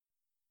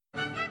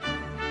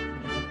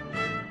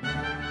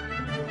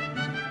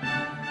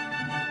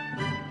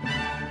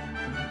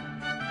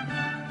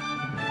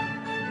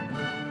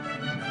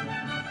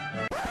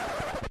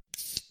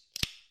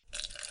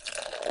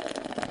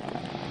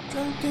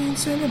Drunken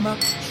cinema.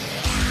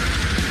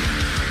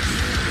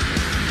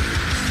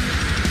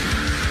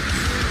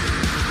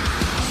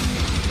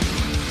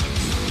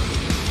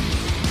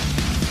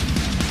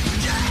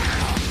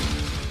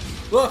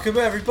 Welcome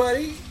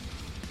everybody.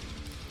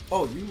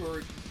 Oh, you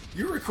were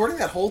recording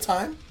that whole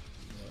time?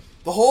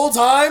 The whole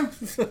time?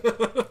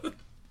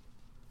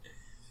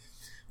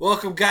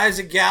 Welcome guys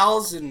and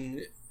gals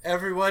and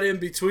everyone in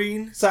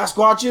between.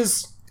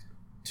 Sasquatches.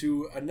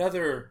 To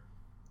another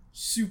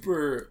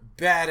super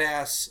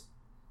badass,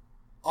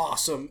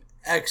 awesome,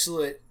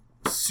 excellent,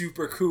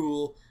 super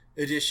cool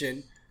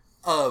edition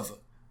of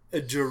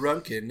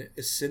Drunken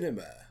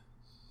Cinema.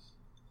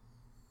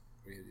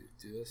 We gonna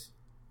do this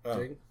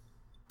thing?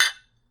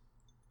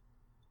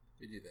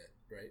 You do that,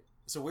 right?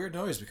 It's a weird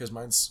noise because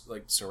mine's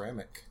like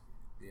ceramic.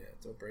 Yeah,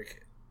 don't break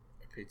it.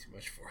 I paid too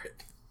much for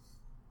it.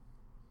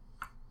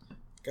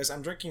 Guys,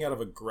 I'm drinking out of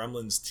a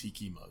Gremlins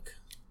tiki mug.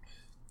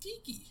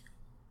 Tiki.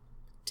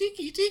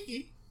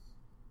 Tiki.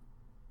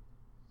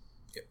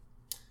 Yep.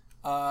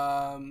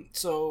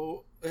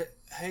 So,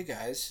 hey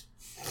guys.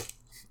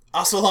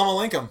 Assalamu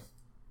alaikum.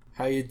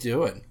 How you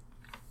doing?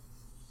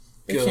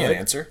 They can't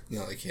answer.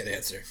 No, they can't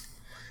answer.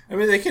 I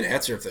mean, they can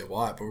answer if they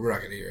want, but we're not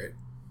going to hear it.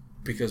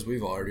 Because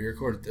we've already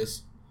recorded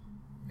this.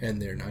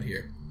 And they're not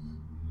here.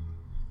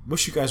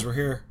 Wish you guys were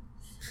here.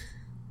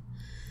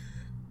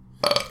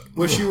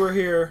 Wish you were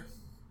here.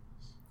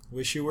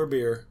 Wish you were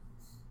beer.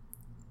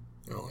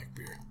 I don't like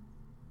beer.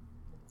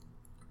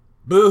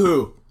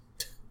 Boo-hoo.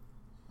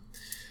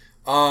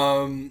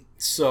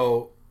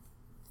 So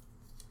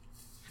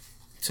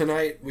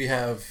tonight we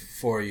have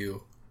for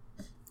you.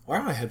 Why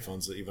are my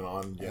headphones even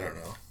on? I don't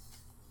know.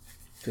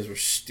 Because we're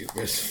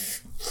stupid.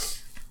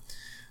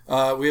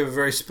 We have a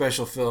very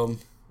special film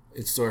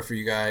in store for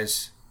you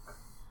guys.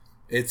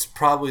 It's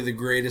probably the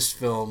greatest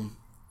film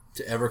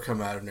to ever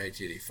come out of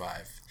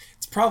 1985.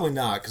 It's probably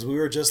not, because we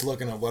were just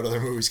looking at what other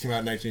movies came out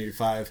in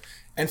 1985.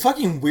 And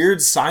fucking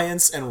Weird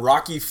Science and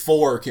Rocky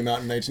IV came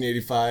out in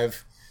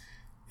 1985.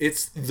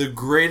 It's the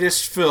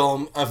greatest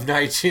film of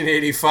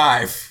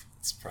 1985.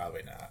 It's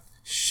probably not.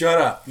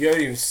 Shut up. You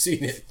haven't even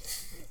seen it.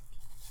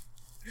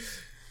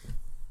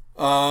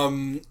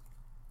 But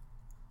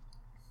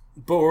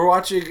we're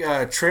watching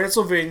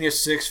Transylvania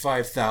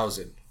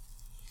 5000,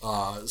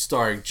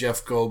 starring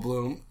Jeff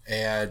Goldblum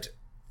and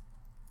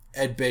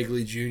Ed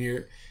Begley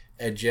Jr.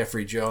 and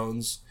Jeffrey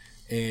Jones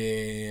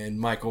and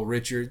Michael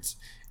Richards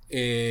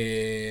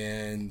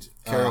and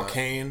Carol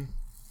Kane.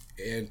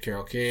 And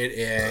Carol Kane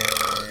and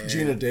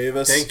Gina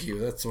Davis. Thank you.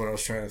 That's what I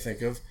was trying to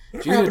think of.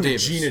 Gina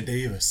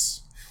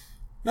Davis.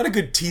 Not a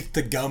good teeth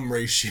to gum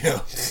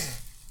ratio.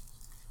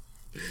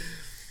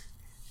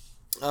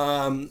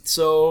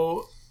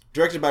 So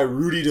directed by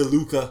Rudy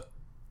DeLuca.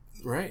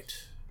 Right.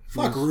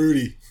 Fuck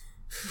Rudy.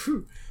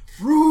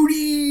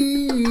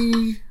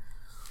 Rudy.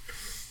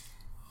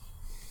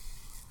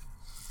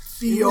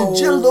 Theo.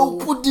 Jello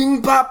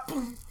pudding pop.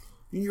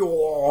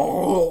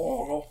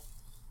 Yo.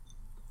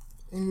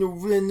 In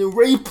the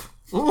rape.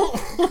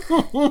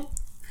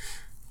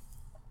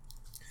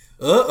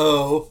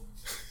 Uh-oh.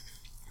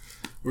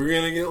 We're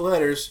going to get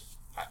letters.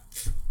 I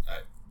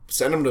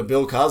send them to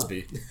Bill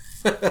Cosby.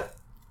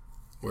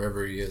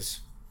 Wherever he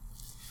is.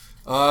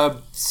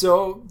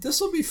 So,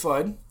 this will be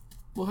fun.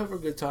 We'll have a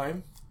good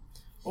time.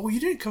 Oh, you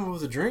didn't come up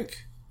with a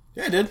drink.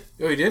 Yeah, I did.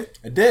 Oh, you did?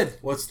 I did.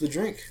 What's the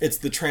drink? It's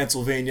the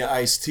Transylvania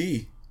iced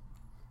tea.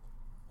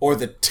 Or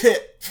the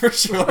tit, for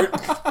short.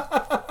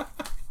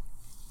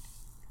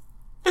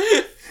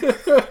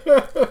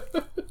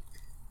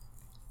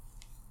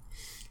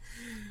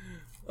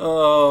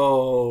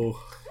 Oh.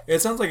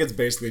 It sounds like it's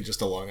basically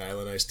just a Long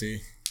Island iced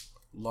tea.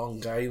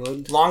 Long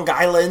Island? Long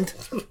Island.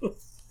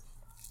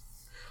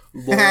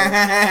 Was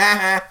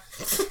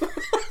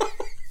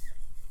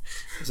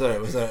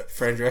that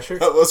Fran Drescher?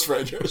 That was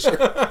Fran Drescher.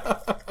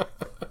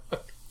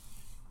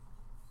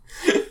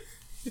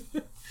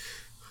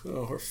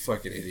 Oh, we're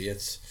fucking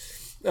idiots.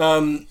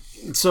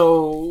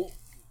 So,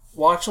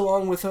 watch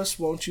along with us,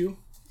 won't you?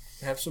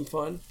 Have some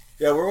fun.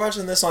 Yeah, we're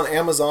watching this on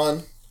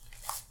Amazon.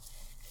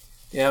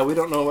 Yeah, we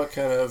don't know what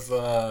kind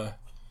of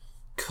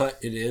cut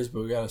it is,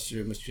 but we gotta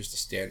assume it's just a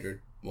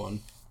standard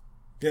one.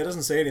 Yeah, it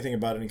doesn't say anything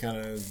about any kind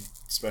of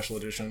special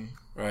edition.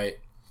 Right.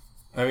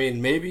 I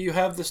mean, maybe you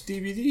have this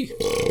DVD.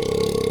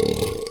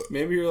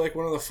 Maybe you're like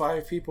one of the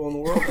 5 people in the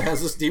world that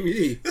has this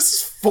DVD. This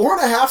is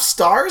 4.5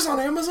 stars on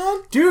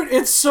Amazon? Dude,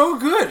 it's so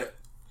good.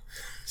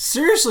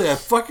 Seriously, I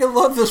fucking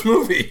love this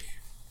movie.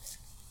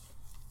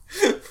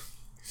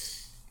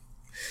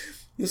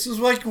 This is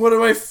like one of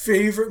my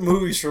favorite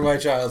movies from my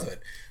childhood.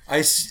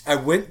 I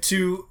went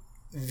to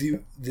the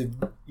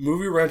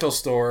movie rental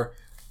store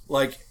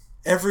like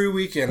every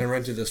weekend and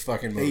rented this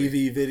fucking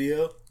movie. AV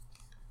video?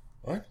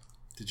 What?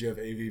 Did you have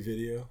AV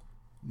video?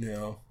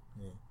 No.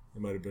 Oh,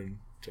 it might have been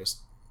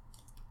just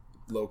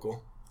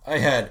local. I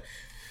had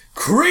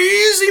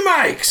Crazy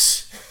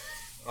Mike's.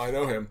 I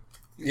know him.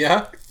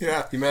 Yeah?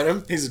 Yeah. You met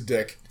him? He's a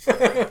dick.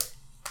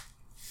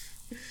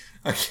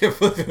 I can't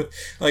believe it.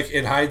 Like,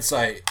 in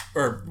hindsight,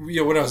 or,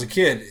 when I was a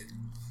kid,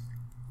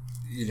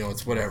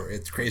 it's whatever.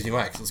 It's Crazy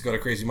Mike's. Let's go to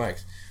Crazy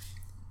Mike's.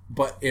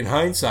 But in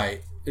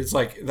hindsight, it's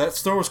like, that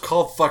store was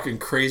called fucking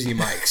Crazy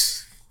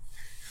Mike's.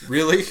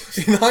 Really?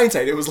 In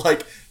hindsight, it was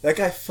like, that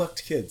guy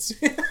fucked kids.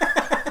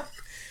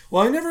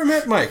 Well, I never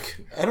met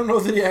Mike. I don't know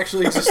that he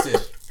actually existed.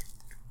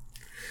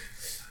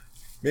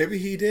 Maybe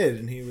he did,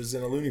 and he was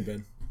in a loony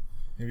bin.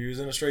 Maybe he was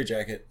in a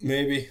straitjacket.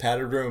 Maybe.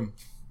 Padded room.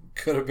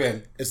 Could have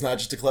been. It's not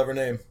just a clever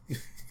name.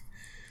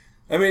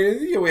 I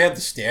mean, we had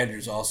the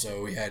standards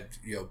also. We had,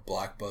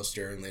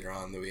 Blockbuster, and later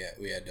on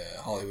we had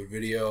Hollywood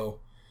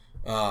Video.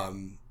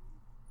 And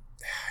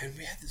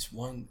we had this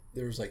one,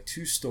 there was like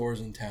 2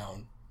 stores in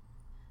town.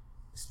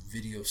 This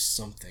Video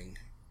something.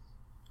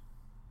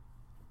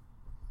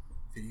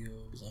 Video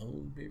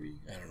Zone, maybe?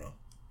 I don't know.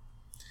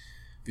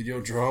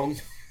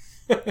 Videodrome?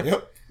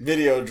 Yep.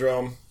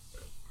 Videodrome.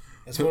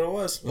 That's what it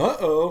was.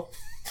 Uh-oh.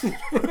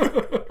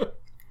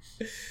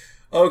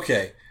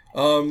 Okay.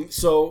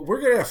 So we're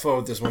going to have fun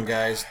with this one,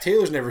 guys.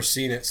 Taylor's never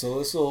seen it, so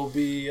this will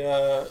be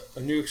a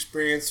new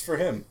experience for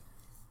him.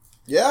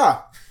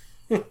 Yeah.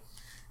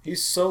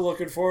 He's so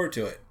looking forward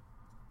to it.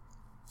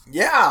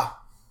 Yeah.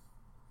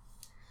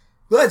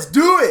 Let's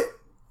do it.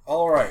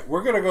 All right.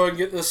 We're going to go and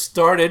get this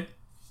started.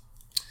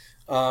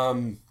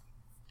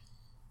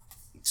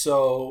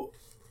 So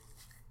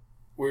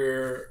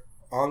we're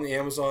on the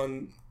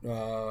Amazon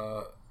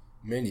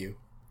menu,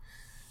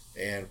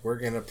 and we're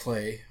going to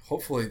play,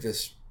 hopefully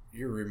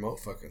your remote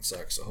fucking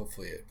sucks, so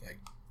hopefully it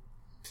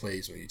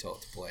plays when you tell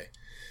it to play.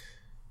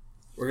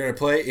 We're going to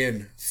play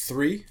in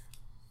 3,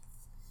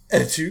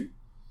 2,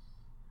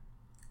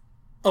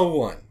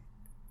 1.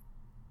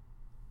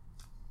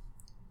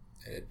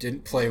 And it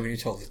didn't play when you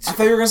told it to. I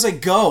thought you were going to say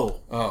go.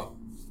 Oh.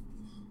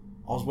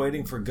 I was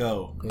waiting for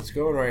go. It's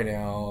going right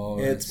now.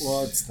 It's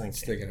thinking.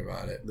 It's thinking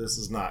about it. This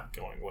is not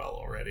going well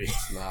already.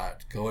 It's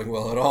not going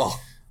well at all.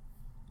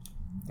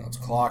 Now it's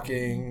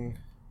clocking.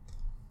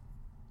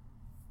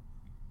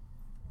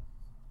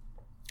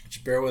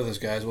 Just bear with us,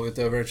 guys. We'll get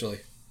there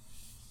eventually.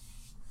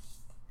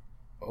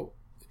 Oh,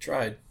 it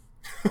tried.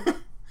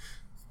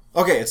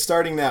 Okay, it's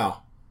starting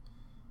now.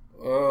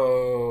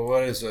 Oh,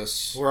 what is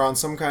this? We're on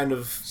some kind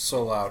of...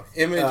 So loud.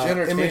 Image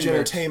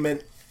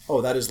entertainment.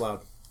 Oh, that is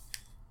loud.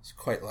 It's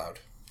quite loud.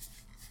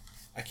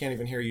 I can't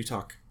even hear you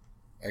talk.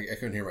 I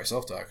couldn't hear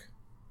myself talk.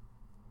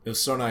 It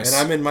was so nice. And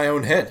I'm in my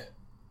own head.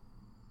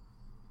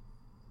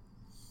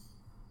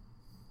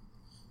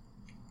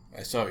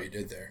 I saw what you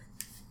did there.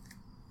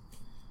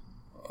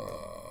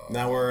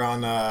 Now we're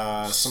on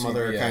some CBS.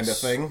 other kind of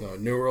thing. No,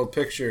 New World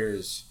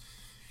Pictures.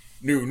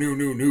 New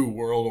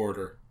World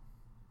Order.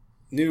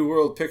 New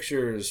World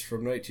Pictures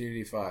from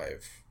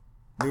 1985.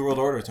 New World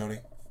Order, Tony.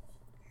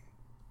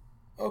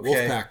 Okay.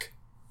 Wolfpack.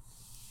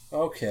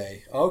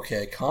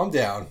 Okay, calm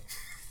down.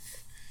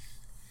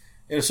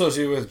 In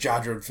associated with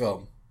Drunken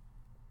film.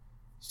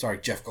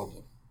 Starring Jeff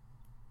Goldblum.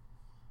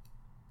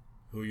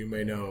 Who you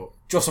may know.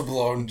 Joseph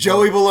Baloney.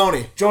 Joey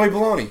Baloney. Joey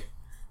Baloney.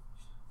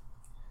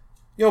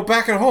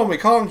 Back at home, we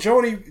call him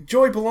Joey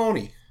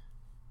Baloney.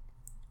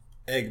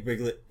 Egg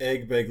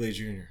Begley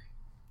Jr.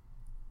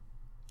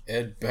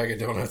 Ed Bag of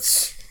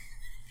Donuts.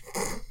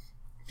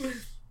 Look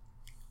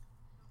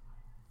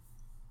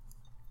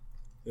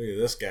at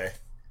this guy.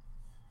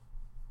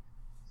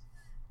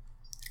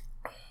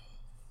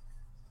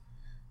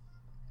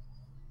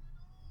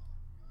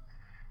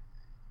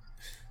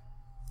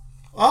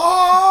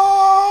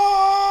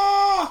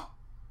 Oh!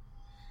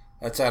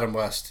 That's Adam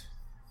West.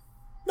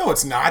 No,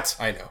 it's not.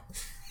 I know.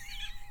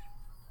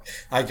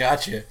 I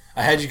got you.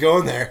 I had you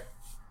going there.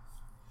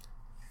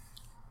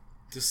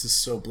 This is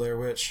so Blair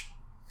Witch.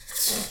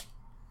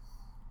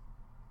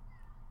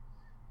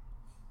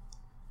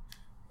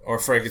 Or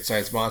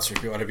Frankenstein's monster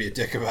if you want to be a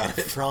dick about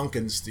it.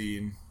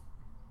 Frankenstein.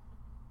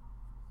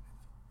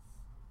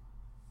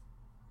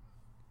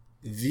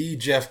 The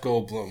Jeff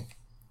Goldblum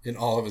in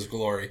all of his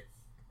glory.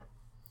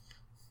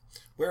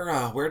 Where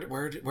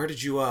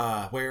did you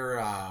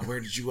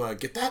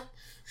get that?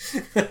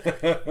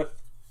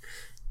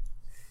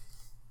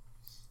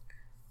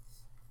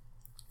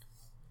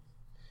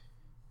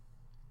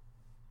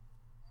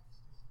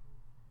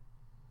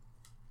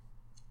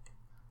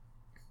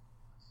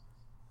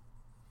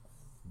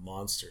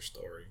 Monster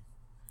Story.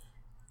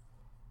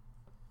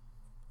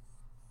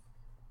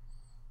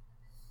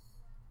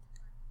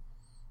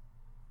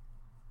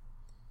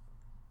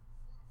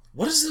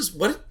 What is this?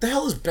 What the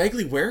hell is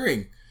Begley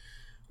wearing?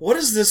 What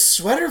is this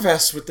sweater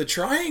vest with the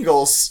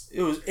triangles?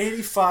 It was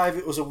 85.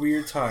 It was a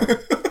weird time.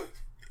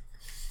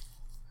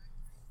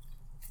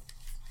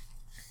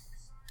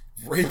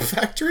 Rape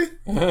Factory?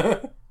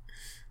 Did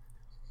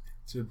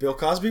Bill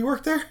Cosby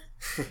work there?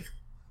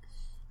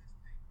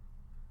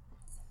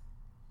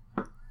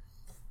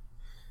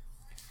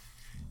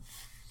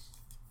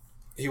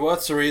 He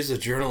wants to raise the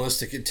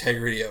journalistic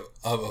integrity of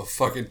a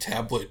fucking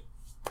tabloid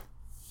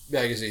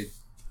magazine.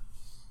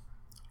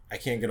 I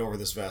can't get over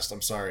this vest.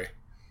 I'm sorry.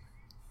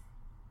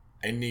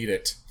 I need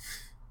it.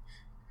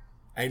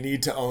 I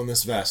need to own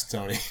this vest,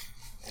 Tony.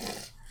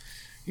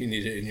 You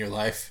need it in your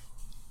life.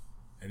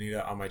 I need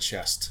it on my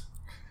chest.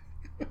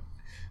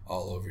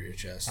 all over your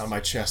chest. On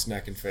my chest,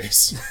 neck, and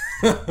face.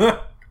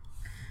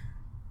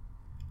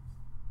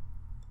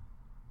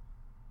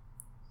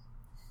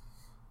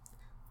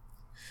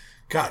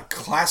 God,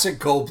 classic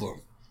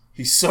Goldblum.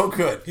 He's so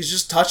good. He's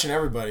just touching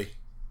everybody.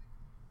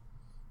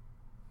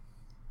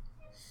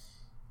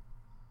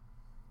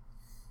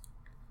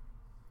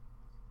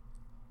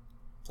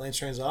 Planes,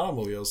 trains, and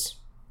automobiles.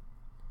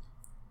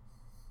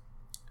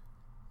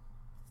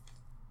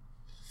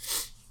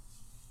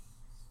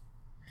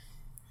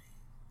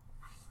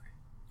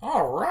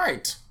 All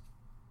right.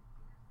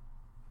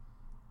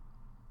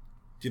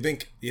 Do you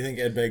think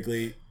Ed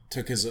Begley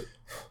took his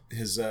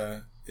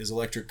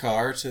electric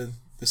car to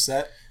the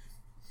set?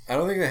 I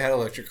don't think they had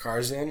electric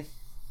cars then.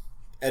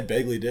 Ed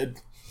Begley did.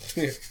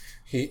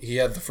 he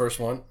had the first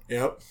one.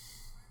 Yep.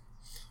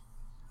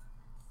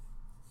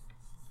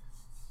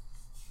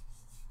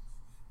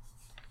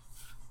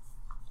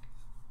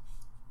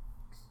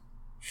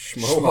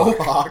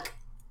 Schmohawk.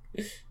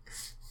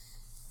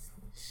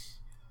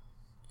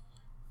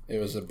 It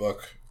was a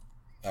book,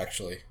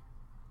 actually.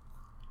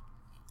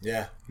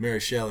 Yeah, Mary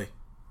Shelley.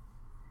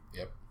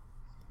 Yep.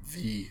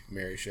 The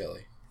Mary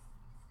Shelley.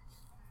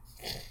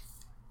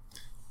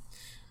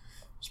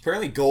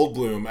 Apparently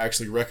Goldblum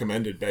actually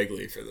recommended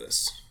Begley for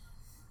this.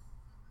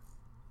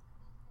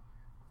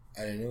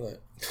 I didn't know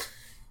that.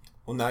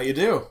 Well, now you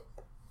do.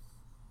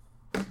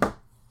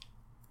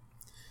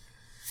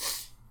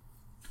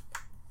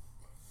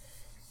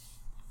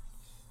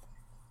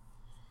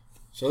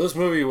 So this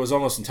movie was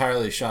almost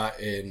entirely shot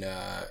in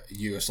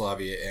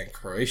Yugoslavia and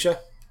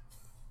Croatia.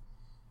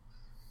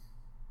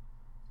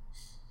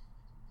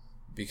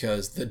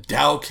 Because the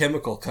Dow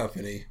Chemical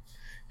Company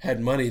had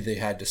money they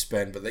had to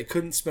spend, but they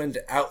couldn't spend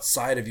it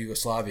outside of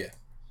Yugoslavia.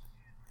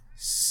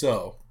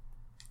 So,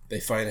 they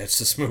financed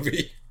this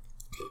movie.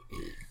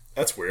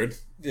 That's weird.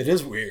 It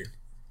is weird.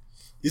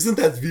 Isn't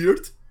that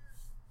weird?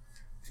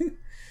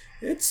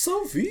 It's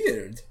so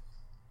weird.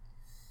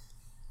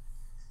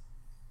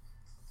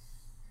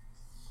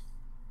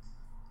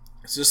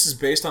 So this is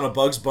based on a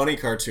Bugs Bunny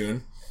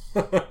cartoon.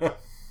 I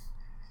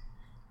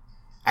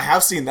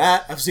have seen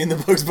that. I've seen the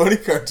Bugs Bunny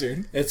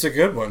cartoon. It's a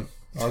good one.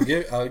 I'll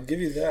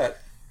give you that.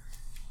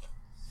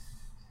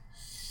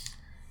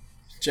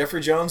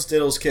 Jeffrey Jones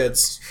diddles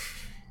kids.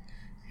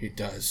 He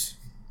does.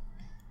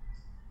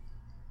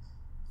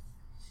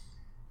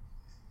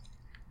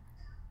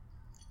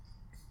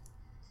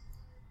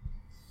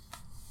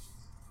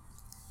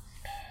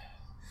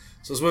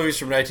 So this movie's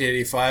from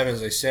 1985,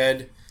 as I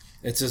said.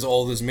 It's as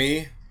old as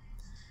me,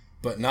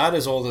 but not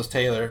as old as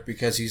Taylor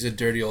because he's a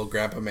dirty old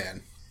grandpa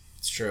man.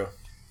 It's true.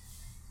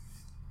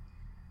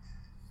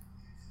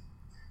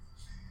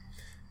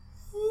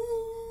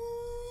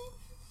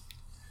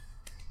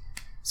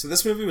 So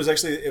this movie was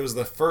actually, it was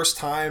the first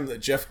time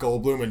that Jeff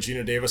Goldblum and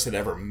Gina Davis had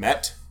ever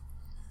met.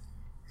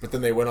 But then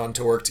they went on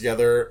to work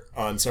together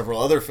on several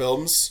other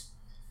films,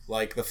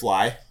 like The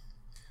Fly.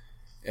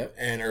 Yep.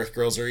 And Earth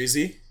Girls Are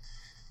Easy.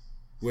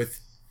 With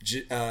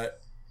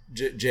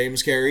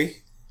James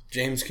Carey.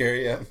 James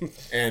Carey, yeah.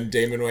 And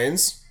Damon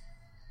Wayans.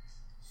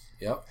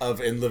 Yep.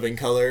 Of In Living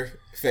Color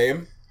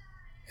fame.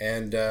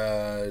 And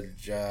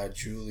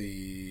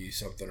Julie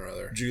something or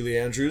other. Julie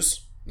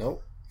Andrews.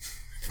 Nope.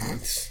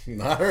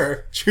 Not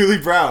her. Julie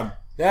Brown.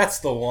 That's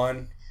the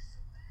one.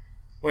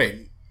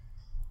 Wait.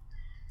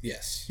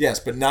 Yes. Yes,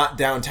 but not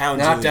downtown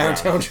Not Julie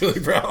downtown Brown. Julie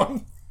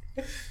Brown.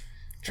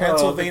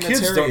 Transylvania. The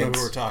kids don't know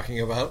who we're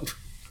talking about.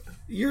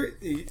 You're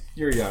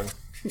young.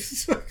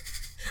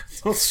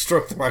 Don't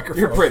stroke the microphone.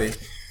 You're pretty.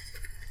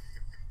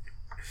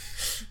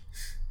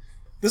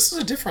 This is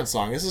a different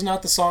song. This is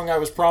not the song I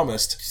was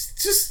promised.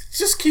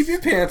 Just keep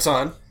your pants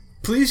on.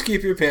 Please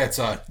keep your pants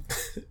on.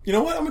 You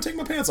know what? I'm going to take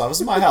my pants off.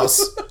 This is my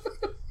house.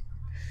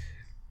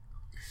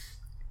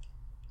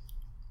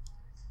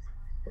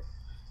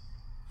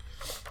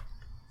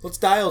 Let's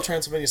dial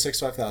Transylvania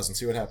 65000,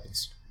 see what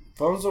happens.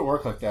 Phones don't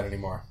work like that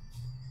anymore.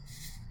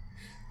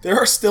 There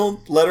are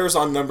still letters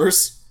on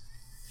numbers.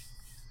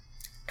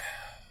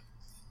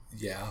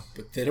 Yeah,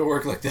 but they don't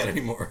work like that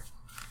anymore.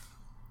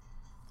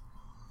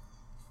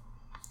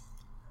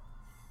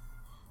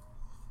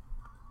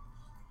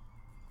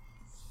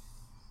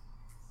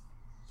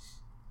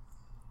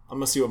 I'm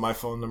going to see what my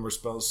phone number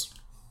spells.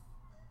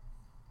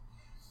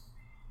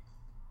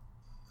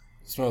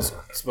 Smells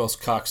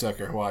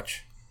cocksucker.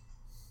 Watch.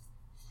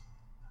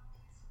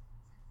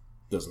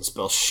 Doesn't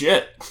spell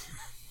shit.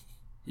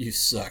 You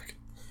suck.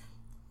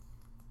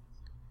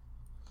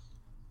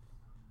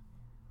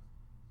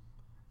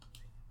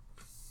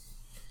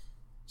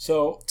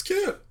 So It's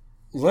cute.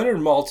 Leonard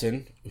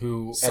Maltin,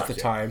 who Suck at the it.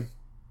 time,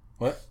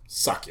 what?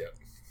 Suck it.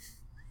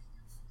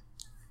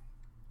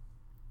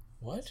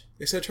 What?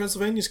 They said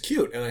Transylvania's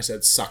cute, and I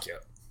said suck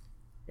it.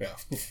 Yeah.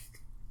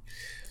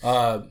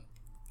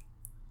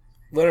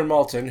 Leonard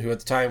Maltin, who at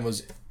the time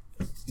was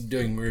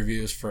doing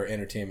reviews for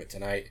Entertainment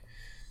Tonight,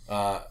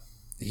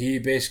 he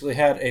basically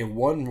had a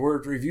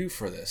one-word review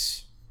for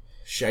this.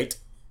 Shite.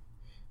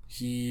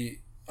 He,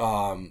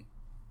 sorry,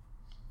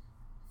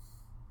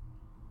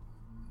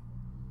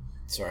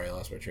 I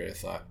lost my train of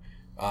thought.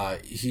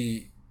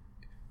 He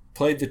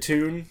played the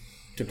tune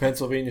to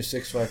Pennsylvania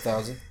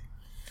 65000,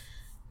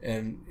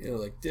 and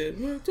like,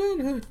 and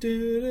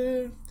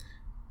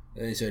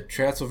he said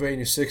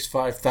Transylvania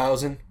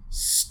 65000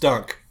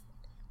 stunk.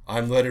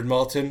 I'm Leonard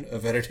Maltin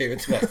of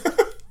Entertainment Tonight.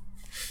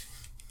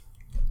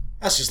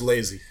 That's just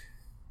lazy.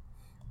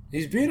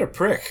 He's being a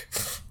prick.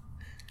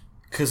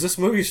 Because this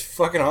movie's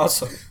fucking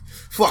awesome.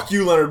 Fuck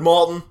you, Leonard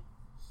Maltin.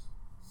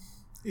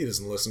 He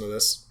doesn't listen to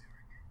this.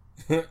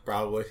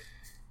 Probably.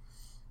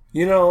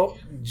 You know,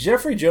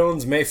 Jeffrey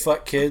Jones may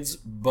fuck kids,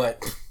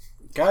 but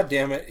god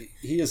damn it,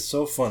 he is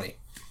so funny.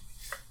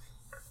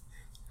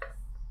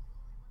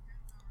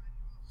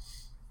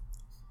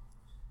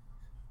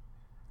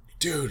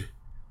 Dude.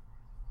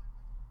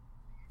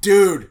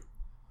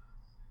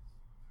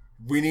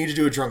 We need to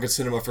do a Drunken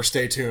Cinema for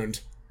Stay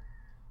Tuned.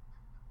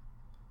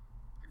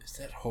 Is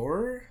that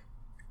horror?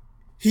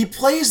 He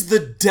plays the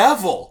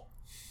devil.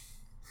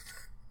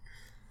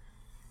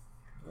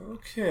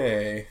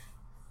 Okay.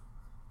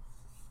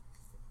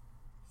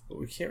 But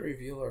we can't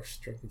reveal our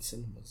Drunken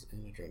Cinemas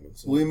in a Drunken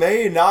Cinema. We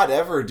may not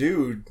ever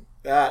do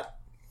that.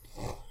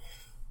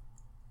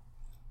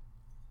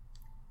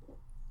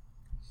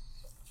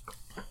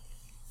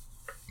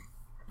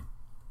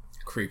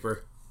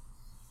 Creeper.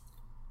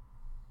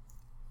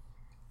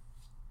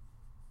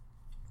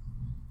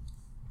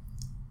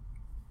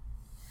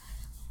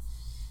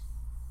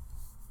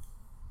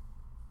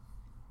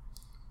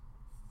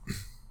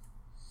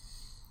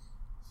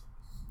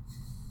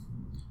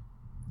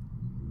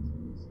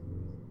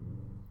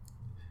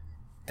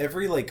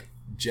 Every, like,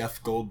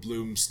 Jeff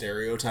Goldblum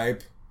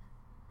stereotype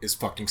is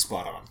fucking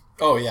spot on.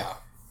 Oh, yeah.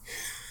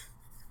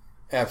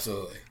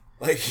 Absolutely.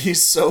 Like,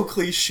 he's so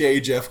cliche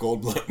Jeff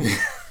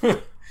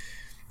Goldblum.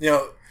 You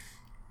know,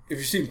 if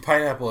you've seen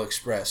Pineapple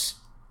Express,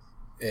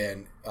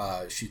 and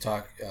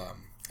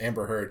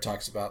Amber Heard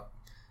talks about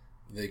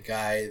the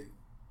guy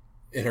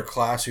in her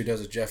class who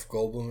does a Jeff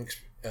Goldblum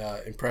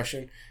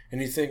impression, and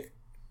you think,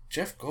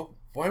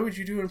 why would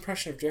you do an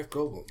impression of Jeff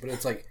Goldblum? But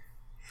it's like,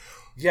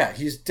 yeah,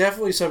 he's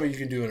definitely somebody you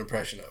can do an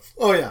impression of.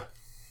 Oh, yeah.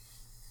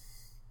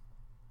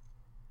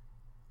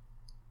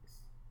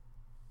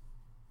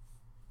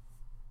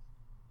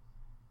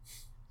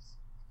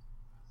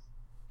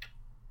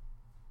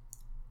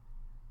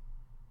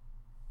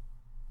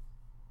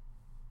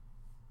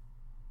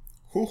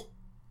 Who?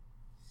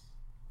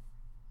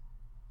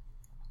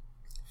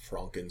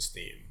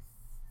 Frankenstein.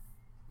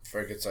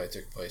 Frankenstein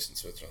took place in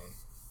Switzerland.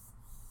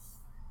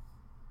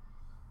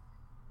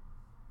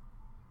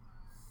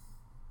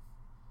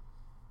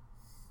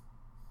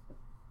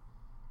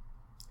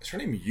 Is her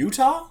name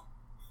Utah?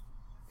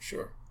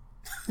 Sure.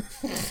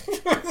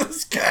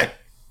 This guy.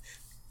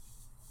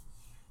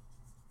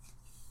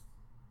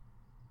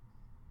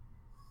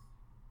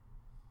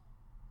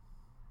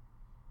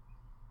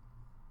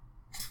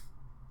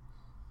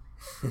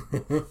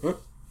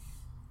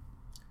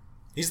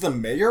 He's the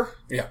mayor?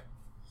 Yeah.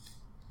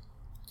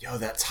 Yo,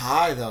 that's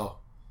high, though.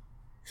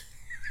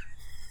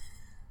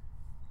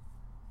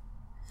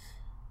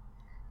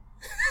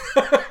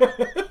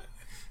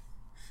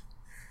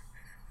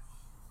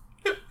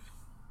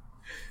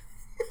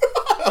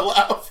 I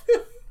laugh.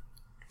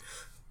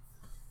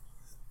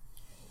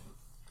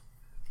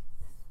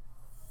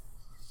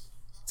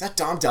 Is that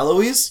Dom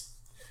DeLuise?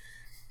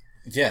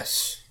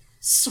 Yes.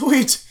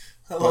 Sweet.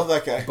 I love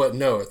that guy. But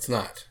no, it's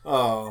not.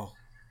 Oh.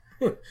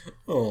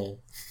 Oh.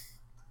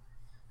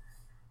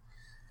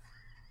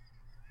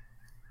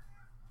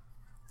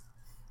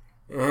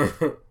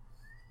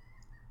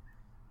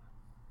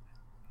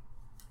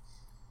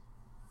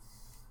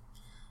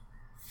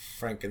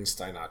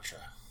 Frankensteinatra.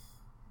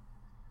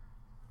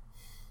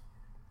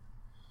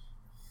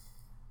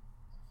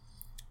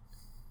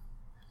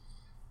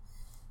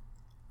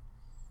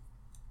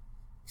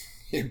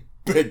 You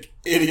big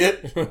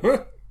idiot.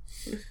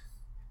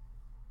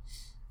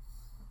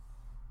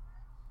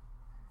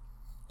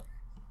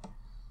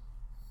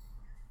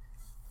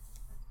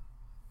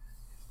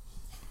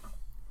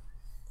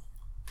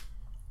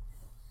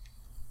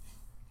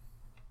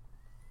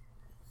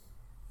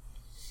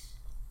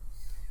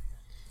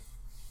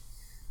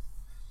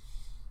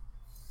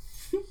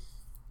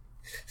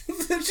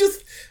 They're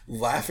just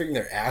laughing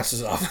their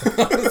asses off.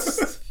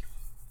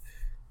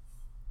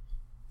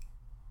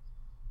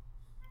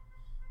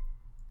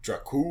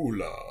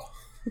 Dracula.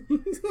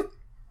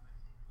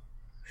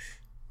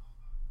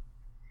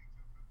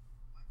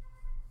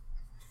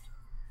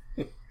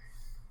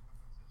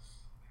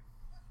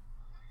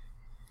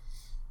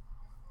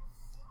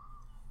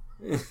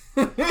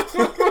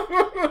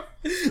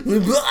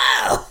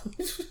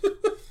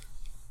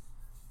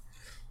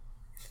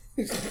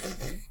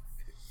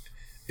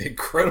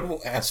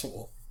 Incredible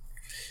asshole.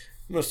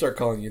 I'm gonna start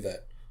calling you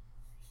that.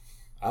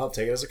 I'll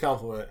take it as a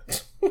compliment.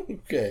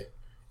 Okay.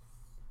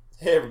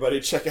 Hey everybody,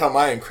 check out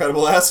my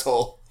incredible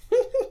asshole.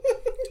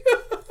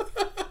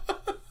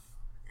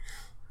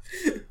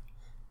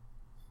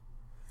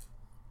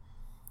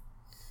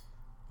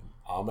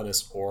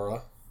 Ominous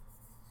aura.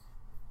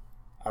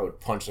 I would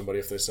punch somebody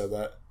if they said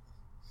that.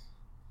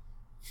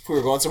 If we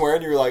were going somewhere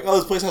and you were like, oh,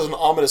 this place has an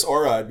ominous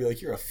aura, I'd be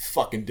like, you're a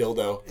fucking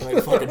dildo. And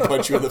I'd fucking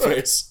punch you in the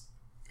face.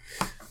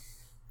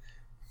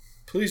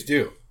 Please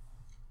do.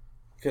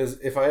 Because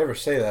if I ever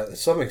say that,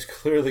 something's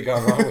clearly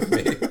gone wrong with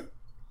me.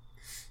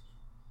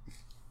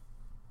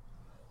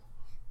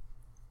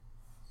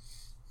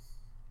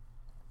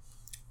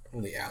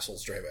 Only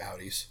assholes drive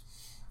Audis.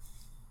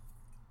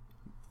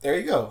 There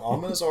you go.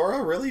 Ominous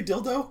aura? Really,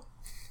 dildo?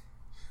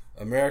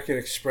 American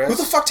Express. Who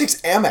the fuck takes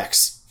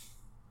Amex?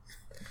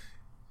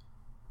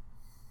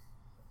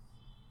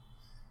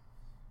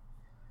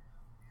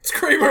 It's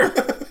Kramer.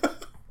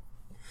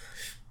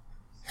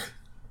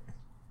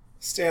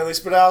 Stanley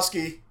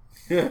Spadowski.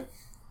 Yeah.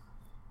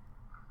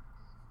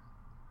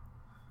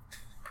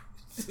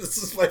 This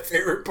is my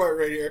favorite part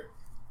right here.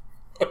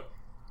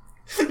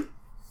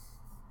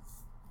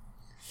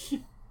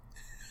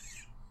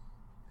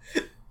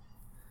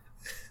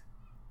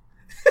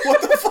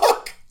 What the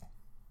fuck?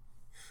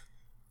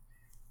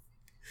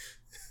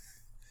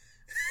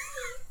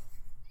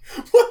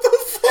 What the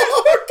fuck?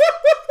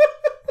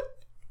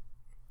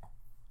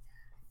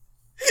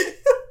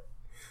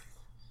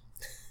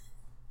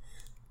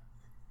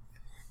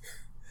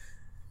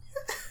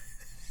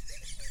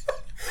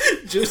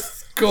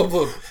 Just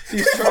Goldblum.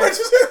 He's trying Punches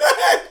in the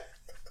head.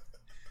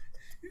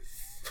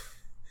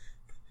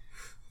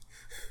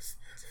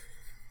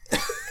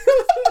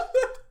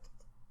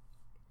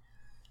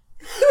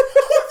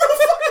 What the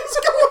fuck is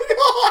going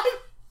on?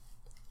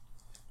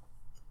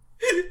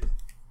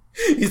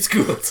 It's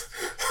good.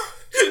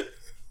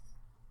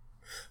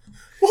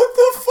 What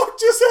the fuck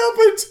just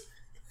happened?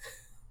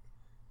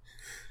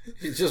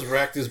 He just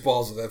racked his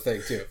balls with that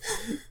thing, too.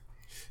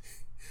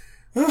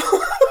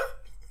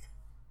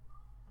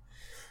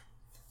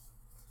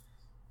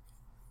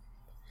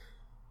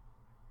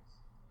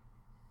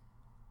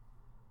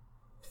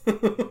 What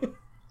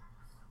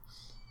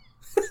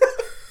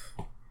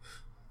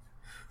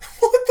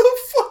the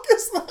fuck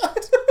is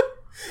that?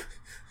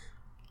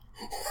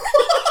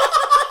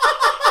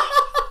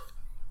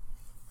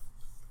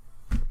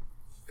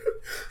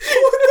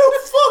 What the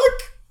fuck?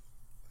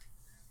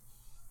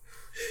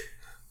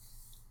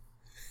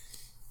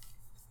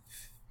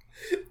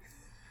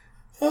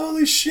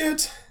 Holy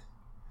shit.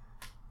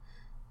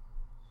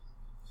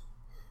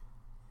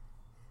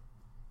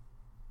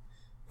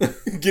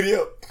 Giddy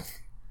up.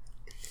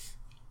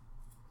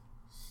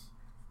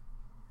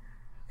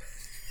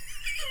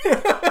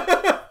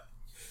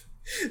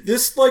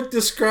 This,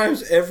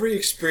 describes every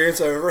experience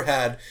I've ever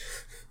had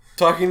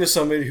talking to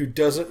somebody who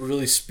doesn't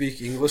really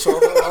speak English all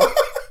that well.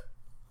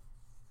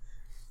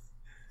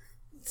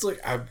 It's like,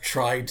 I've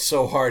tried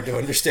so hard to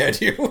understand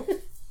you.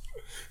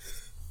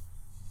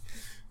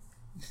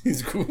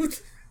 He's good.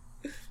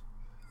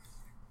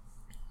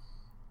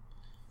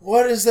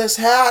 What is this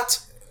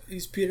hat?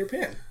 He's Peter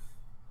Pan.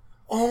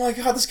 Oh my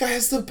god, this guy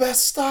has the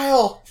best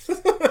style.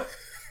 The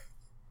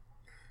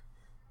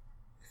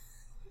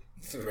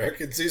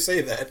Americans do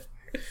say that.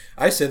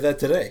 I said that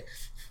today.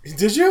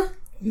 Did you?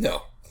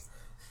 No.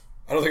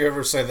 I don't think I've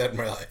ever said that in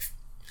my life.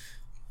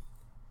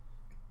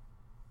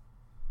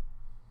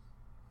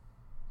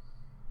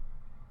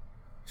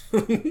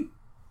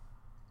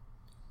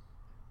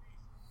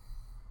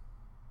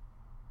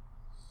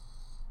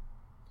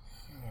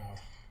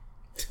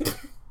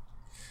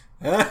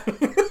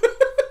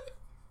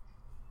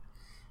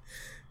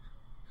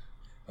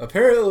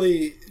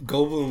 Apparently,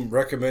 Goldblum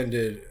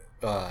recommended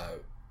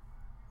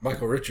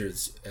Michael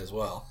Richards as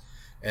well.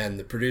 And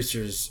the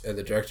producers and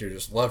the director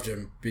just loved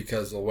him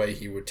because of the way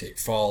he would take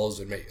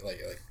falls and make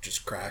like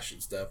just crash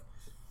and stuff.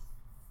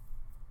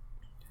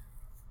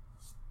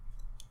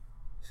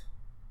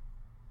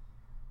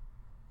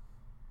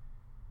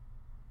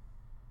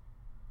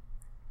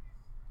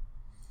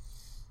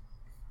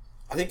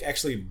 I think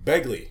actually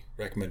Begley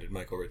recommended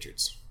Michael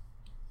Richards.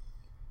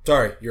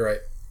 Sorry, you're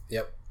right.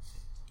 Yep.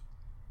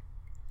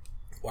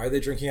 Why are they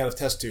drinking out of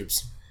test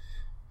tubes?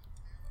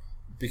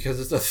 Because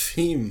it's a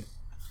theme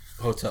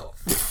hotel.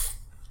 I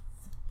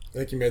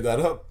think you made that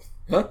up.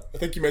 Huh? I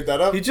think you made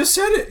that up. He just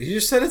said it. He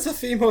just said it's a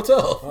theme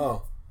hotel.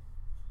 Oh.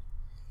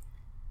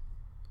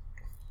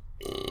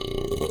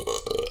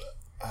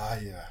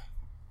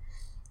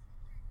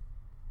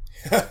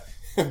 Yeah.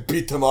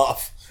 Beat them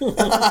off.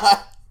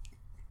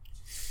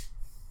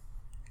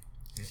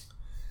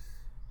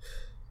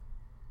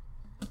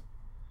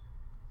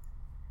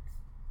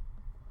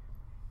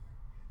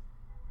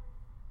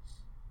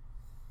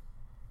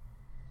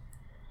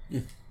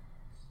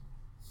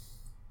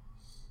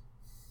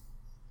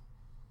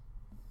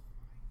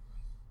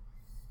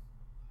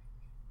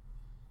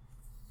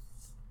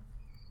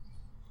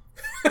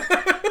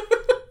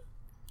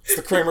 It's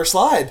the Kramer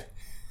slide.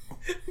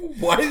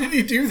 Why did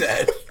he do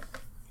that?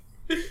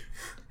 I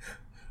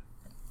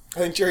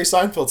think Jerry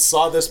Seinfeld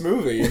saw this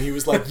movie and he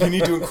was like, you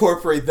need to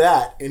incorporate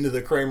that into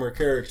the Kramer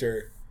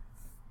character.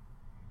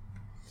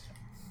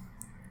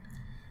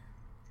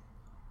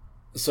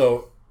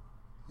 So,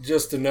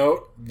 just to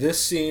note,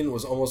 this scene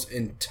was almost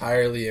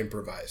entirely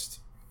improvised.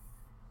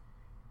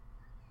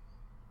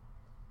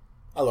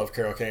 I love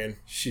Carol Kane.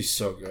 She's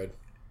so good.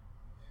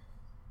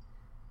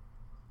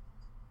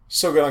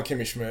 So good on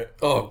Kimmy Schmidt.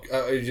 Oh,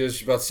 I was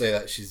just about to say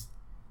that. She's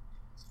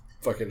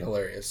fucking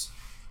hilarious.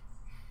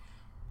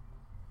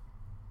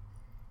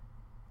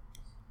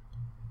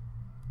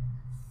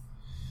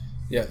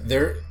 Yeah,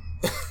 their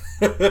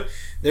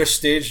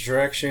stage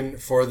direction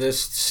for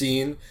this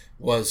scene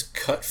was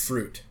cut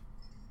fruit.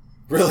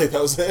 Really? That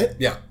was it?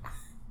 Yeah.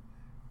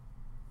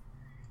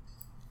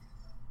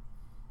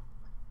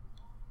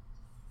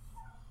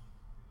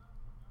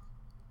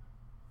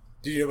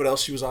 Do you know what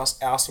else she was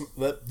awesome?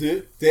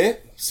 You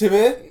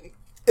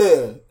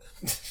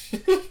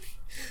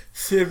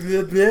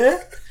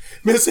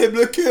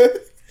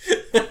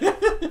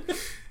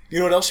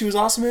know what else she was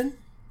awesome in?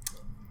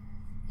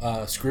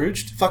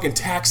 Scrooged? Fucking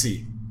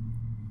Taxi.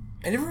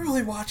 I never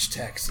really watched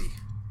Taxi.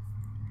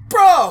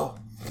 Bro!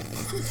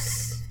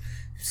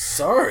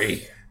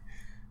 Sorry.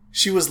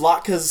 She was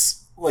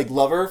Latka's,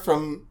 lover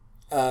from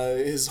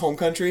his home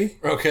country.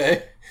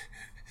 Okay.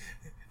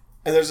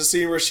 And there's a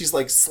scene where she's,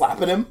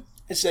 slapping him.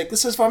 And she's like,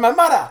 this is for my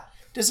mother.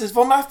 This is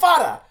for my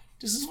father.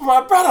 This is for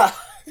my brother.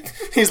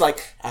 He's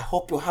like, I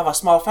hope you have a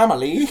small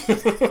family.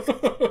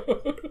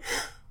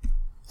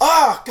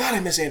 Oh, God,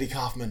 I miss Andy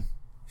Kaufman.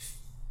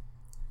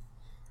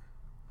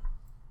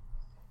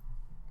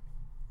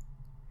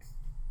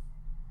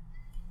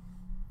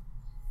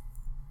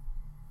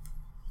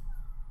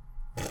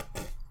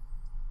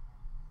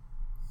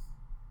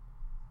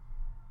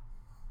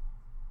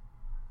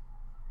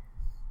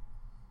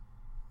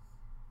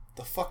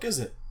 The fuck is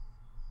it?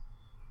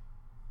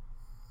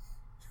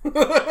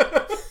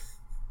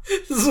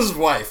 This is his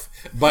wife,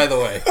 by the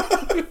way.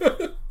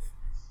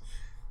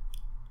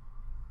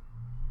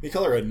 You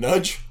call her a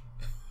nudge?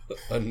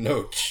 A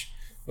noach.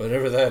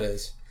 Whatever that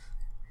is.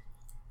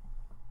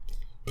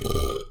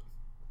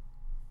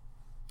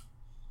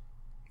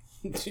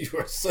 You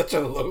are such a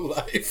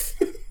lowlife.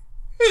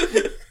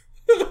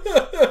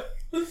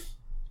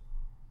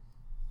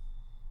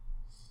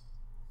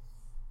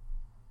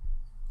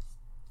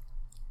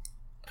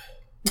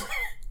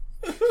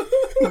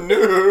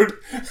 Nude.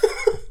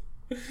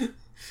 I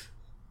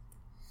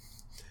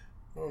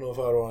don't know if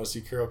I would want to see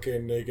Carol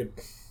Kane naked.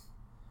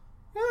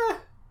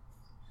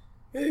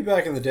 Maybe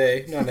back in the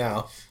day, not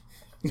now.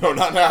 No,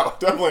 not now.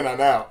 Definitely not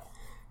now.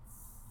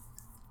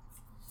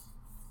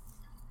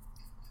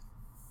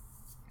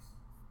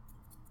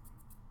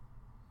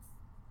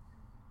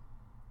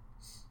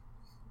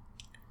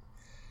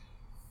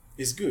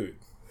 It's good.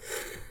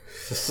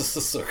 This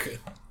is so good.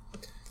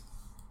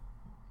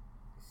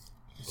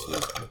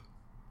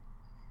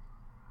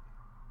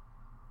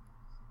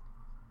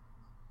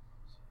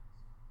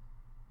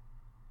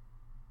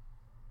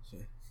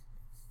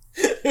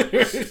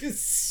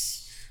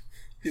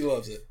 He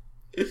loves it.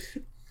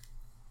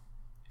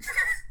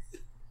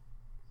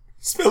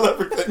 Spill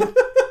everything.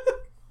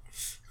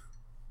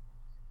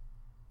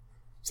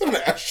 Is that an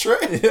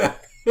ashtray? Yeah.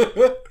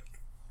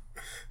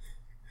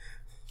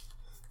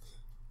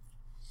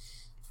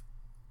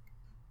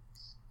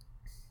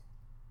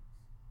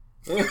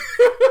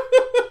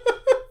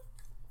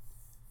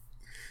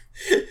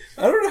 I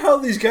don't know how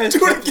these guys Do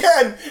it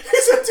again!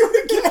 He said do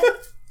it again!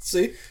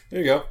 See? There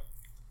you go.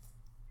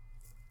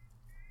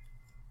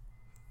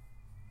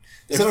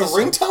 Is that a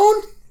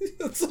ringtone?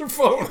 That's their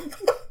phone.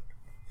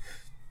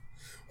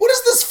 What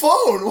is this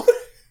phone? What?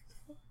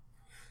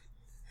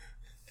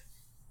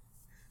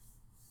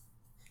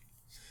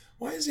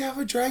 Why does he have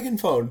a dragon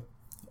phone?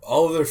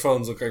 All of their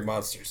phones look like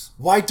monsters.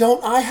 Why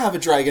don't I have a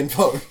dragon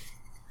phone?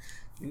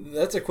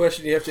 That's a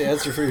question you have to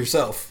answer for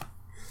yourself.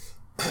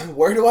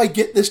 Where do I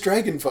get this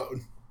dragon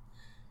phone?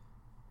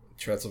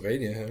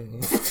 Transylvania, I don't know.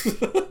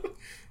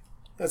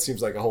 That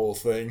seems like a whole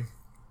thing.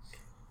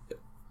 I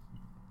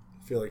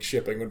feel like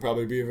shipping would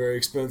probably be very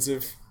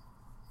expensive.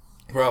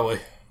 Probably.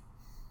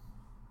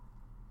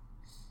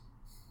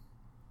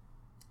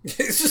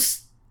 It's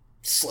just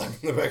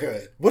slapping the back of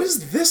it. What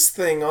is this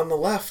thing on the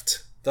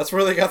left? That's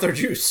where they got their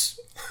juice.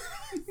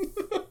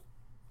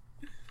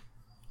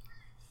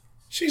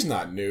 She's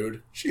not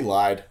nude. She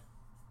lied.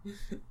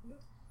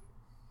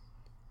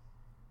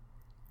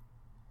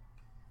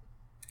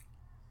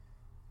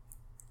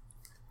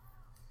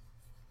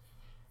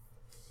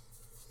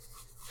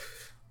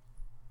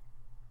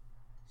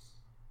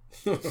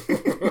 He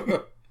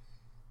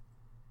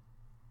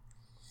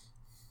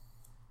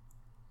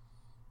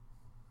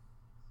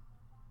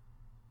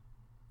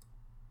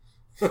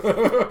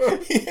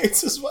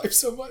hates his wife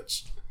so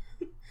much.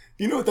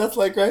 You know what that's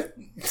like, right?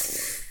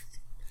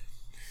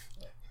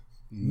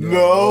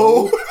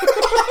 No.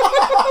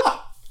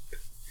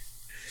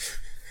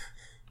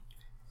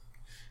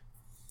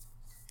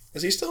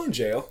 Is he still in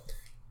jail?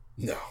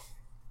 No.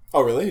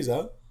 Oh, really? He's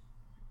out?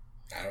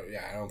 I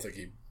don't think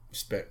he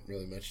spent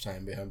really much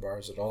time behind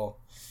bars at all.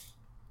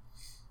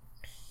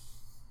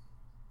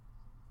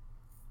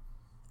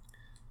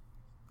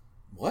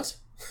 What?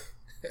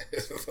 I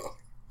don't know.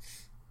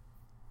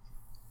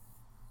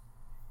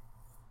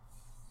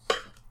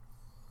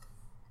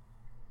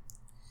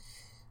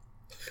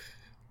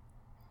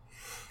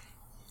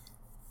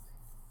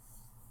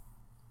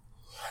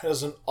 That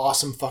is an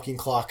awesome fucking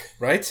clock.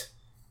 Right?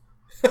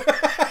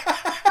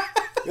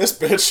 this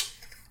bitch.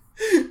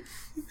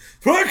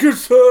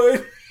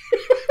 Frankenstein!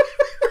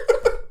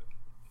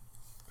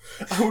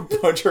 I would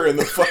punch her in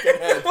the fucking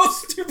head.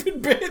 Oh,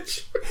 stupid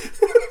bitch!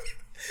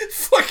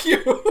 Fuck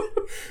you!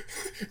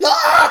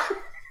 Ah!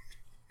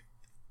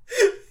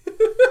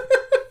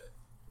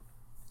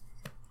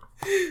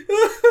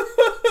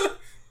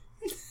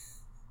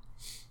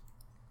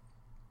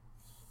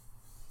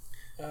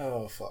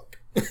 Oh, fuck.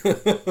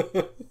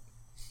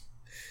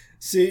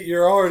 See,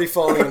 you're already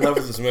falling in love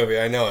with this movie.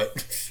 I know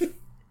it. I'm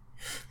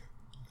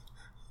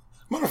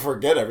gonna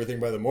forget everything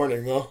by the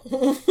morning, though.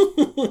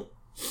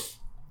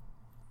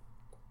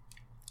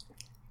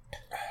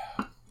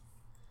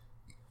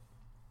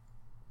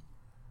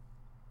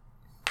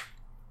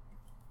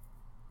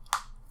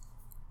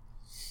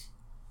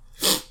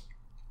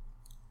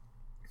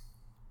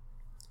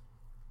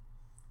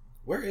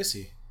 Where is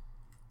he?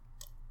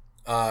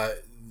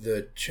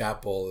 The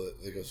chapel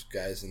that goes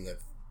guys in the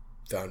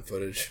found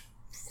footage.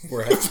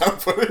 Where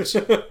Found footage?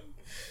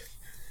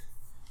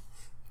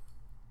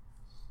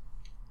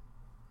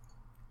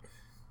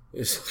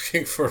 He's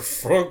looking for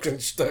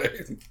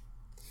Frankenstein.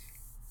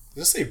 Does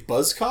this say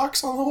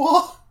Buzzcocks on the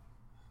wall?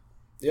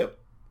 Yep.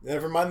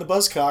 Never mind the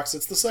Buzzcocks,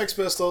 it's the Sex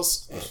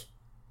Pistols.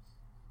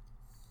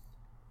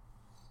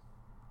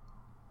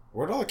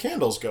 Where'd all the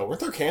candles go?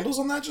 Weren't there candles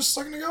on that just a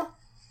second ago?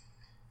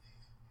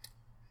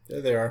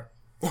 There they are.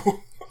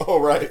 Oh,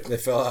 right. They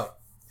fell out.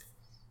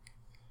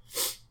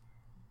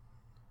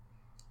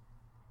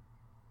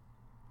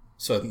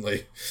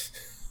 Suddenly.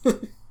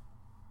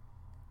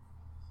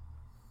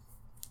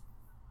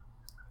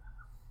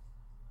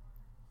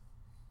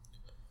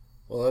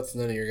 Well, that's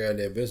none of your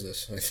goddamn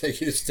business. I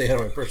think you just stay out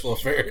of my personal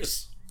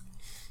affairs.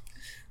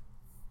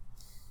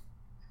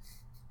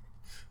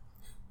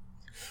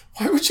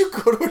 Why would you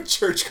go to a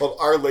church called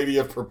Our Lady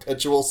of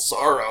Perpetual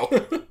Sorrow?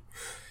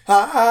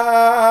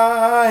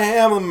 I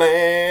am a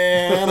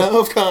man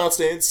of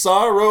constant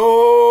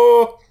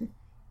sorrow.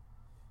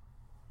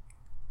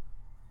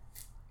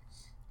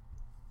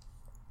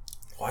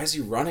 Why is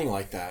he running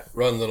like that?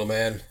 Run, little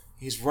man.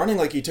 He's running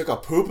like he took a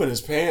poop in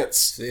his pants.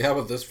 See, how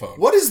about this phone?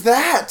 What is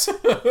that?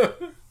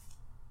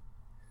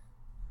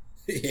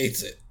 He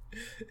hates it.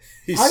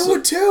 I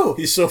would too.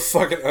 He's so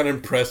fucking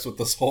unimpressed with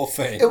this whole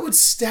thing. It would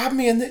stab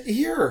me in the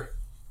ear.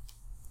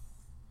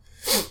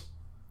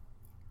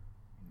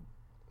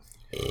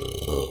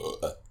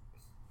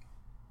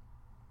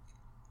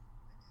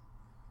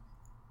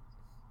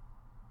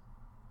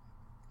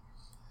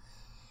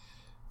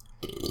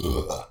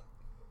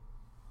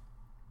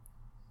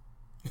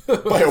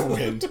 By a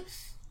wind. Is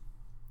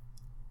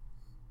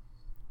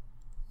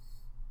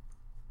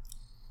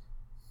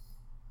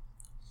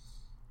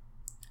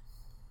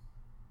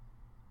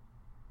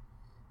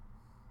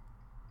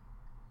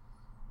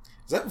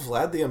that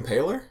Vlad the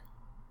Impaler?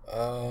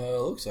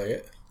 Looks like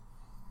it.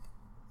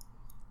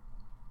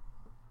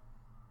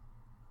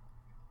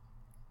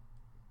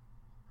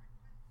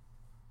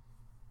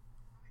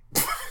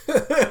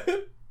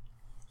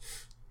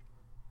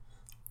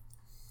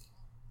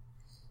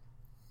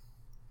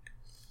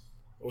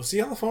 Was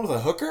he on the phone with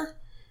a hooker?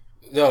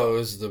 No, it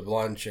was the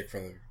blonde chick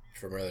from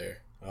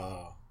earlier.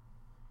 Oh.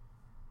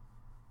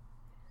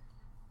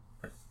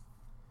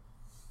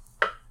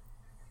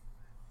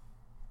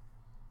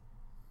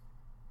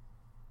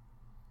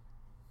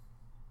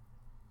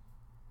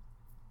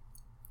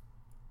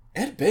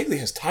 Ed Begley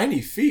has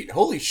tiny feet.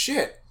 Holy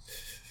shit.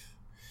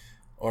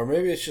 Or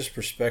maybe it's just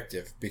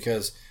perspective,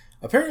 because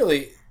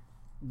apparently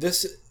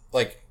this,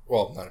 like,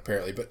 well, not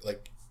apparently, but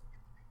like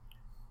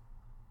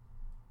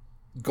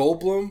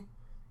Goldblum,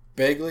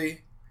 Begley,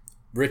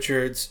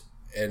 Richards,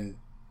 and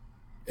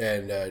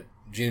Gina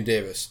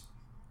Davis,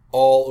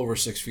 all over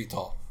 6 feet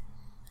tall.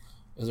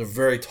 It was a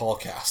very tall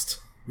cast.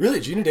 Really?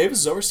 Gina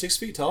Davis is over 6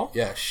 feet tall?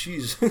 Yeah,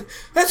 she's...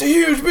 That's a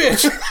huge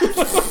bitch!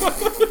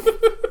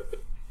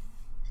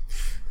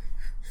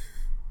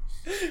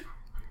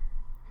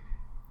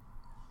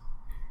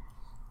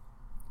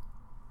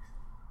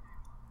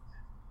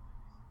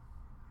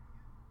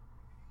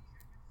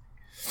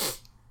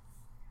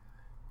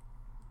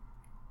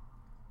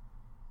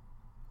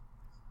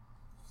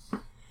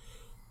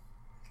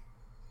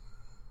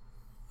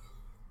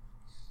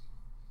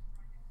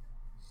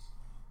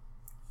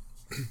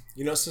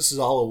 You notice this is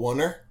all a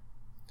oneer?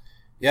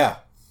 Yeah.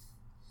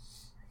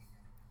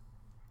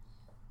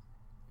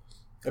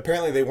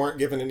 Apparently they weren't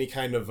given any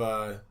kind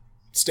of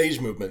stage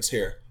movements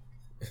here.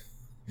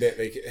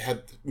 They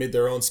had made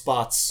their own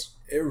spots.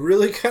 It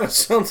really kind of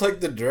sounds like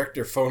the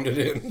director phoned it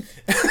in.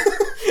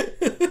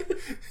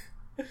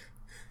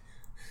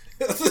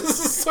 This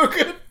is so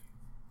good.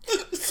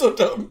 It's so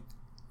dumb.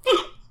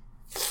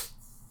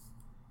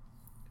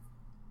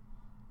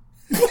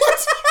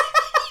 What?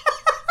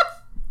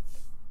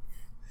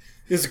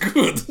 It's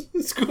good.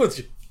 It's good.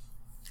 Did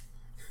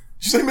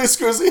you say Miss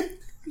Scusi?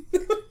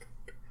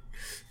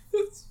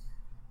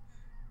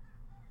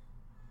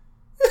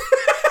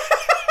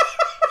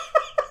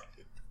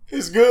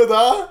 It's good,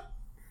 huh?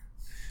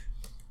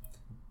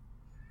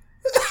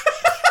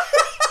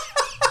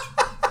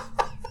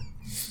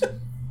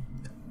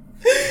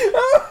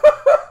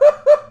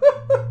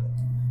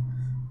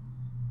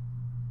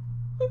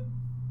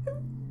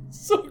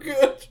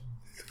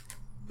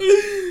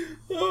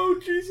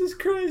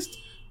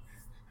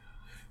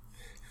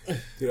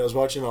 Dude, I was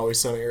watching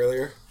Always Sunny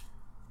earlier.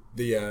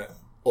 The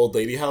Old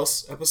Lady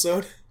House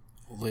episode.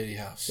 Old Lady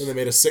House. And they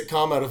made a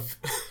sitcom out of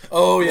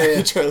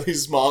yeah.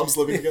 Charlie's moms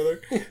living together.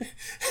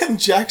 And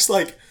Jack's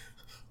like,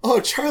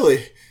 oh,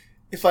 Charlie,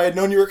 if I had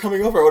known you were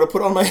coming over, I would have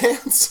put on my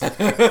hands.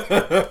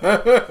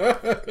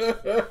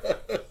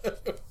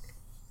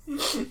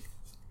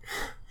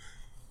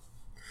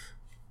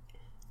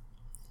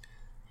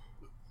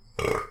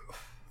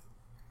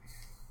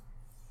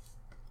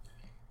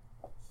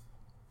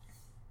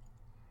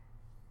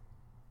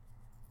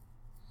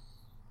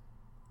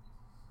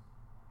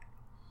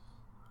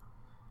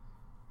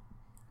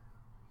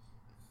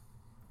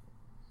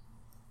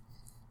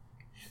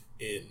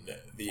 In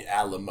the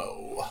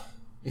Alamo.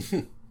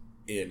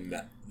 In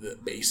the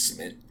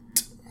basement.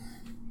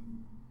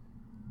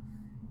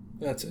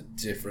 That's a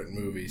different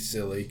movie,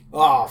 silly.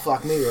 Oh,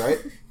 fuck me, right?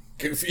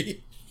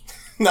 Goofy.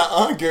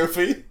 Nuh-uh,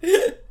 Goofy.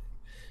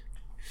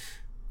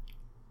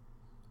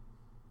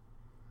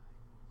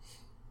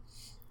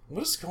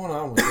 What is going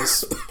on with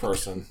this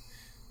person?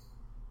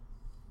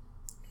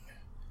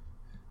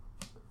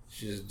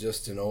 She's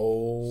just an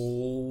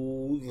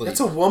old lady.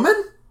 That's a woman?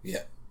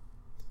 Yeah.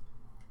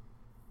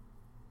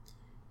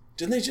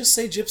 Didn't they just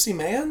say Gypsy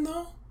Man,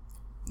 though?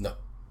 No.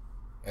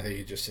 I think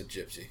he just said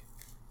gypsy.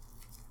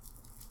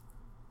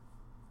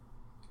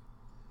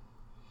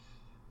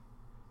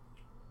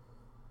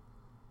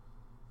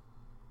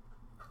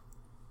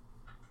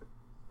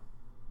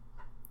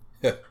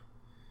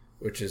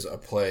 Which is a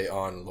play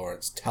on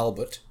Lawrence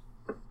Talbot.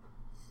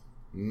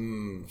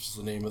 Which is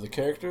the name of the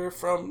character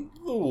from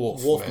The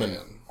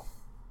Wolfman.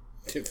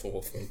 The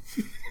Wolfman.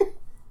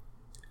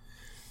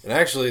 And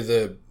actually,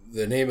 the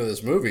name of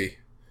this movie,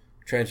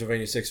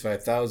 Transylvania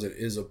 5000,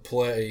 is a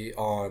play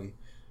on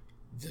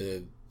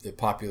the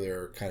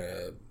popular kind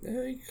of,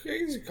 you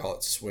could call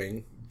it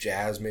swing,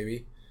 jazz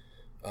maybe,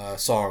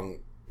 song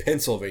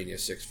Pennsylvania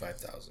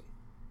 5000.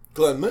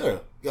 Glenn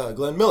Miller.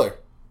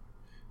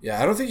 Yeah,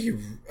 I don't think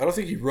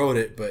he wrote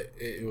it, but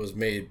it was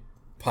made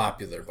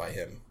popular by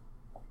him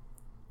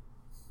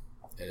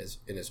in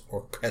his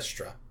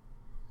orchestra.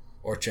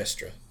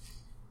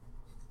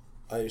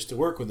 I used to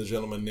work with a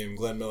gentleman named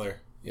Glenn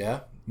Miller.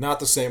 Yeah? Not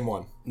the same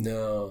one.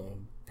 No,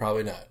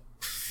 probably not.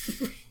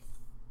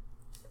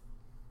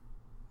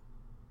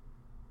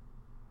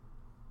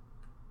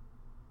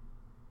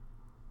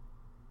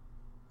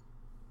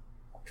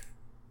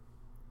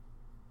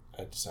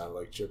 That sounded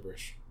like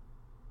gibberish.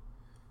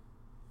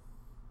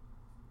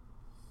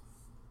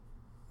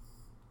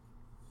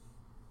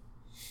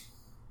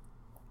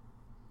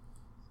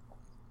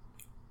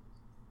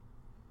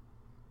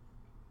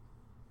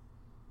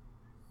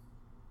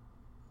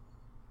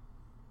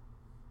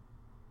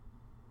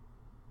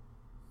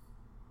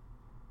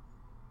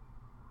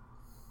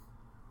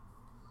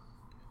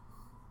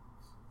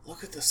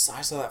 Look at the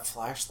size of that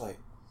flashlight.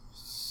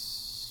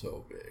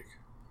 So big.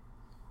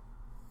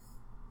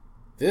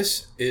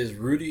 This is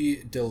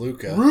Rudy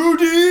DeLuca.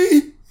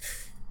 Rudy!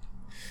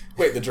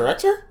 Wait, the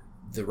director?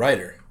 The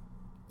writer.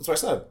 That's what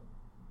I said.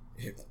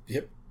 Yep.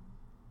 Did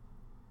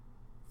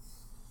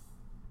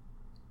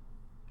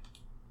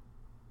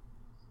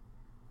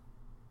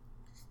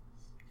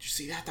you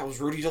see that? That was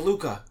Rudy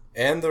DeLuca.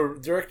 And the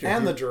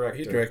director.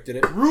 He directed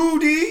it.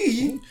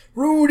 Rudy!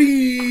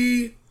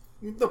 Rudy!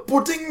 The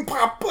pudding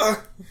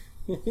papa!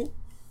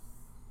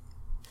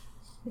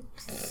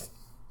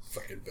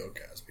 Fucking Bill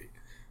Cosby.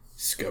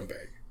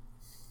 Scumbag.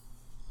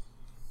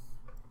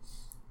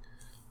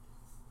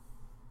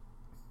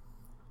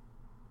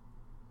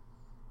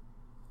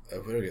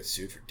 We're gonna get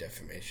sued for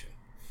defamation.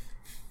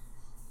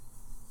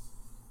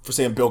 For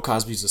saying Bill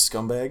Cosby's a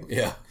scumbag?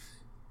 Yeah.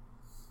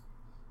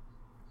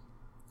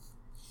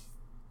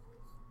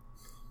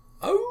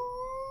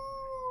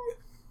 Oh!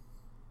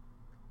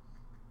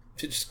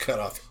 It just cut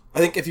off. I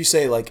think if you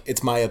say, like,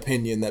 it's my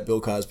opinion that Bill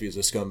Cosby is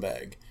a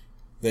scumbag,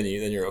 then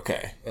you're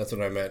okay. That's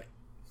what I meant.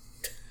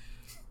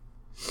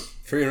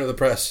 Freedom of the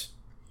press.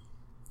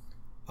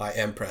 I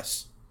am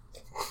press.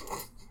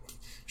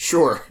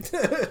 Sure.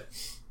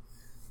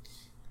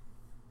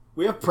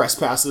 We have press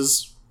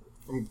passes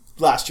from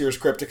last year's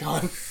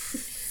Crypticon.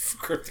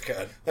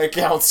 Crypticon. That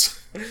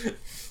counts.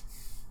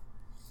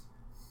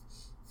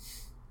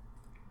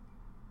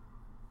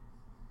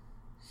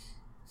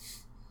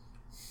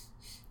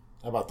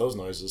 How about those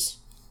noises?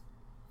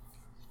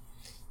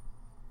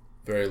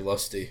 Very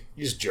lusty.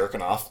 You just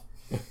jerking off.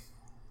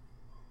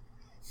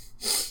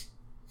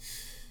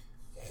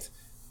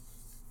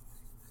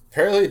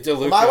 Apparently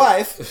DeLuca... My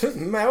wife.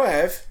 My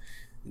wife.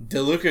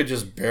 DeLuca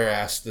just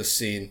bare-assed this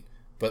scene,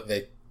 but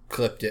they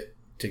clipped it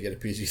to get a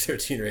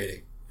PG-13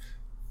 rating.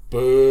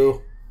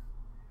 Boo.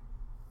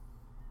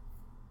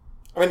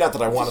 I mean, not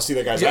that I want to see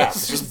that guy's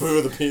ass. Just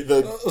boo the...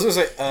 I was going to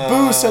say...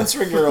 Boo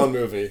censoring your own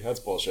movie. That's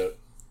bullshit.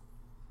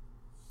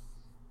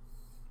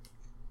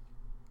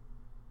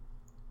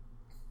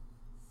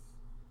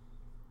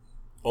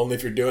 Only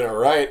if you're doing it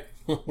right.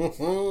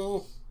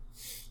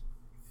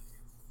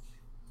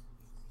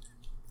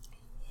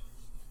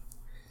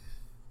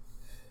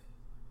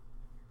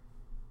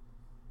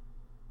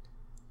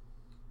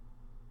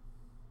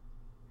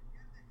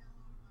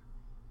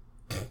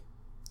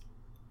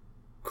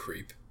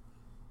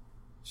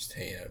 Just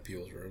hanging out in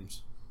people's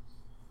rooms.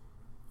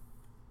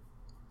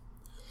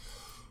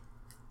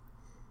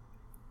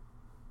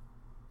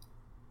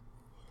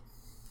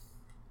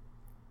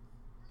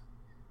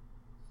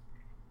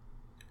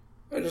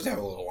 Or just have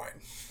a little wine.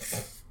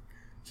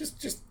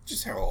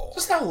 just have a little.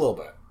 Just have a little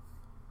bit.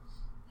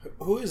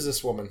 Who is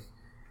this woman?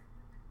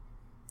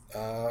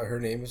 Her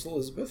name is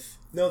Elizabeth.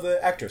 No,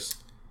 the actress.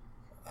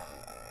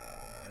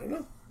 I don't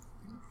know.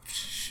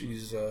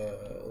 She's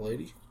a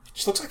lady.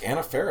 She looks like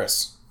Anna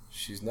Faris.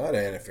 She's not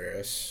Anna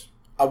Faris.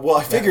 Well,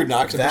 I figured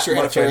not, because I'm sure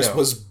Anna Faris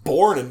was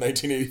born in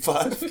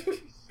 1985.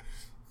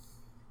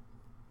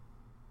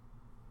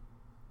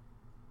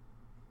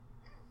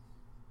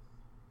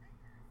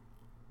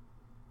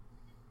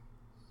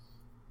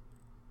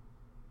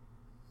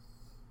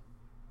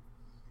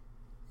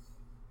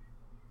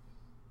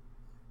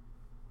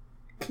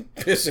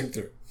 Pissing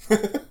through.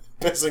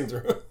 Pissing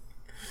through.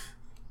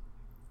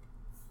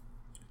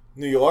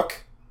 New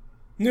York.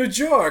 New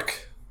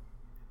York.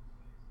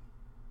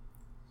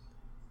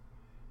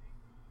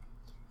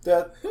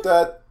 Da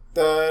da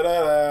da da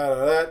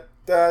da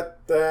da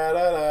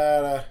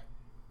da da.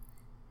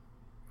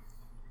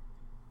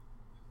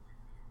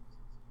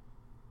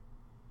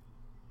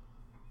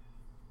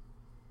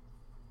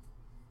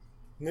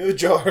 New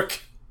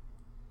York.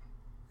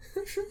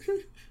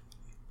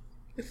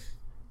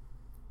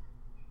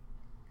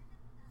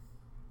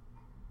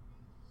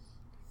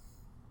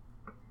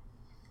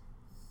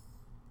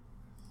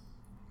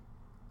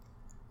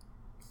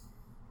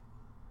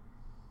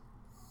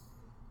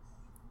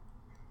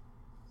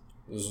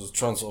 This is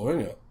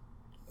Transylvania.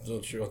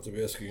 Don't you want to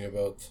be asking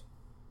about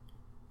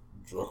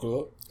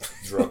Dracula?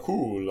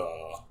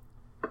 Dracula.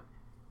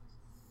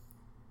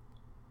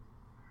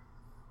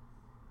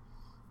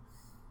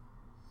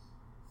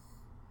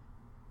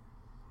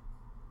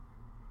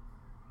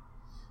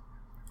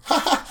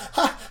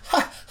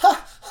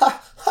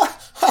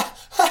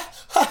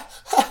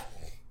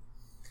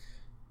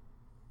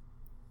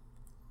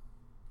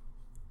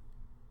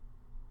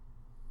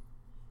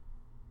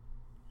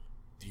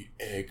 The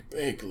Egg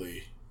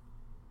Begley.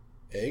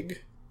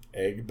 Egg?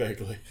 Egg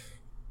Begley.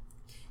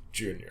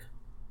 Junior.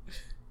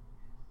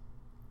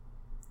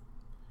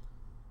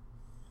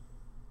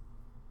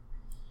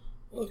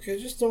 Look, I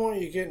just don't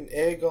want you getting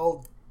egg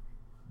all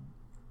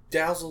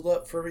dazzled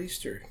up for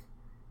Easter.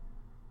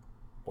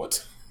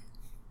 What?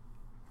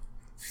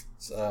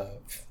 It's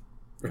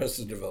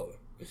Arrested Development.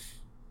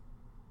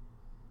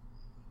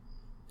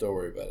 Don't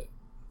worry about it.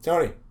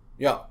 Tony.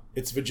 Yeah.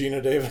 It's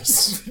Vagina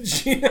Davis.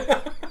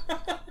 Vagina.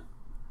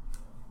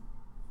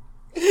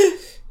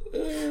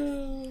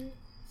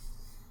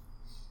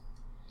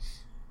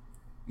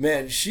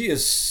 Man, she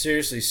is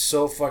seriously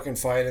so fucking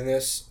fine in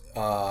this.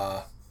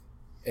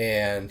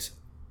 And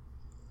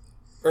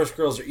Earth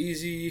Girls Are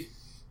Easy.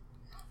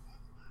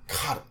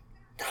 God,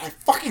 I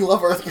fucking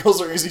love Earth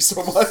Girls Are Easy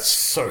so much.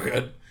 So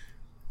good.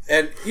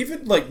 And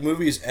even like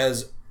movies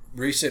as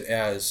recent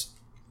as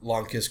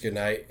Long Kiss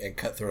Goodnight and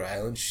Cutthroat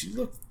Island, she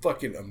looked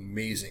fucking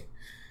amazing.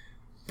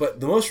 But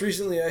the most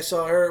recently I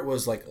saw her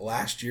was like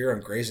last year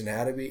on Grey's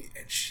Anatomy,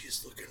 and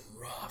she's looking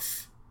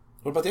rough.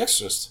 What about The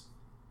Exorcist?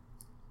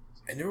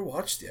 I never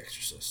watched The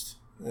Exorcist.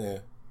 Yeah.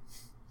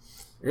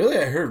 Really?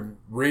 I heard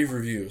rave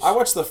reviews. I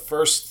watched the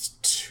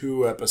first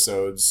 2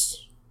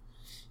 episodes.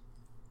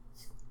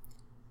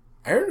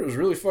 I heard it was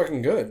really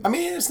fucking good. I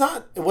mean, it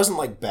wasn't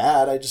like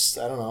bad. I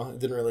don't know. It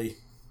didn't really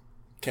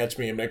catch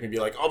me and make me be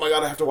like, oh my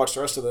god, I have to watch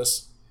the rest of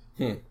this.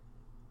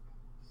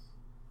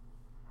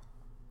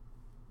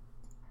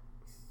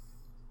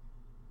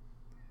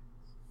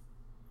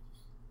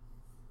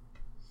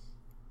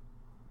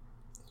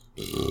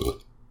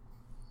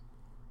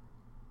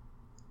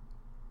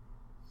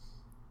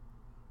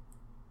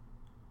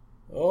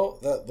 Oh,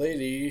 that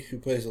lady who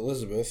plays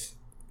Elizabeth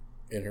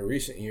in her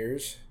recent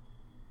years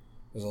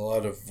has a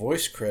lot of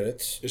voice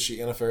credits. Is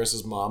she Anna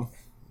Faris' mom?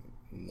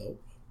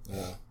 Nope.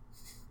 Yeah.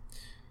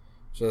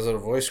 She has a lot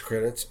of voice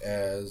credits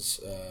as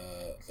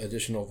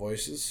additional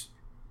voices.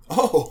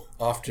 Oh!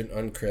 Often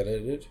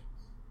uncredited.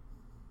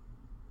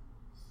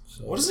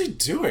 So what is he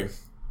doing?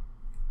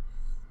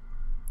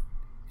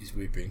 He's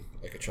weeping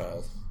like a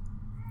child.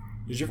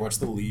 Did you ever watch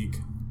The League?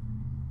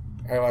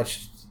 I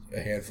watched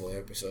a handful of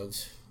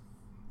episodes.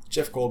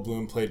 Jeff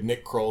Goldblum played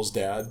Nick Kroll's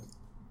dad.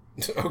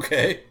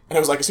 Okay. And I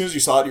was like, as soon as you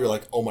saw it, you were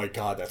like, oh my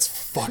god, that's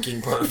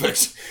fucking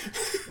perfect.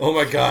 Oh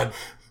my god.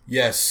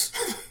 Yes.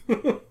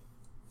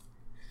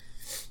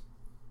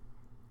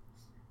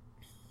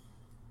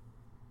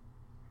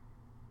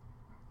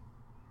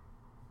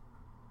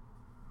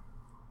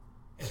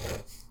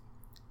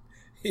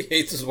 He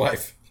hates his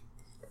wife.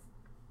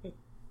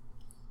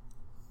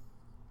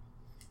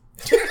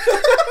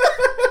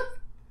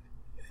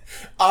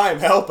 I'm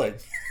helping.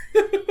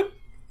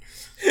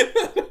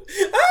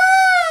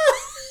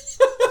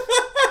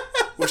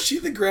 Was she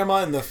the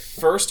grandma in the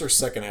first or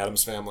second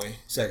Addams Family?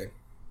 Second.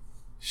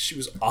 She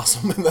was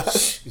awesome in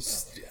that.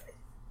 Yeah.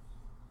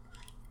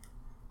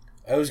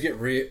 I always get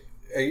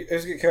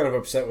kind of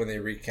upset when they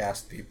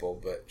recast people,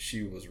 but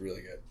she was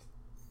really good.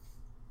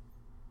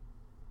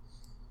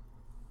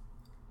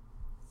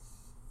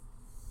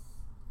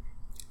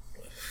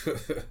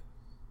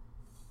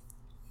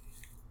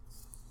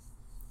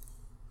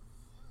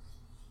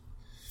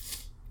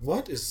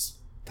 What is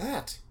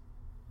that?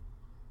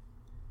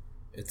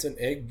 It's an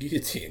egg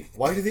guillotine.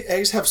 Why do the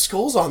eggs have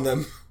skulls on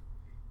them?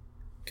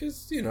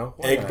 Because, you know,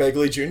 Egg not?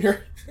 Begley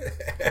Jr.?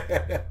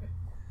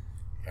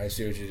 I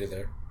see what you did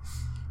there.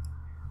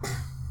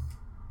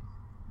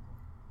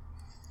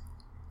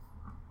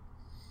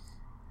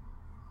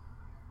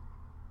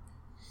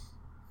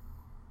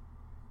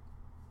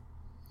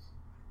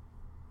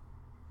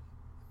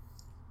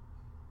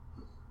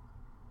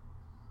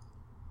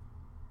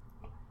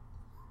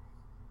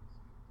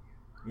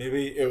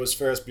 Maybe it was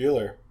Ferris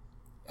Bueller.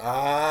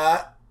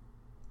 I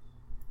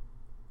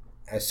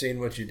seen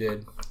what you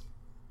did.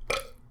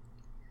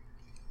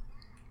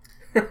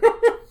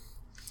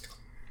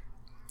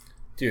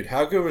 Dude,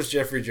 how good was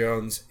Jeffrey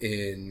Jones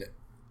in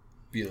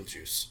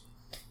Beetlejuice?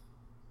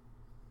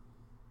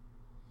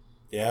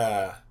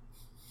 Yeah.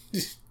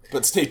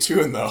 But stay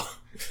tuned, though.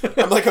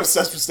 I'm like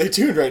obsessed with Stay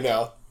Tuned right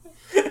now.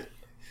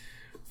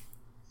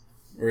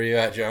 Where are you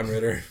at, John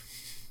Ritter?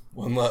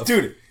 One love.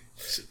 Dude,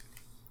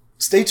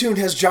 Stay Tuned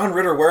has John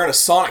Ritter wearing a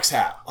Sonics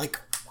hat. Like,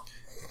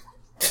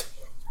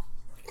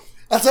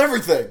 that's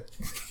everything.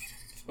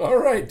 All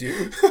right,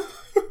 dude.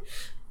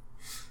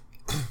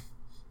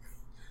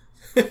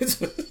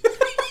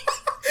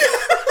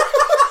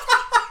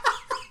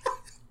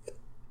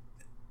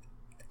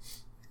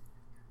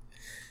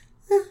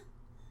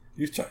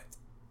 You try it.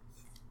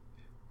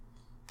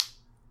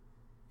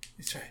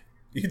 You try it.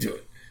 You do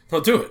it. No,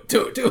 do it.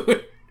 Do it. Do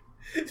it.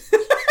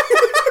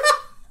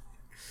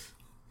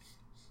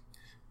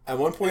 At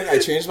one point, I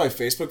changed my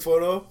Facebook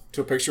photo to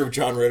a picture of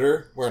John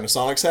Ritter wearing a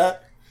Sonics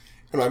hat,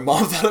 and my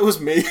mom thought it was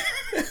me.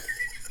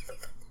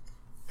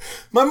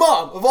 My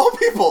mom, of all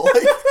people.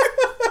 Like,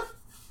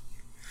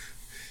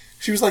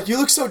 she was like, "You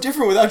look so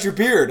different without your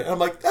beard." And I'm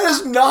like, "That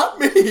is not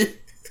me."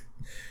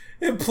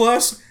 And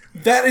plus,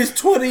 that is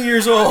 20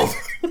 years old.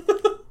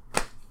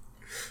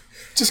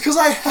 Just because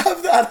I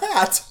have that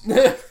hat.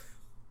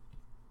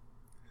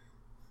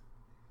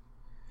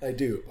 I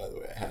do, by the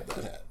way. I have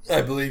that hat.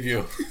 I believe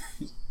you.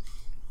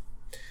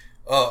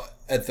 Oh,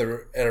 at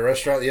a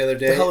restaurant the other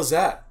day. The hell is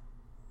that?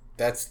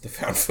 That's the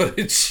found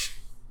footage.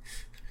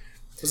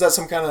 Was that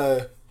some kind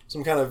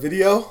of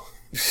video?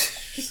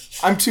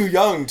 I'm too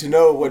young to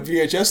know what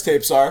VHS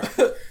tapes are.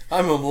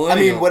 I'm a millennial.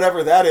 I mean,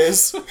 whatever that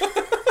is.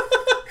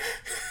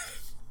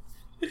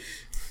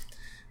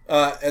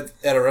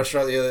 At a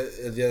restaurant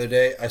the other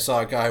day, I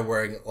saw a guy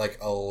wearing like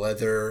a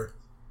leather,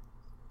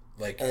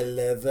 like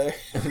leather,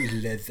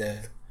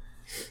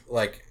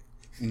 like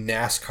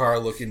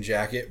NASCAR looking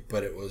jacket,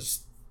 but it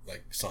was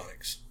like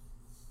Sonic's.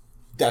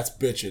 That's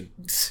bitchin'.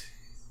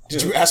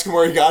 Did you ask him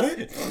where he got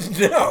it?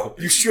 No,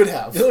 you should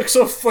have. They look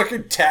so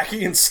fucking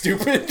tacky and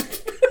stupid.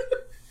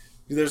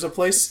 There's a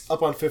place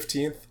up on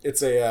 15th.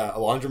 It's a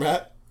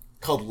laundromat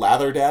called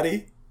Lather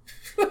Daddy.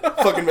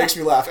 Fucking makes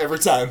me laugh every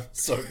time.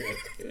 So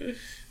good.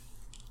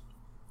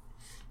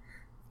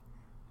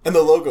 And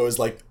the logo is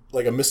like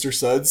a Mr.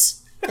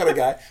 Suds kind of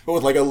guy, but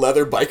with like a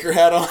leather biker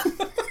hat on.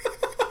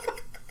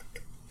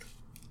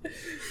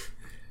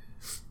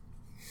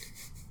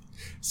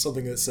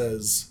 Something that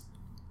says,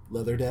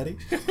 "Leather Daddy."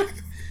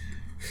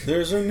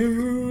 There's a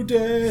new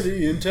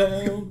daddy in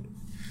town.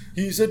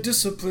 He's a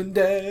disciplined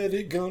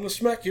daddy, gonna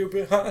smack you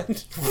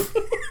behind.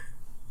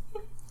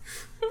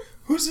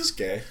 Who's this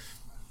guy?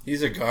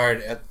 He's a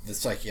guard at the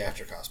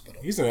psychiatric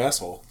hospital. He's an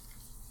asshole.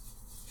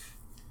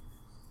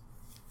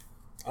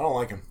 I don't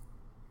like him.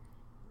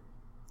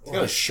 He's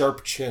got a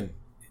sharp chin.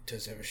 He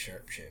does have a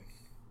sharp chin.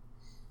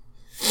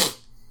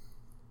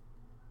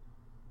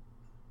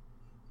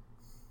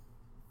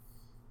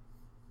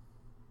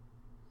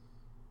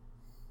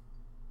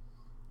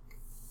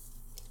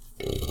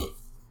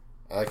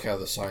 I like how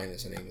the sign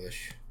is in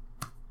English.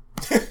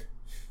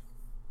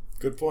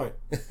 Good point.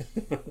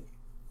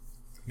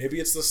 Maybe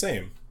it's the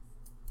same.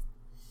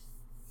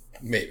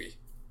 Maybe.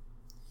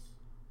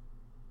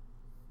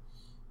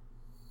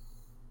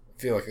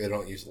 I feel like they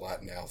don't use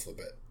Latin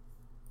alphabet.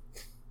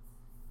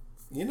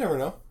 You never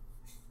know.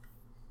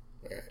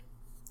 Alright.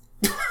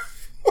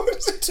 What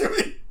is it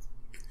doing?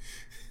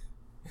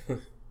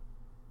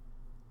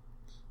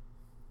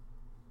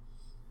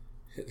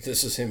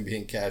 This is him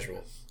being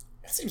casual.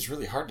 That seems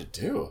really hard to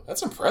do.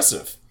 That's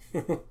impressive.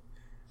 I'm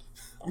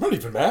not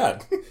even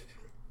mad.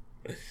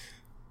 A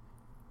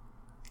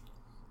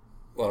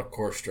lot of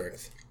core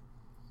strength.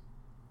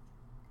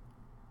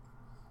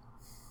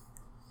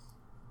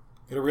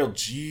 Got a real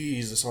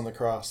Jesus on the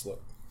cross,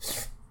 look.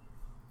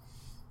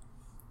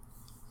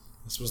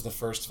 This was the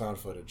first found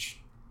footage.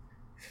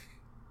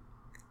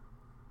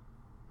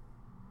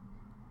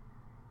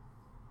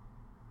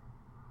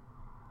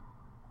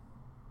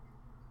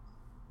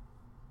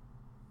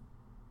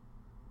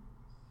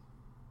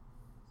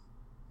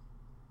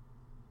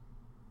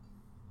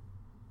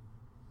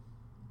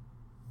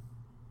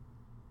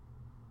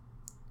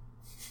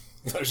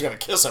 I thought he was going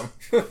to kiss him.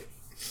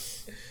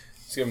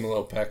 Let's give him a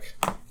little peck.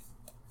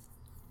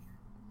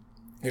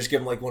 Just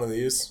give him like one of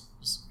these.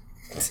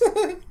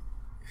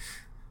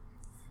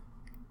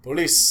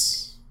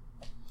 Police.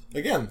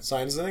 Again,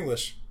 signs in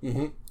English.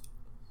 Mm-hmm.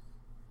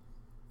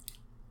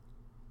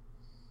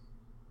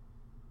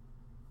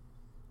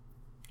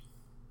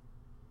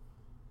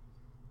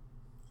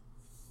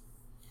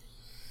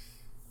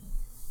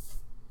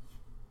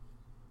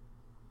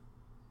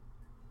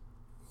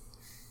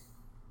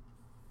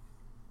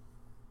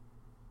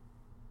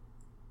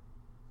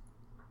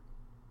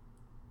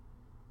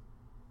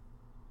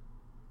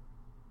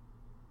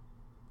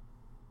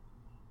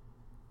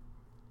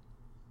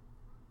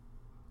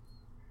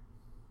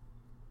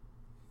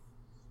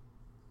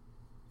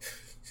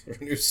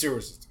 New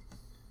sewer system.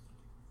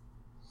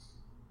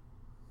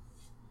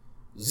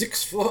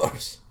 6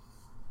 floors.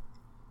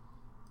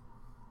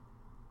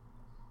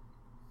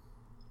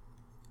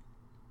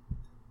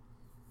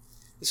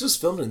 This was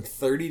filmed in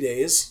 30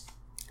 days?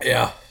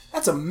 Yeah.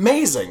 That's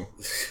amazing!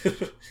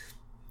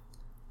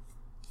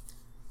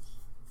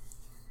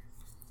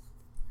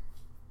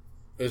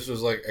 This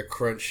was like a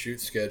crunch shoot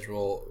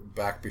schedule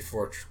back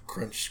before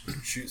crunch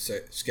shoot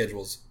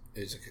schedules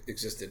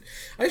existed.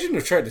 I shouldn't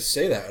have tried to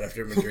say that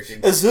after I've been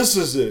drinking. As this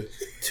is it.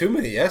 Too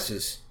many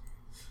S's.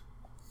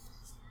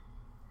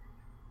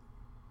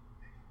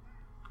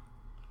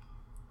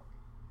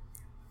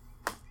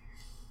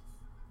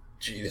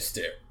 Gee, this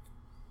stare.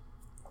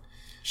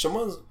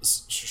 Someone.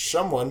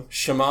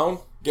 Shimon?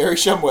 Gary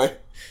Shumway.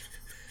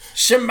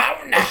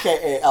 Shimon!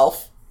 AKA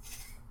Elf.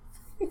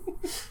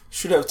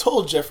 Should have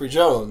told Jeffrey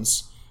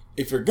Jones,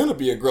 if you're gonna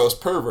be a gross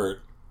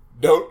pervert,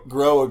 don't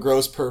grow a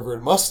gross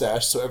pervert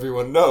mustache so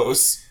everyone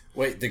knows.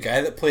 Wait, the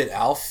guy that played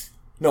Alf?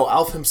 No,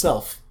 Alf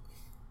himself.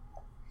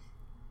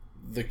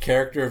 The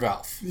character of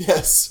Alf.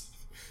 Yes.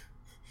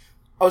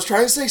 I was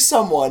trying to say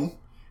someone,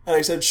 and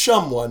I said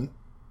Shumone,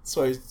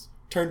 so I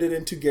turned it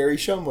into Gary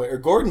Shumway, or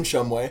Gordon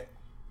Shumway,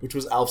 which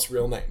was Alf's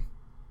real name.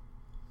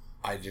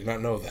 I did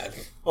not know that.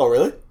 Oh,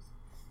 really?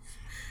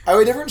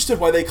 I never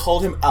understood why they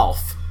called him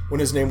Alf when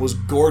his name was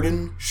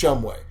Gordon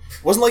Shumway.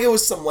 It wasn't like it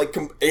was some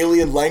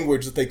alien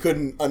language that they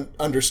couldn't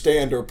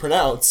understand or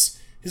pronounce.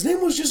 His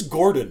name was just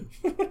Gordon.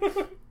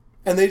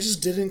 And they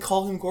just didn't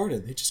call him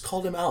Gordon. They just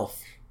called him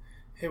Alf.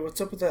 Hey, what's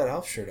up with that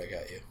Alf shirt I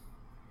got you?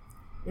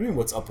 What do you mean,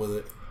 what's up with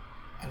it?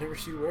 I never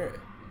see you wear it.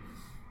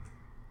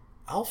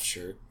 Alf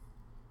shirt?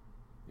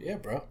 Yeah,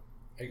 bro.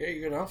 I got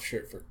you an Alf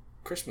shirt for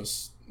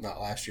Christmas,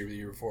 not last year, but the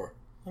year before.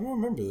 I don't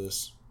remember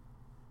this.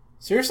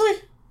 Seriously?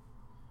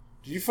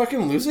 Did you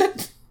fucking lose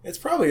it? It's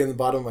probably in the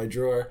bottom of my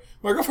drawer.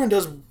 My girlfriend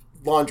does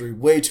laundry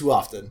way too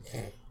often.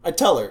 I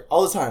tell her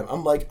all the time.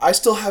 I'm like, I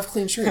still have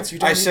clean shirts. You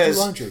don't need to do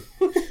laundry.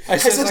 I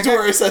says to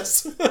her, I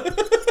says...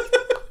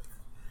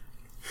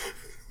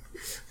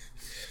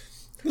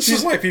 This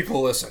is why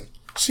people listen.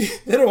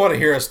 They don't want to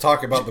hear us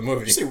talk about the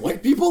movie. Did you say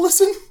white people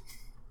listen?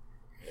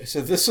 I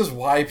said, this is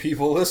why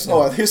people listen.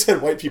 Oh, I think you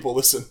said white people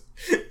listen.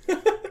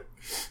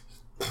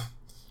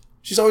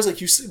 She's always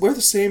like, you wear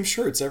the same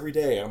shirts every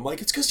day. And I'm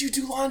like, it's because you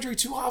do laundry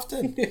too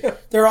often. Yeah.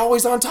 They're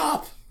always on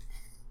top.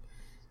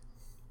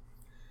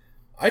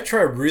 I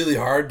try really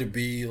hard to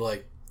be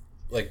like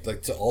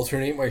to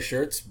alternate my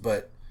shirts,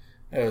 but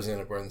I always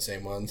end up wearing the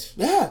same ones.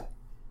 Yeah.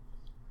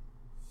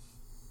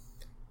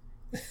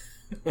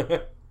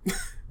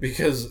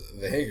 Because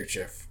the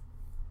handkerchief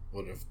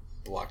would have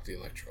blocked the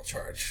electrical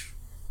charge.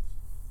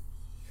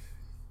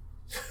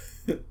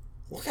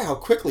 Look at how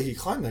quickly he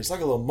climbed that. He's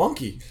like a little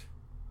monkey.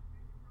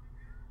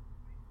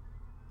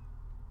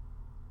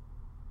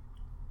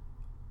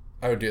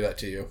 I would do that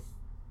to you.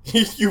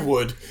 You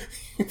would.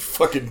 You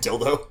fucking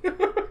dildo.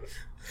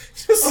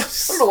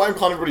 I don't know why I'm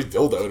calling everybody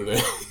dildo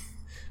today.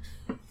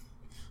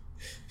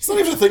 It's not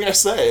even a thing I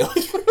say.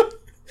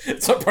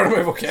 It's not part of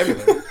my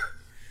vocabulary.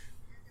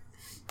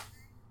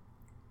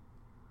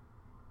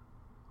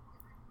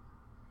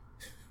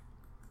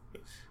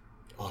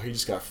 Oh, he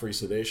just got free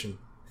sedation.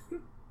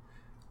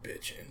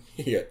 Bitchin'.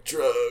 He got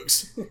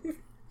drugs.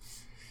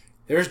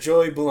 There's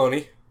Joey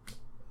Baloney.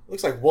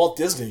 Looks like Walt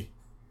Disney.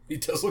 He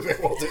does look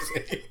like Walt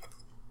Disney.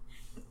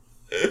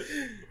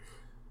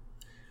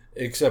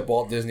 Except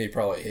Walt Disney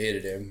probably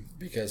hated him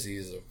because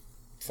he's a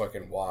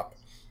fucking wop.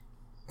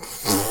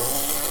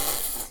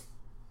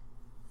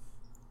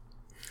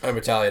 I'm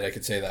Italian, I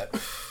could say that.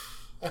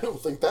 I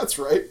don't think that's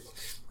right.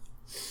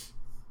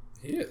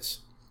 He is.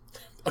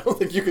 I don't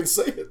think you can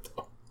say it,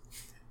 though.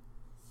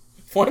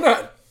 Why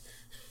not?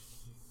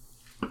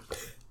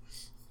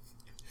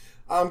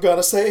 I'm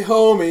gonna say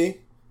homie.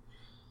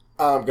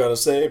 I'm gonna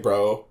say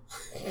bro.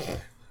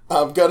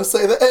 I'm gonna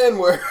say the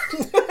N-word.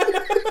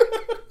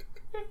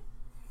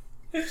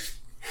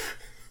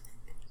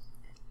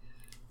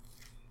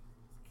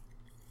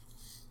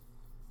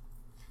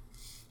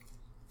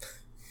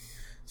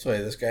 So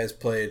this guy's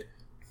played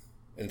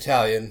an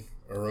Italian,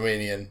 a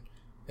Romanian,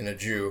 and a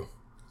Jew.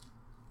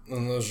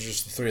 And those are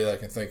just the three that I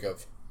can think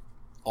of.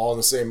 All in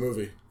the same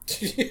movie.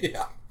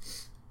 Yeah.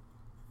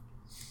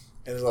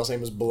 And his last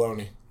name is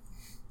Baloney.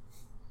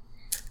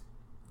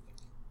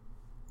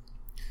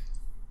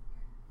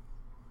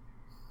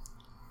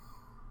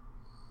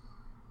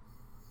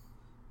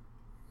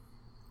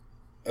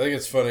 I think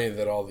it's funny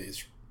that all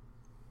these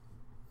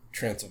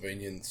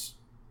Transylvanians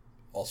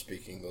all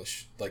speak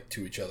English, like,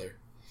 to each other.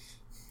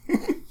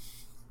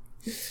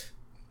 It's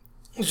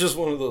just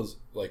one of those,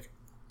 like,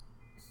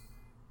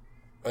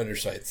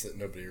 undersights that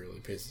nobody really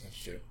pays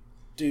attention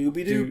to.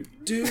 Doobie-doo,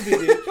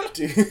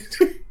 doobie-doo,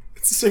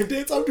 It's the same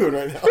dance I'm doing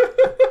right now.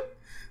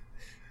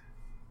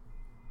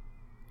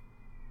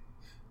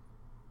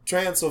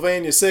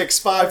 Transylvania 6,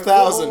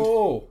 5,000.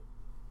 Oh.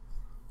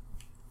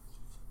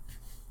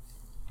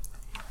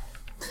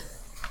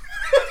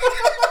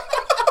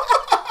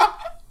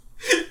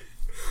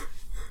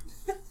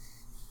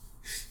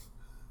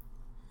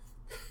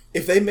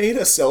 If they made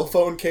a cell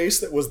phone case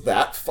that was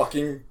that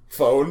fucking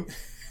phone,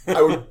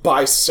 I would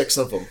buy 6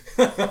 of them.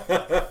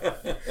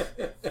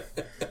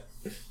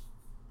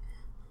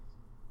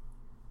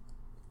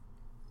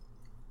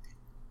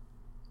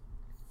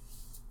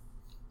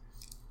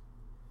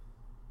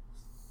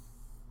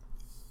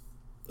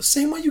 The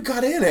same way you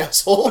got in,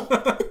 asshole.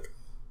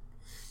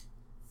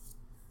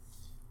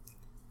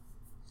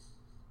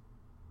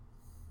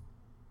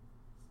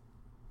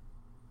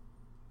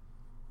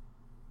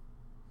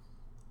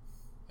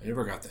 I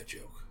never got that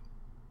joke.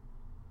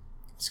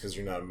 It's because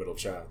you're not a middle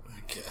child. I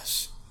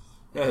guess.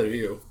 Neither are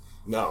you.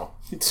 No.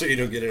 So you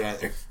don't get it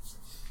either.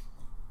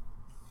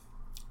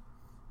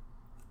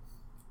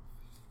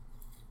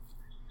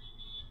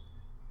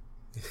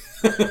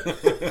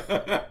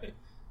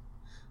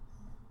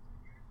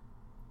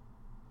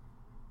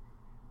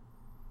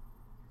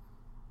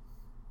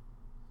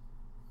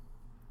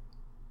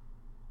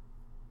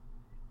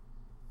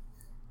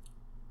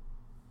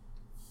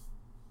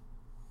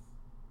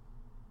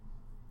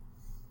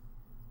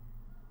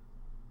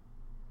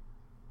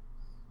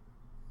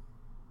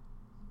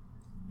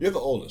 You're the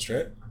oldest,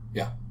 right?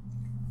 Yeah.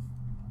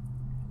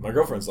 My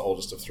girlfriend's the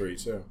oldest of 3,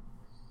 too.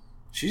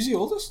 She's the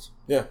oldest?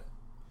 Yeah.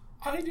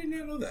 I did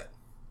not know that.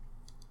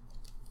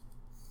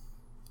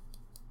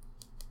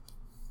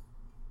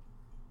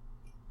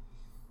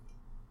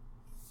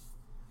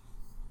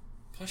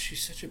 Plus,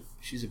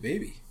 she's a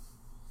baby.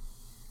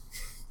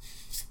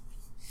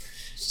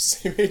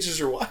 Same age as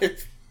your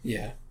wife.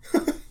 Yeah.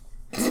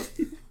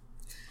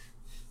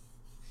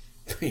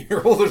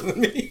 You're older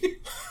than me.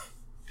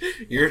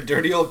 You're a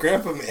dirty old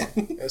grandpa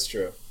man. That's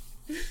true.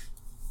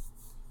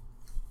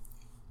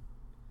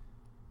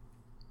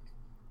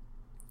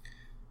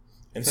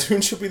 And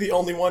soon she'll be the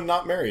only one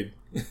not married.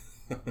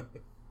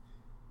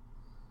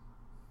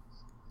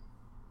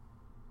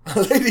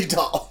 A lady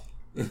doll.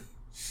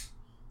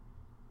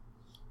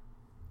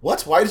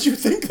 What? Why did you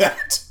think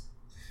that?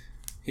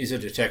 He's a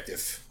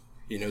detective.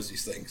 He knows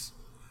these things.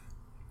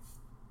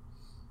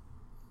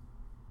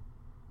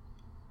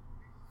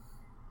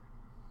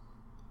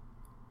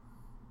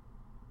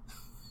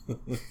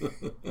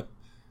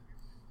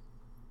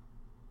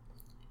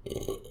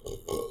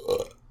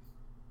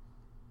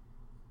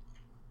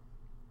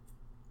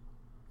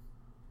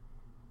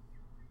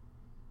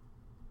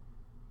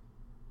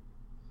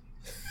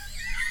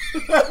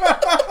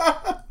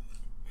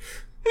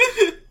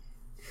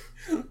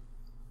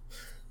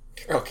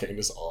 Carol Kane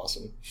is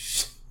awesome.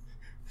 She's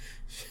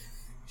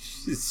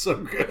so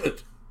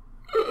good.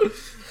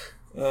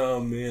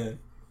 Oh, man.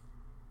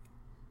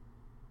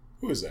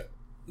 Who is that?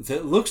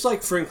 That looks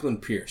like Franklin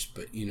Pierce,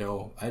 but,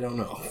 I don't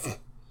know.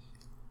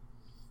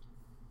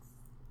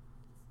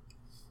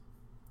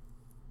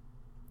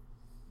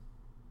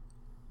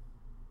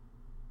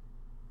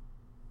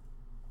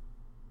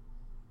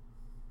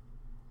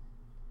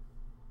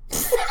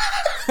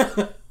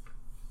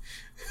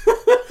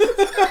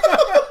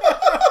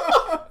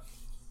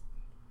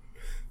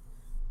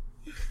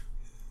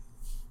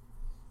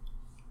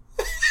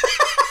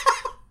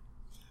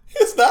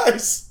 It's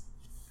nice.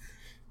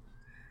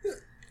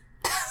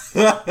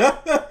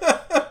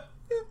 I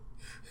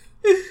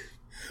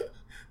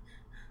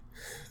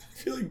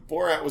feel like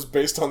Borat was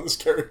based on this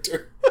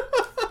character.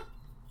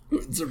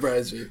 Wouldn't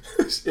surprise me.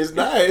 It's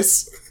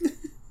nice.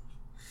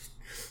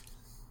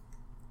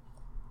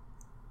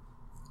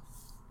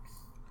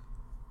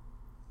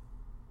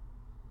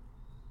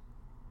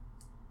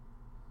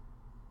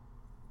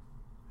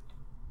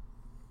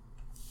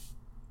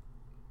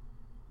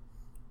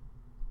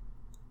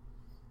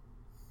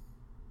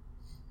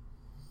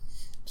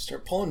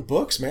 Start pulling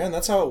books, man.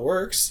 That's how it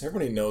works.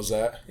 Everybody knows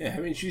that. Yeah,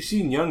 haven't you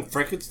seen Young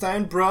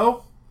Frankenstein,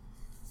 bro?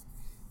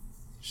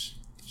 She's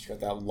got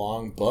that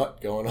long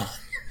butt going on.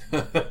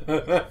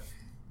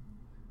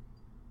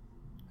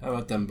 How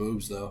about them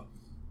boobs, though?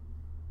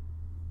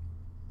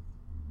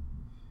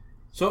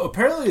 So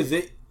apparently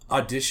they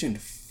auditioned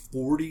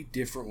 40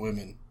 different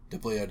women to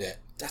play Odette.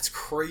 That's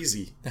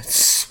crazy. That's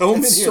so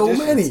many. So auditions.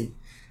 many.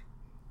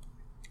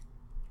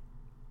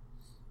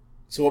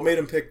 So what made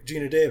him pick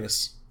Gina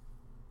Davis?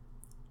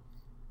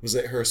 Was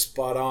it her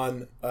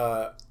spot-on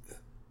Bela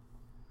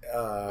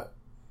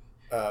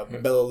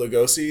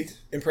Lugosi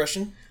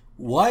impression?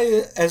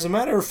 Why, as a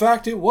matter of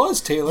fact, it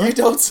was, Taylor. You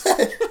don't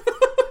say.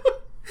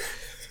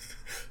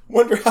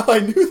 Wonder how I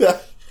knew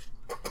that.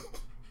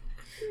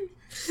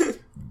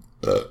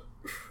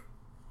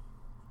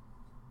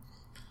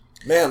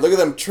 Man, look at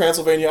them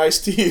Transylvania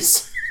iced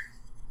teas.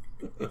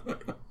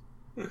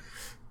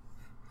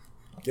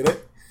 Get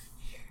it?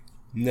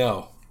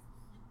 No.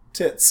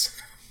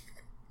 Tits.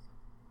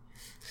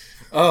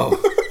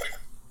 Oh.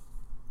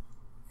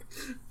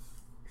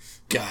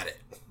 Got it.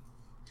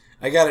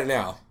 I got it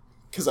now.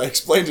 Because I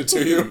explained it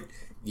to you.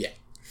 Yeah.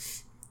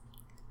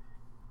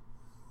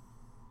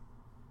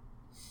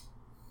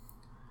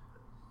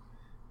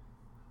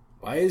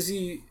 Why is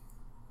he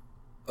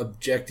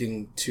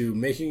objecting to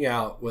making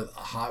out with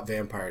a hot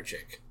vampire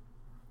chick?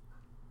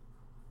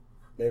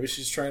 Maybe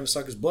she's trying to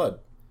suck his blood.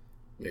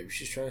 Maybe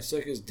she's trying to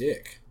suck his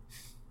dick.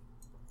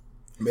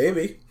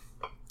 Maybe.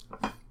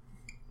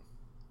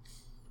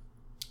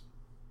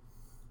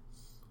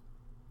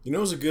 You know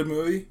it was a good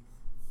movie?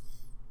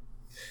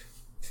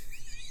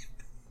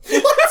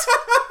 What?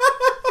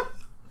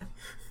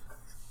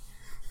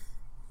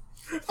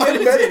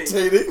 I'm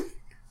meditating.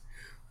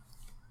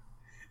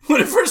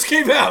 When it first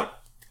came out.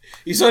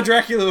 You saw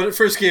Dracula when it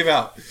first came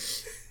out.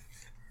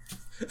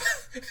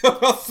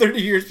 About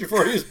 30 years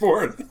before he was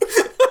born.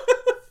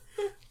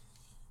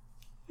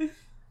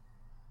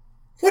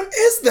 What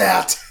is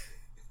that?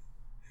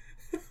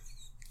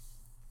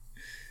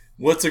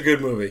 What's a good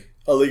movie?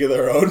 A League of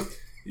Their Own.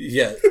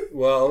 Yeah.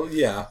 Well,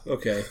 yeah.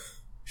 Okay.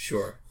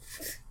 Sure.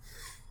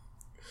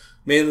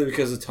 Mainly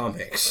because of Tom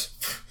Hanks.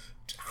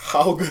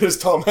 How good is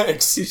Tom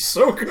Hanks? He's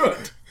so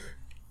good.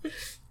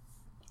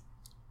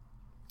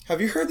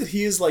 Have you heard that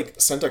he has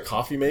sent a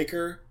coffee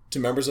maker to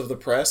members of the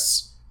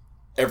press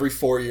every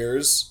 4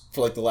 years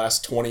for the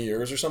last 20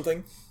 years or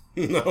something?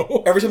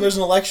 No. Every time there's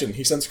an election,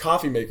 he sends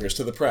coffee makers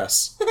to the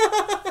press.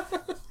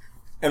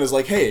 And is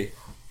like, hey,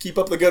 keep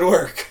up the good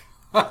work.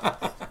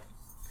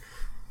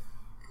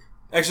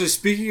 Actually,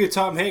 speaking of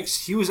Tom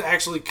Hanks, he was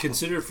actually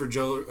considered for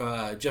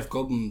Jeff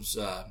Goldblum's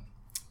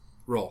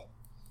role.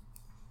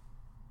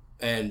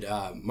 And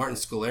Martin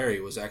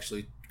Scorsese was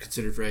actually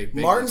considered for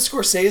Martin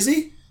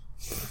Scorsese?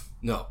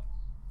 No.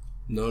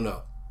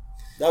 No.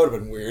 That would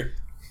have been weird.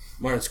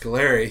 Martin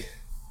Scorsese.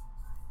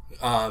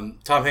 Tom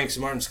Hanks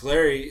and Martin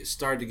Scorsese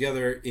starred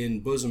together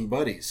in Bosom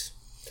Buddies.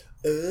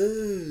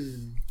 Oh.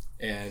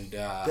 And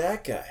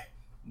that guy.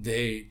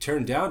 They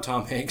turned down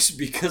Tom Hanks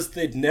because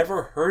they'd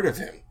never heard of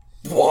him.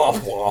 Womp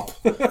womp.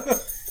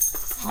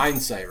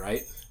 Hindsight,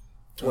 right?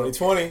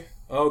 2020.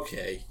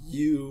 Okay,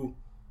 you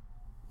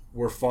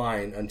were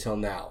fine until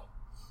now.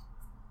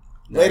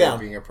 Lay down.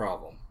 Being a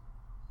problem.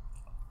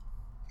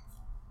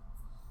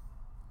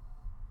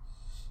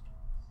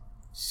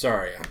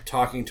 Sorry, I'm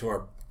talking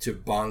to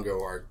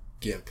Bongo, our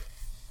gimp.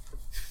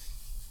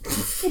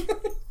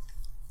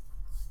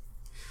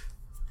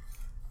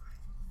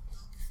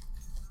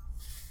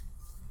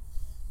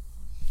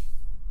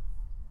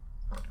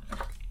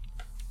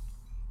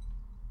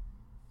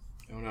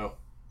 Oh no.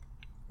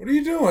 What are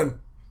you doing?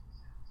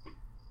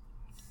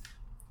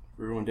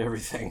 Ruined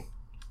everything.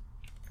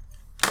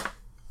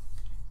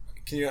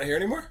 Can you not hear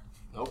anymore?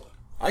 Nope.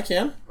 I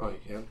can. Oh, you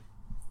can?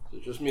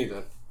 It's just me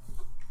then.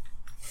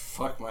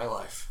 Fuck my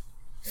life.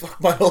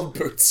 Fuck my old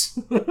boots.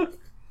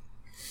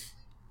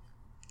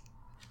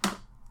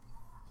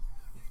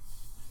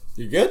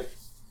 You good?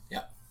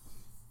 Yeah.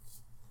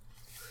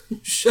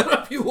 Shut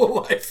up, you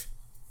lowlife.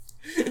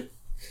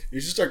 You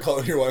should start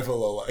calling your wife a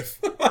lowlife.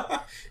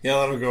 Yeah,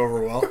 that'll go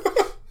over well.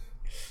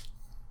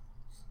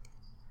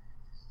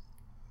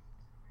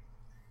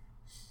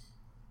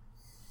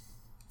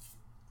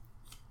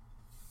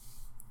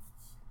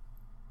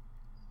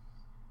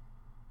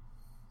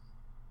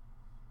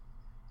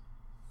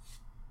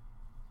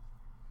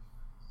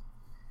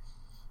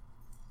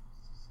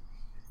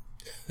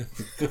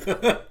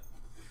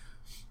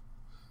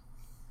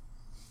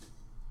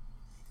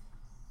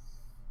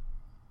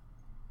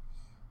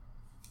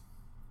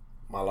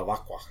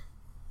 Malavakwa.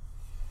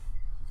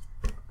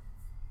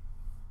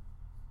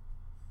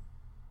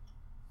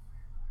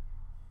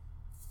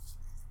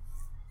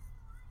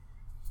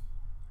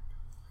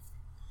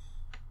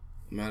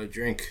 I'm out of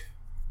drink.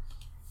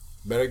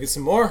 Better get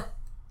some more.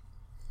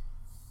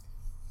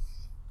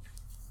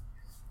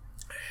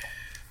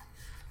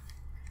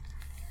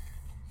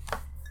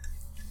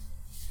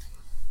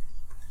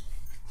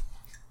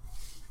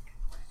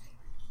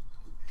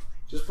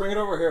 Just bring it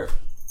over here.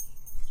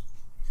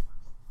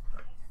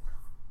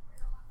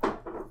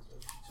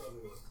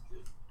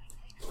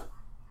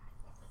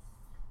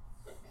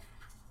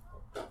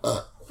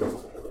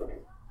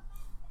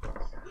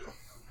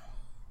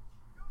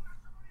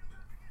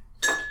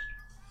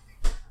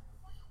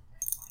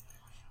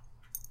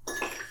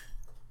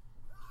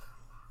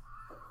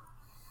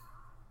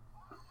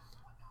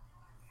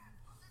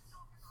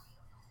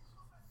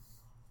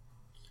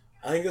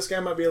 I think this guy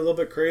might be a little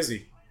bit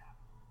crazy.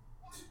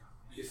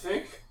 You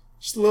think?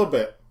 Just a little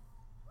bit.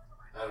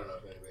 I don't know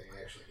if anybody can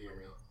actually hear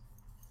me.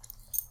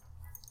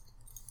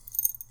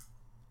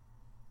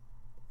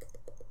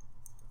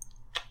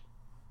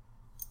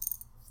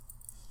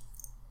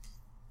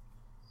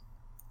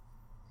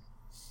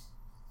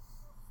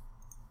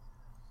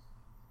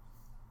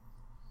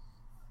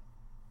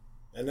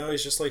 And now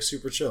he's just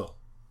super chill.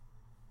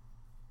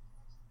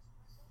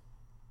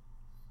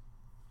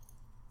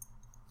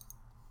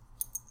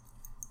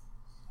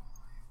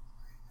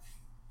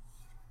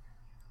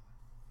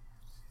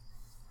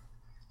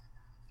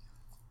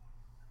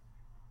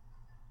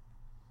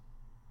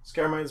 This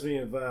guy reminds me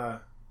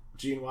of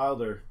Gene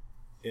Wilder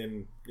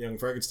in Young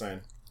Frankenstein.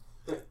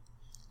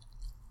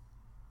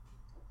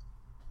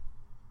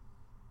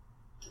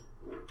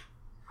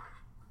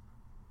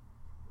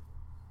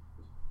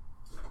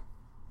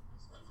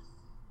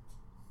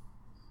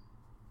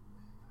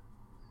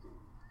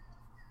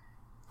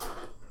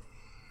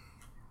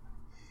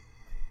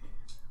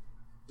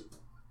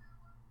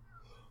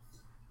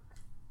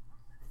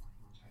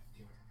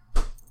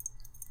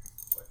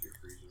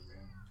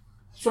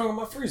 What's wrong with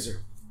my freezer?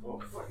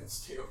 Won't fucking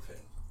stay open.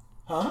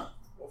 Huh?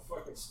 Won't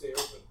fucking stay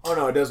open. Oh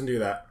no, it doesn't do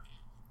that.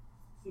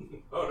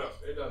 Oh no,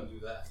 it doesn't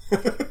do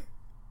that.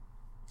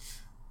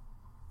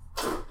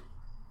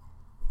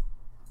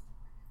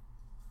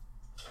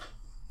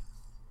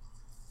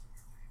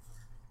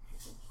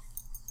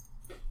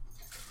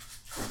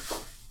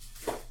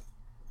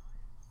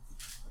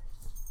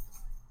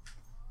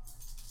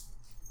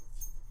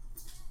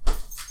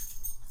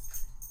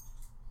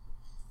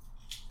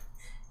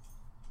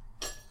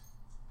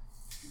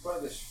 Buy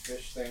this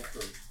fish thing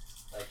from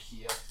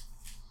IKEA.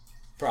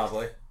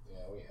 Probably. Yeah,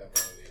 we have one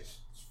of these.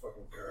 It's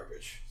fucking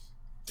garbage.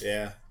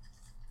 Yeah.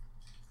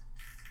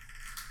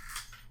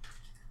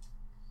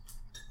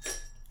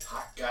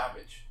 Hot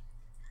garbage.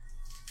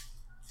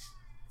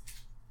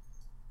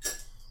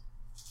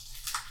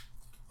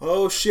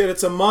 Oh shit,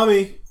 it's a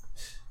mummy.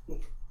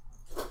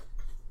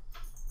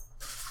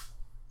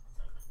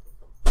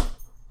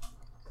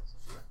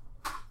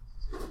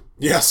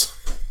 Yes.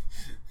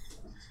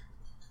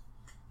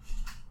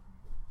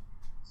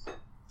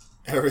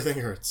 Everything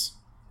hurts.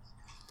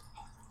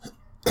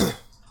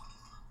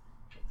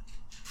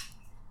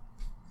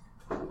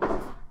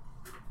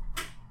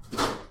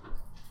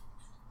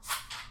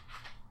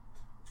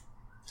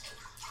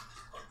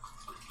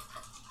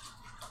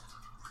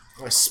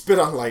 I spit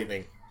on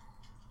lightning.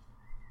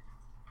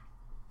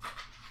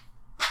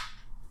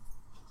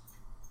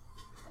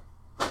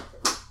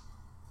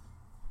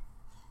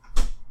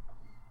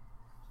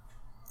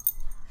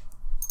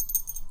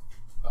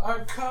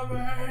 I'm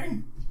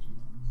coming!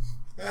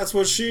 That's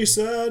what she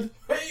said.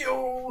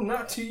 Hey-yo,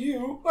 not to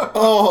you.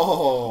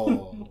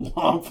 Oh.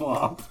 Womp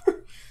womp.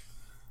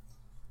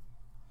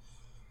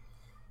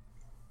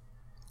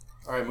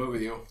 Alright, move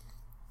with you.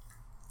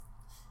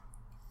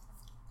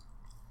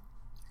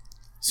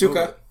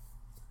 Suka,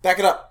 back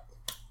it up.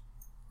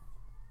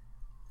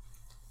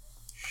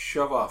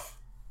 Shove off.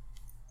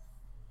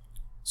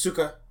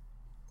 Suka,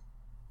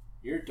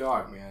 You're a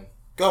dog, man.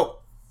 go.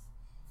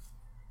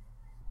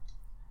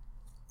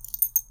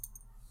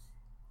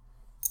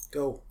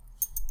 Go.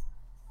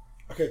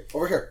 Okay,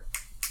 over here.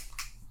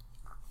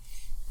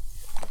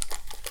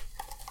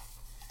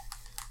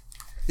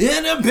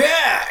 In the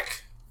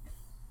back!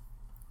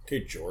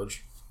 Okay,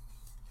 George.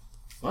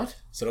 What? I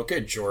said,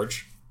 okay,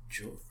 George.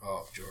 George.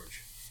 Oh,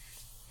 George.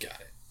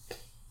 Got it.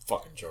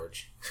 Fucking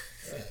George.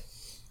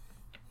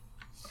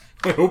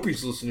 I hope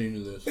he's listening to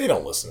this. They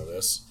don't listen to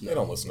this. No. They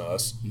don't listen to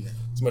us. No.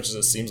 As much as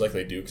it seems like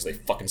they do, because they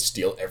fucking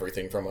steal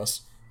everything from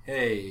us.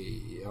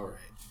 Hey, alright.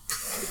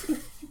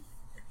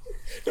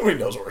 Nobody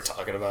knows what we're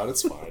talking about.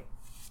 It's fine.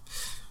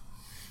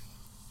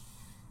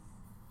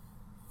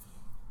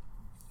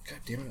 God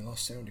damn it, I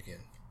lost sound again.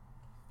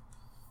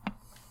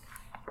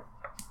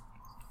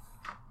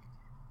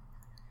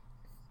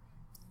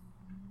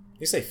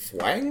 You say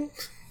fwang?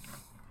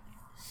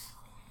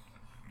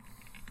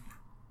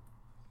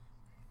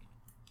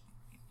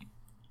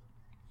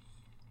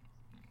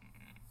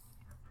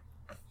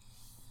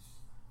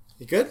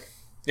 You good?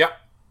 Yep.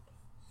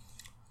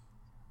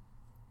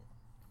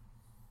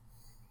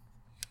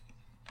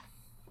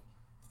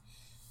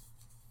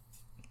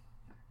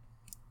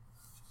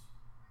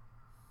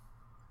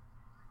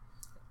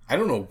 I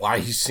don't know why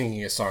he's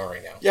singing a song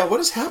right now. Yeah, what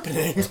is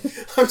happening?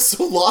 I'm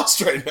so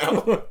lost right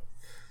now.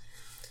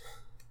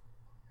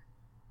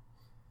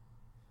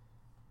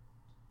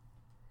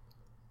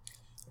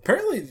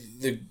 Apparently,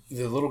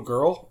 the little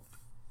girl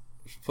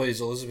who plays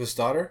Elizabeth's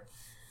daughter,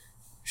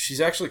 she's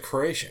actually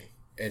Croatian,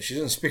 and she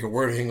doesn't speak a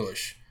word of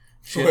English.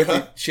 She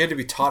had to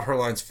be taught her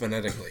lines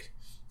phonetically.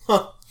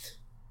 Huh.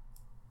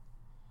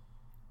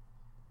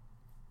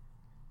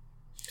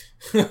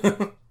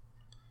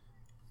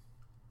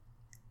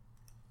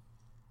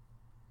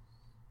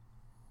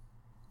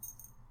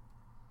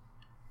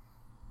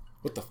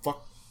 What the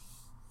fuck?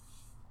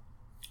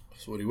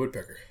 It's Woody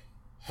Woodpecker.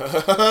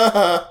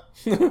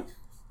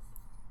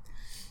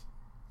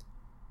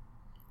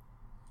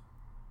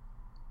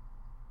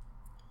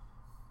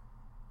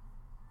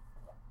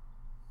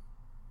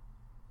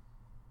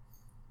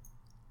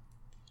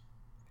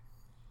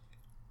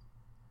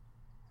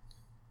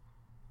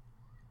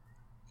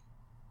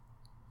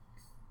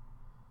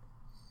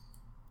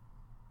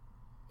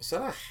 Is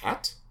that a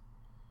hat?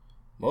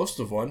 Most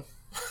of one.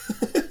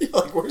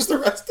 Like, where's the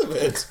rest of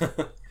it?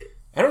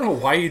 I don't know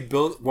why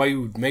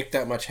you would make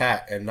that much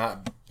hat and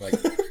not like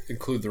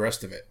include the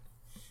rest of it.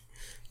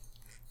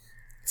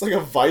 It's like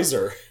a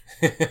visor.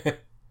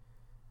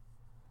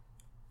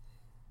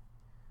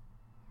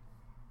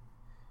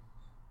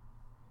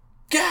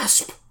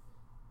 Gasp!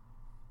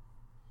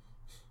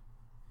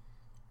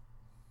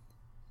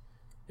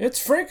 It's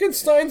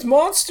Frankenstein's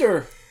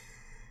monster.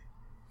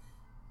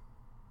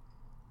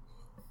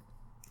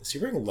 Is he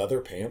wearing leather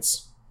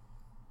pants?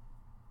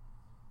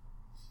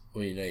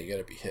 Well, you know, you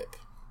gotta be hip.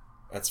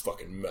 That's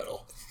fucking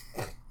metal.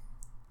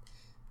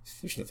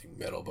 There's nothing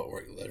metal about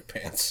wearing leather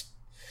pants.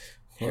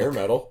 Hair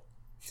metal.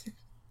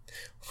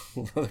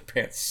 Leather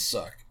pants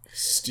suck.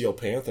 Steel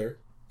Panther.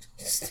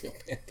 Steel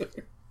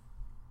Panther.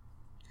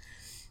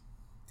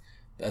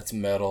 That's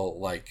metal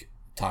like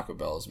Taco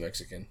Bell is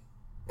Mexican.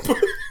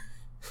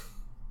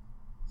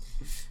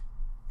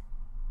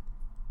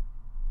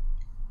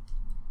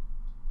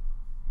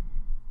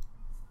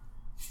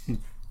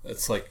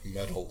 That's like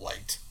metal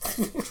light.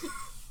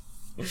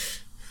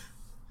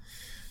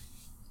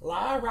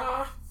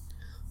 Lara!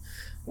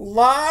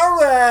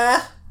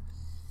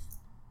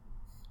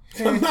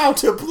 Come out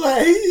to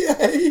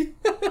play!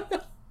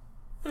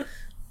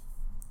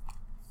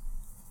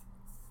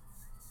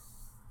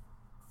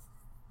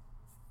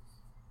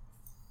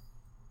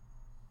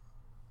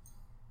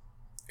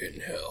 In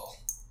hell.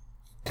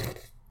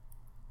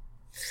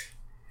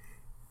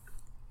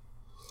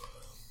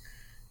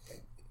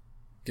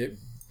 Get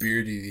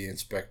Beardy the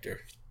Inspector.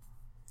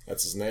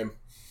 That's his name.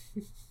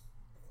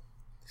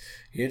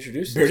 He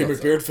introduced Beardy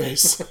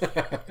himself.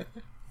 McBeardface.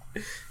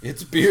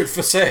 It's Beard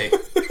Facet.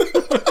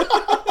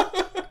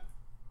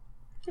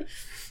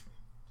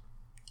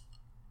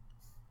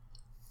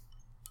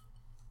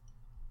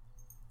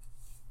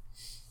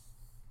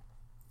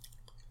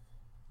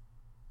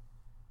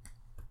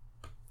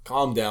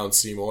 Calm down,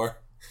 Seymour.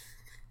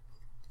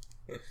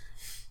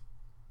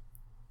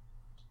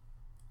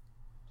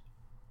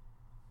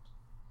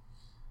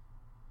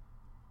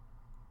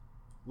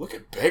 Look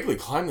at Begley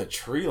climb the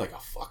tree like a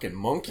fucking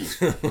monkey.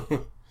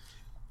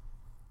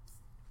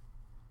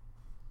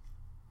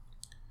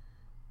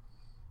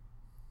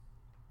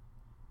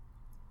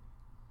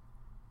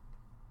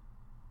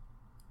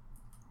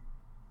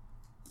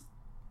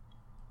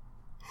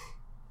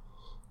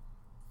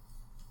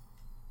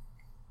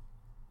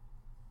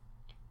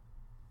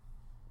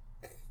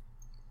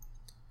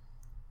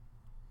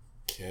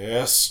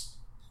 Kiss.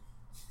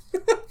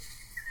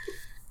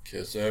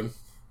 Kiss him.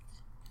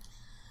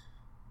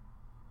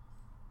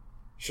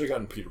 Should have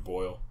gotten Peter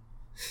Boyle.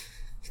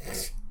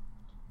 This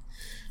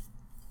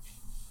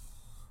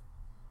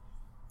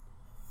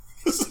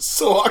is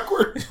so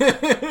awkward.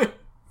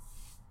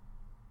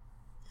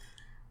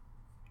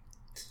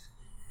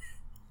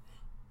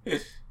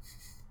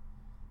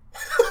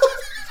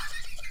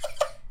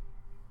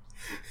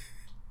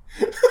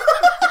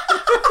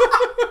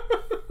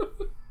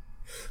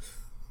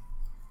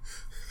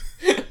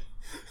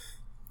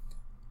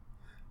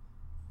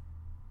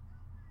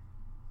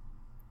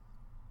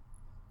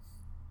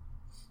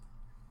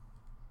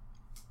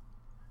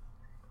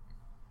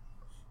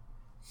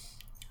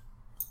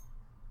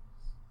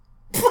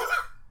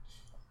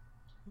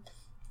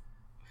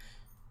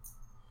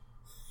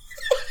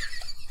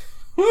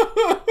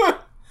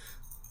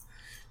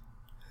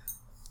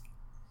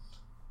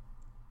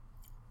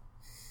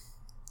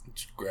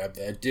 Just grab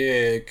that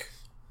dick.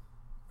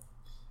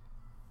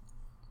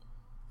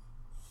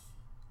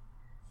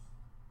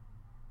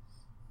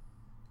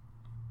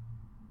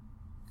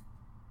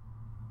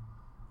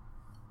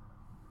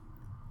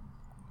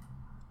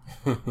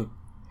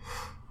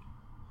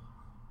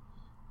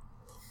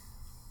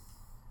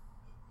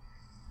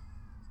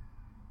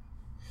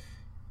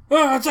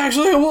 Oh, it's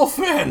actually a wolf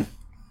man.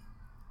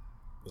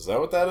 Is that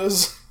what that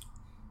is?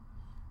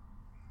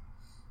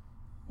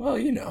 Well,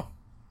 you know.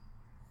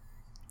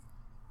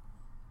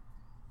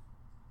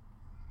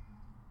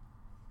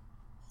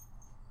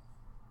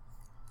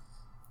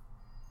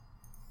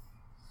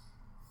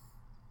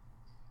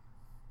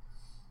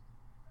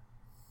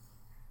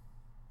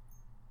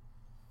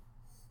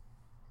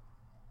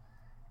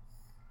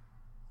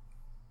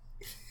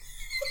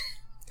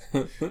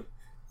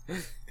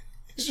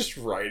 He's just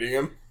riding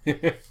him.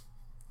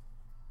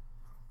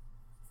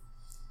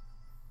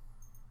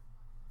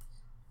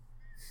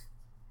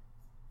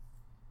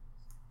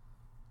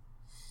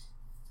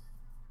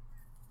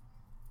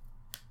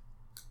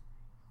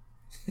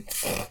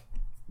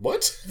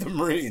 What? The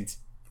Marines.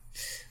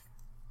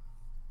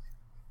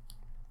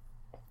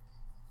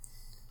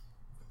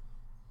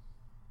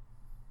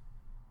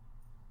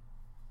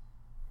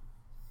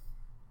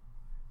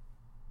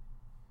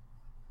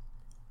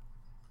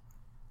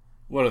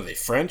 What are they,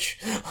 French?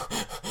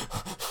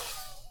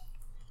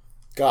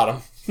 Got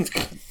him.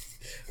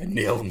 I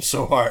nailed him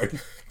so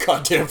hard.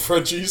 Goddamn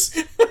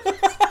Frenchies.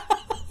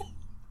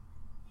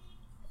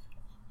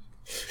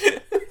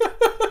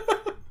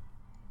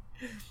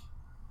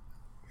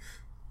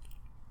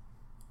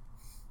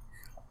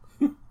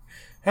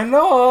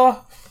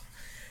 Hello?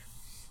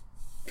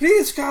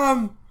 Please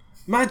come.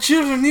 My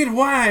children need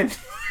wine.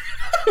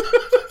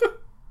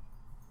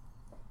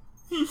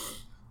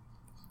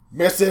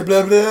 Merci,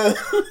 blah, blah.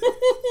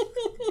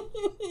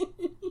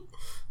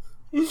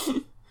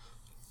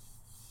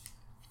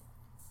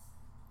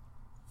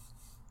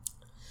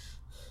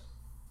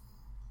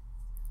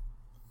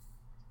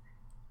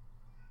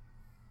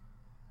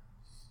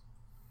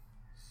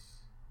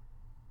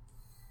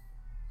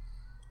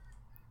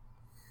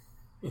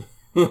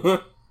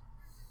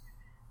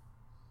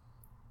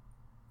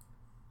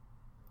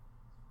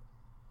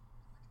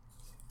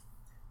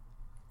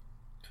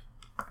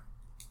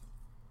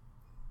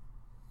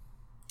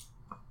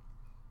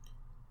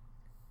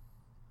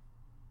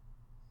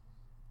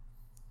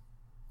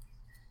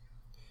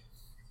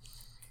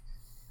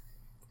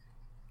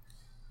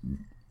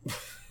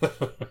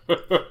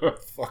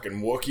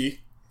 Fucking Wookiee.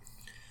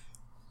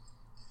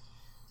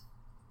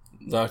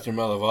 Dr.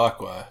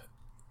 Malavakwa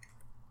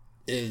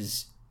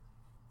is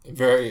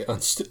very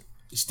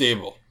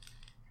unstable.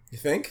 You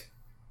think?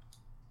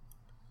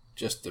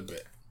 Just a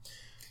bit.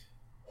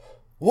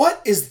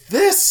 What is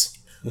this?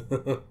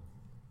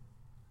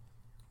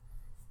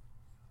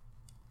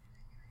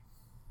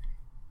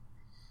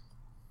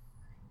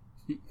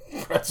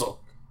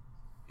 Pretzel.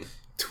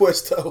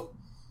 Twisto.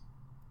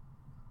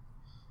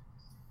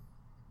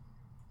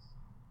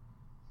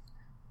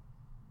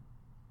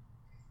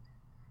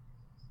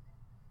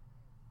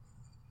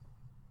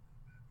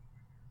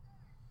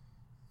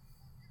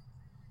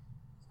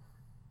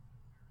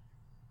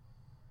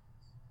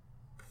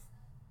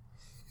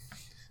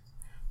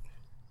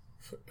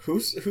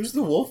 Who's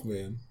the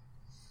Wolfman?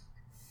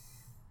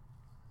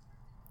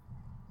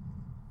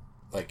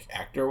 Like,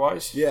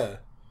 actor-wise? Yeah.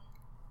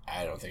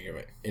 I don't think of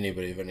it.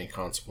 Anybody of any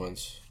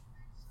consequence.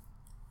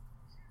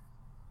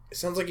 It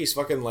sounds like he's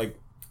fucking like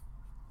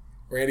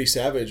Randy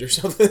Savage or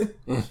something.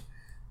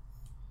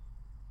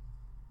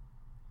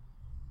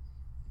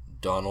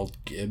 Donald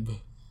Gibb.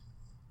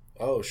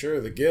 Oh, sure,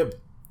 the Gib.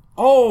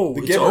 Oh, the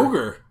it's Gibber.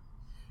 Ogre.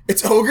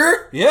 It's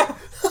Ogre? Yeah.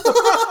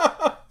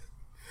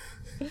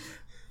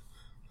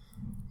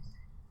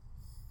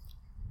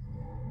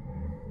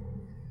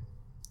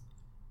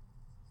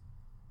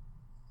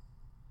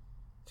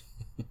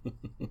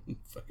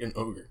 Fucking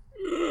Ogre.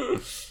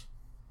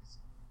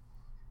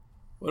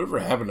 Whatever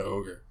happened to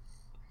Ogre?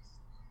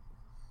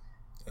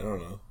 I don't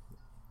know.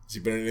 Has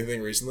he been in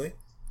anything recently?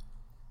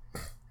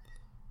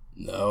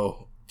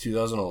 No.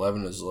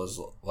 2011 is his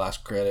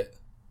last credit.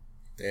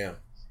 Damn.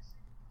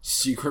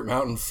 Secret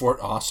Mountain Fort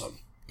Awesome.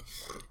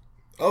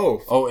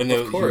 Oh, and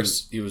of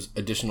course. He was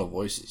additional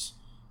voices.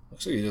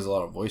 Looks like he does a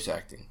lot of voice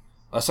acting.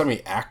 Last time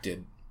he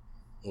acted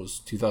was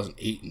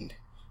 2008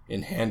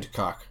 in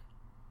Hancock.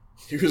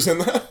 He was in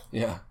that?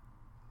 Yeah.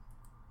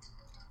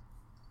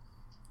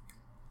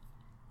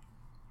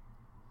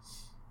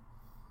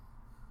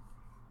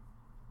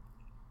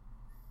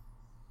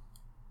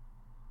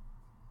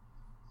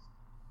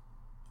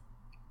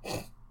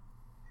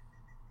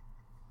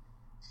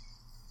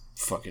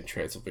 Fucking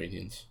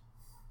Transylvanians.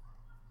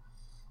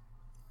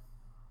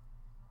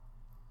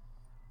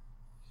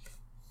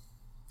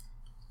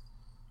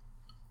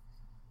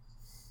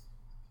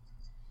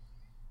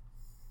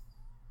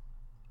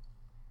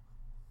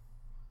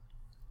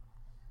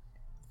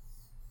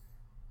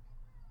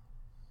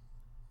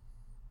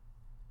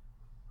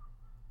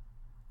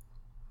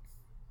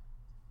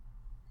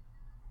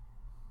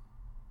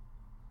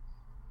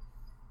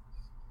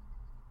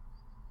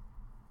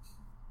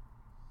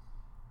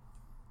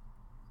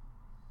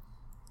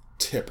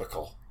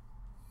 Typical.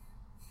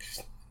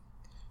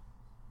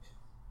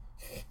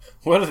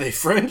 What are they,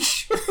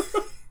 French?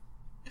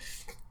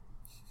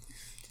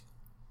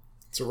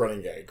 It's a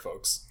running gag,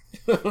 folks.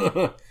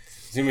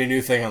 It's gonna be a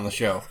new thing on the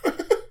show.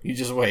 You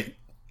just wait.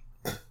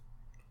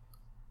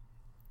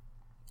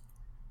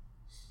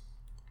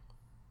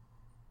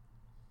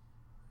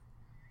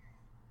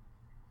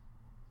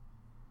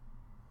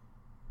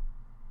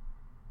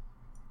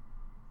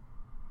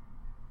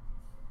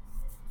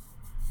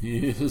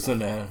 He is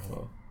an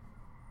animal.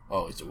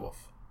 Oh, he's a wolf.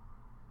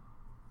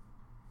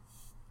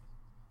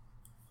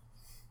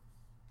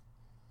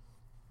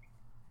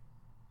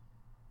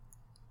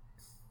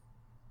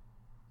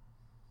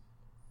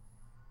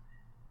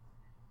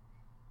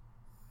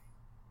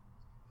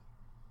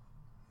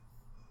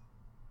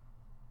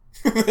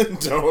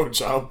 Don't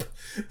jump.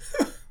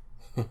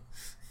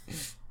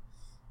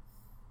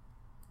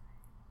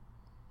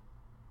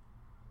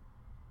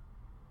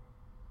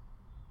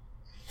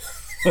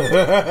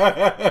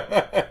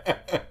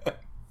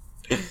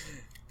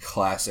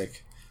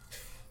 Classic.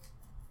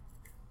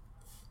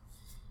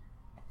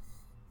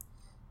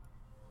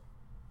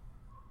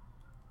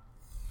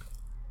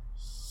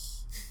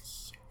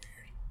 So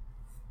weird.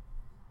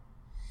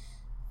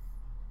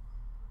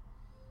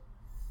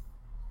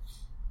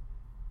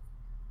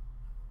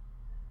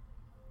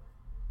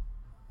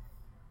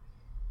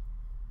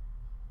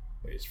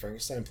 Wait, is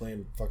Frankenstein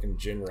playing fucking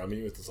gin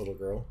rummy with this little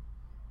girl?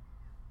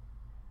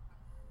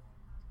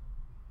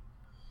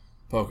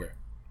 Poker.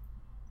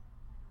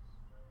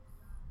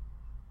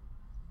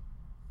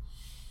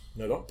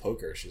 No, don't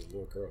poke her. She's a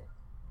little girl.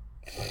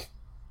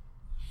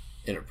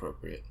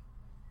 Inappropriate.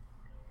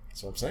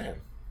 That's what I'm saying.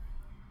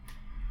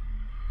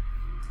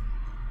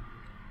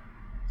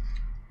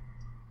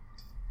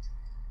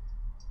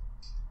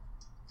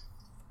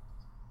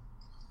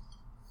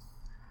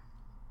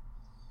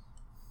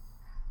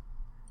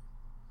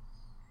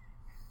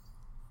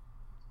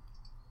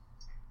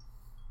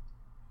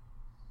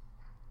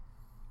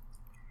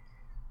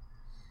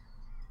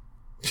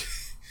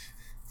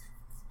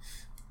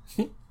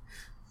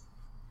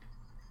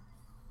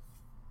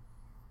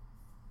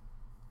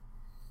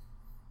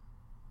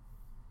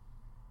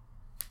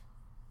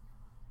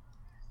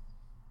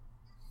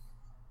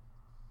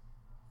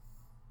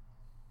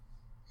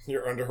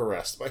 You're under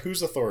arrest. By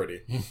whose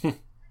authority?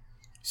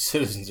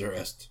 Citizen's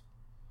arrest.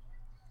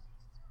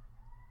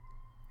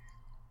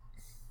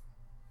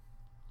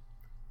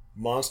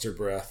 Monster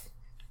breath.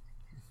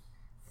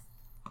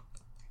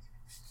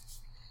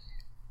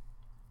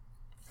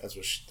 That's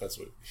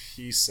what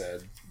he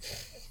said.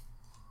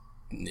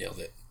 Nailed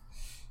it.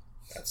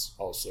 That's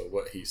also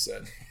what he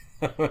said.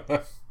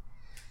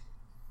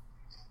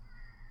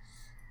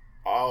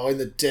 Oh, in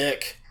the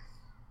dick.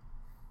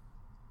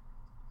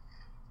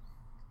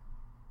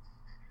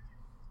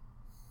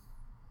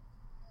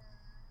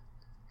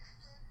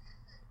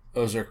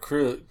 Those are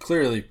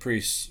clearly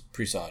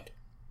pre-sod.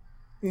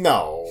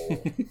 No.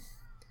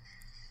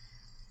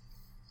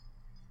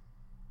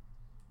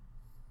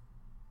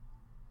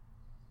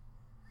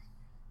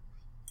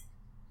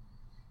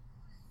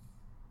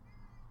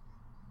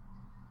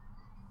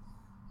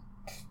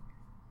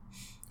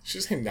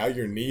 She's saying now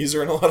your knees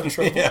are in a lot of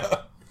trouble.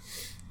 Yeah.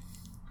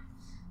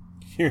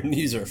 Your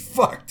knees are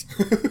fucked.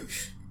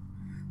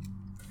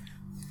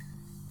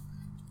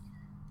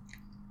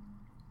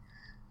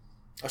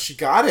 Oh, she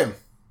got him.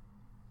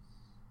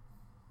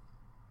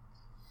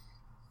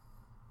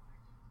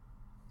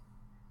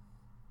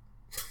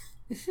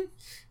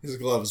 His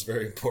glove is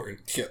very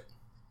important. Yep.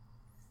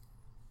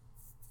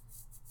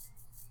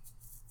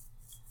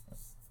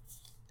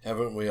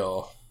 Haven't we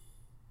all?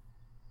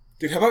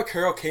 Dude, how about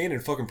Carol Kane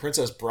and fucking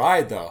Princess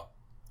Bride, though?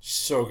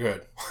 So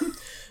good.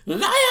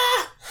 Liar!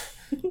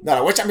 Not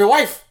a witch, I'm your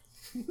wife!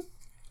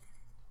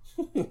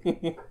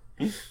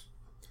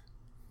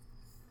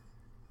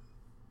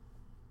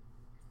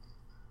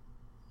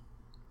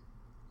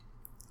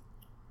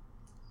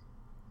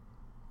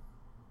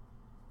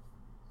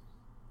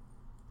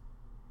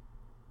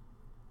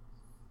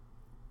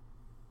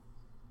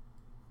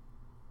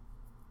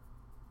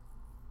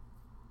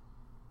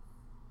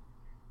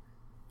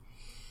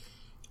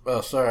 Oh,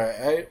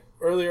 sorry.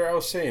 Earlier I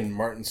was saying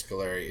Martin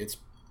Scoleri. It's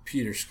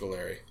Peter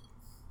Scoleri.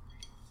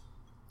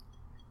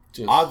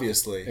 Just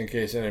Obviously. in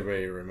case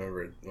anybody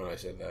remembered when I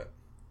said that.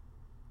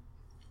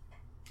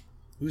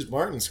 Who's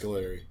Martin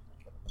Scoleri?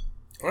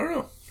 I don't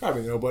know.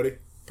 Probably nobody.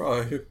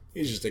 Probably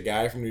He's just a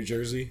guy from New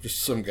Jersey.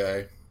 just some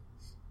guy.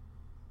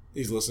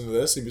 He's listening to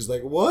this. He was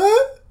like,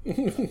 what?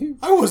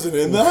 I wasn't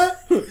in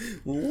that.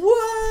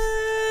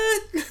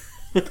 What?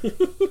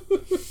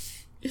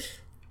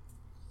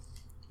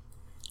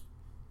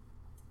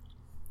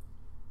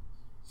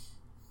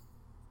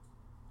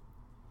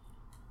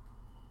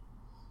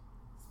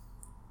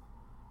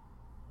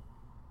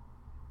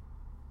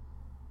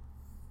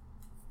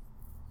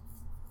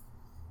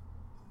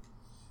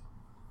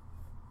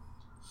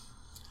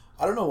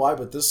 I don't know why,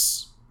 but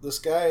this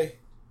guy,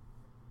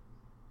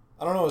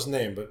 I don't know his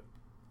name, but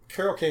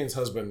Carol Kane's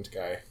husband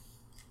guy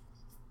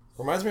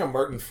reminds me of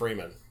Martin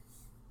Freeman.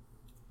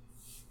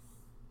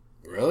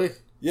 Really?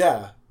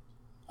 Yeah.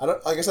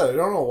 Like I said, I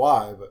don't know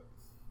why, but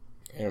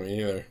Yeah,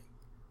 me either.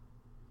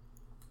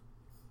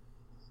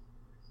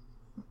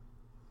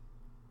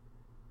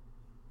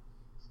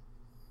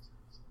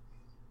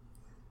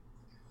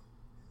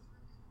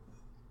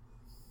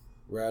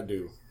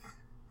 Radu.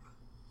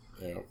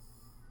 Yeah.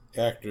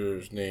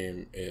 Actor's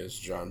name is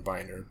John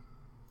Biner.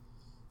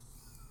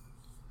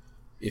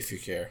 If you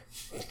care.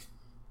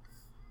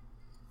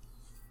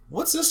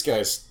 What's this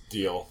guy's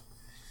deal?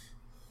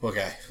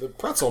 Okay. The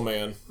pretzel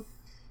man.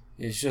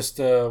 He's just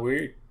a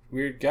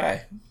weird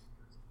guy.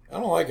 I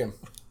don't like him.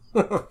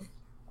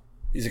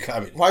 He's a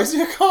communist. Why is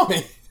he a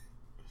commie?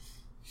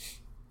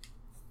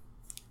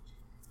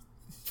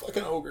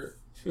 Fucking ogre.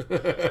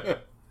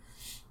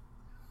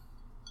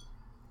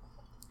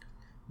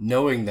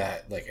 Knowing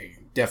that, like, I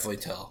can definitely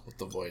tell with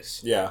the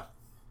voice. Yeah.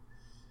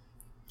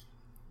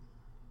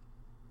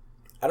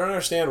 I don't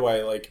understand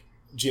why, like,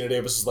 Gina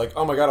Davis is like,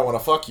 oh my god, I want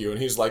to fuck you. And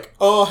he's like,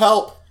 oh,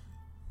 help.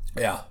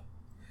 Yeah.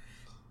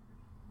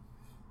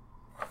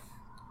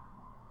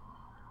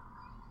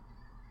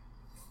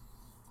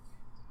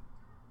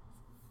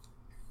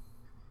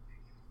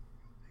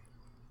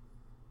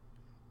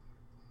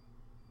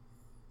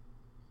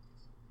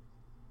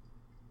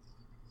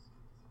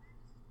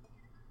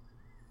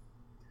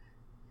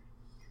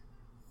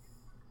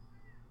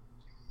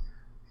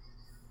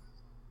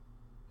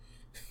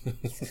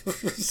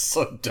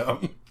 So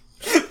dumb.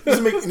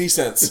 Doesn't make any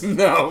sense.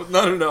 No,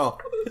 not at all.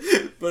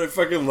 But I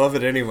fucking love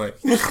it anyway.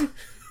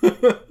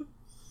 I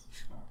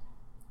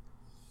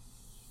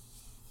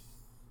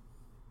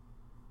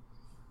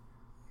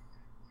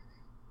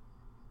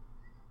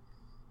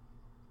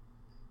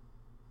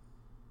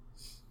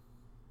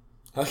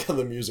like how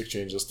the music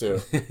changes too.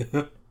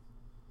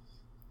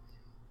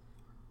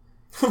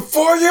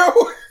 For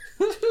you!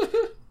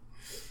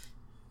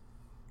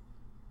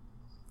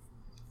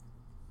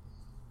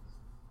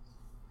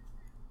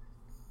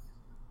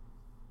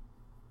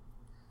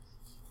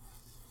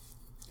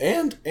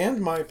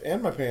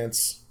 and my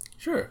pants.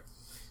 Sure.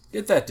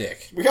 Get that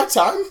dick. We got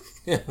time?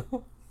 Yeah.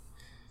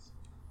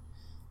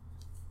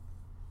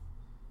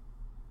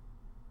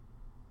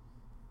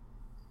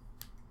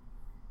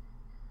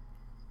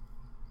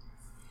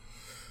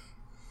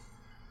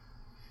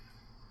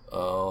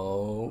 Oh.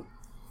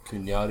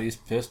 Kunyati's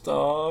pissed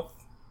off.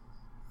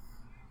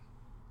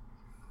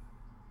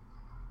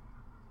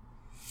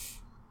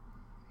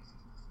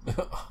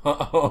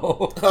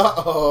 Uh-oh.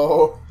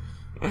 Uh-oh.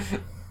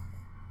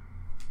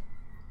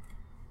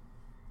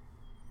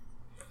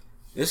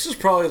 This is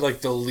probably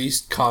like the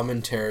least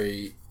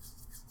commentary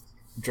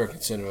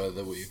Drunken Cinema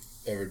that we've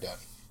ever done.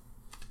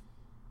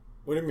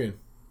 What do you mean?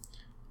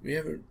 We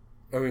haven't...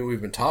 I mean,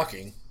 we've been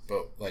talking,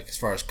 but like as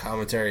far as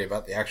commentary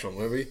about the actual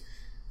movie,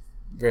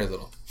 very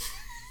little.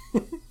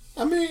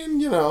 I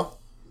mean, you know.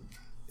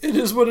 It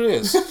is what it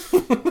is.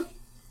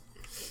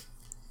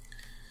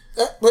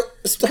 But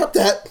stop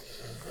that.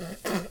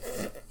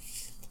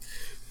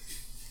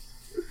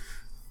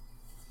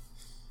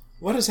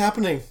 What is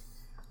happening?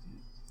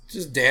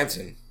 Just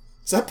dancing.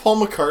 Is that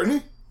Paul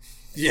McCartney?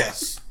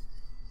 Yes.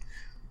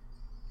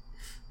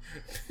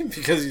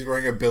 Because he's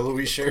wearing a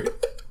billowy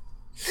shirt.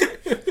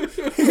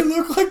 You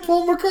look like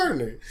Paul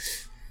McCartney.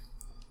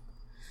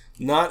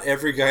 Not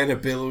every guy in a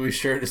billowy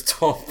shirt is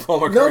Paul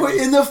McCartney. No,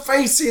 in the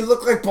face he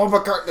looked like Paul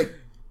McCartney.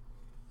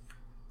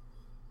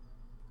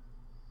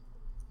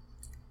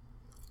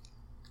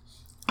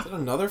 Is that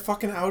another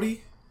fucking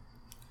Audi?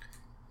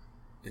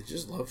 They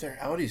just love their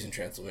Audis in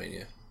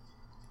Transylvania.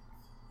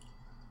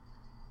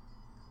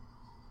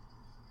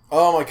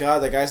 Oh my god,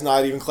 that guy's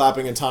not even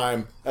clapping in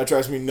time. That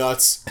drives me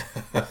nuts.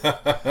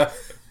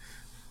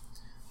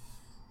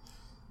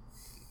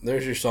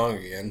 There's your song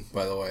again,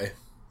 by the way.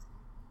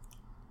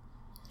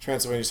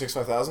 Transylvania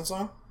 65000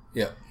 song?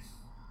 Yep.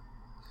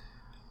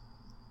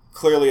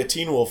 Clearly a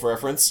Teen Wolf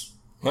reference.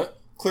 What?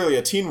 Clearly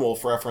a Teen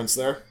Wolf reference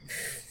there.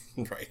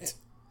 Right.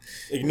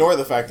 Ignore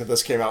the fact that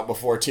this came out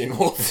before Teen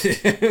Wolf.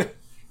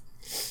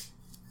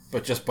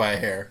 But just by a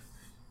hair.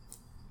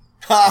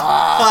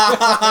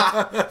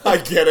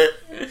 I get it.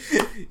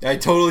 I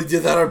totally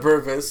did that on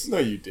purpose. No,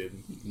 you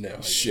didn't. No.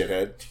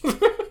 Shithead.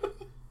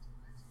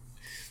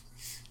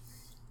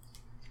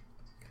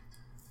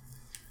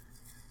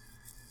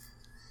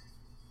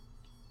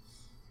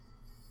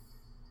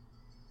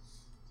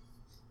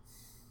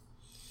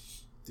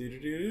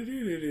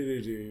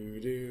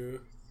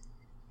 Do-do-do-do-do-do-do-do.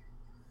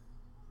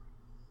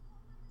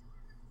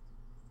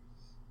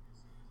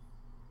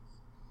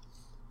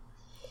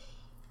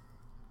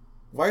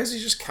 Why is he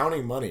just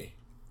counting money?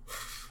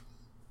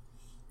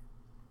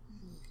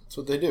 That's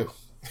what they do.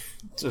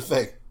 It's a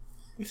thing.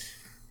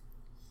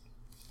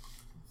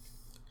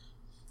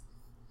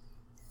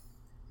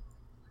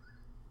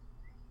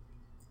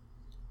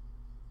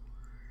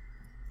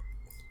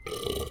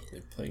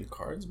 They playing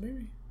cards,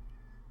 maybe?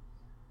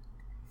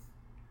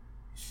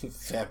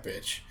 That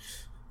bitch.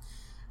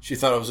 She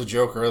thought it was a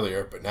joke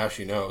earlier, but now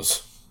she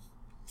knows.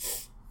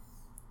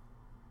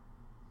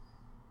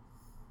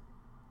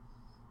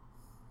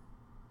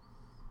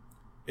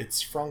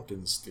 It's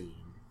Frankenstein.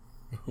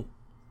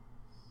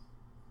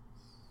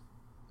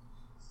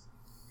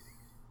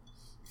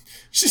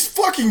 She's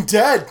fucking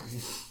dead!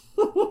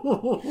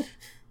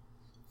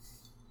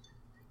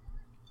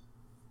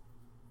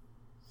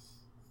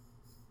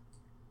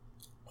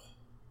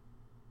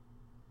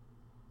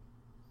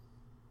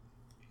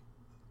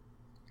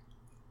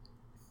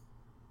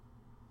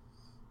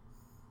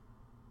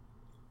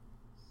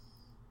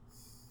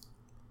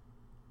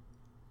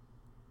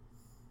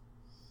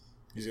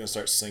 He's gonna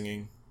start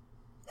singing.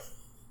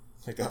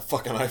 Like that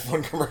fucking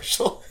iPhone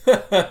commercial.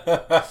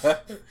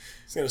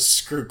 He's gonna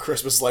screw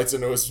Christmas lights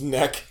into his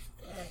neck.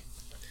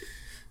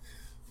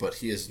 But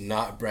he is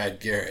not Brad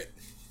Garrett.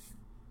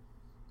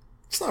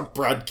 It's not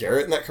Brad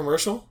Garrett in that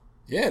commercial.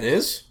 Yeah, it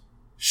is.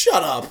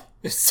 Shut up.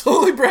 It's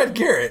totally Brad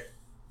Garrett.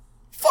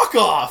 Fuck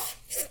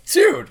off.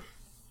 Dude.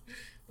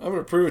 I'm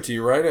gonna prove it to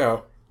you right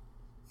now.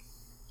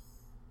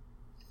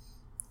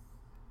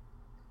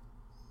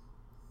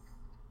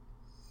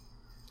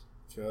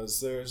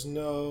 Cause there's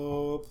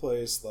no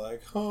place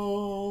like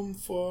home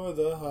for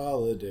the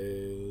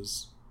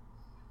holidays.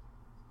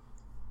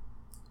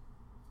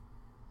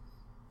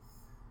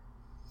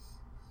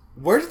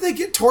 Where did they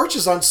get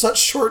torches on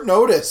such short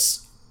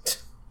notice?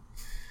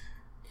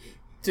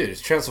 Dude,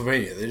 it's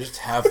Transylvania. They just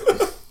have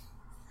them.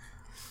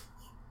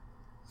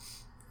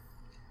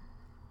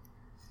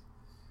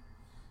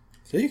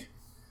 See?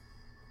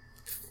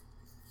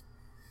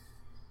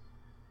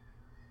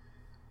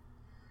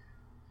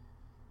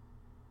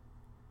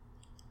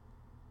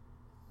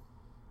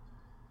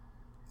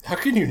 How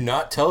can you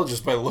not tell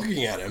just by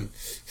looking at him?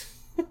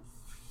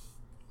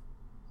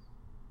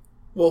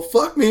 Well,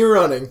 fuck me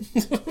running.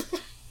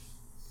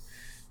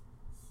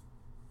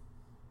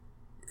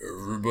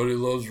 Everybody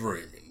loves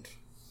Raymond.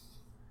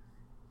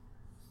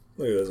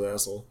 Look at this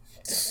asshole.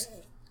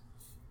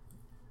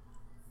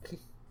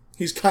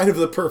 He's kind of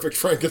the perfect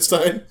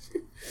Frankenstein.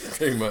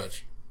 Pretty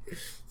much.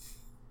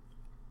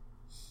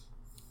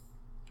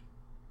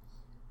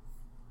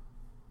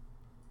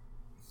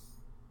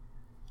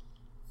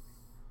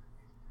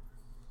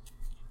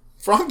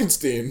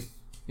 Frankenstein.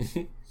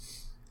 He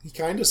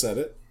kind of said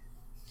it.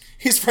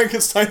 He's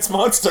Frankenstein's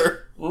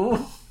monster.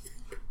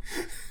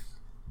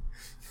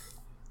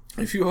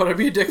 If you want to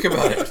be a dick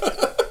about it.